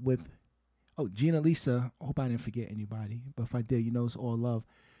hang out with, Gina Lisa. I hope I didn't forget anybody, but if I did, you know it's all love.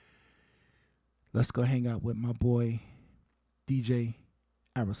 Let's go hang out with my boy, DJ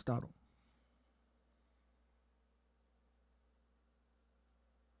Aristotle.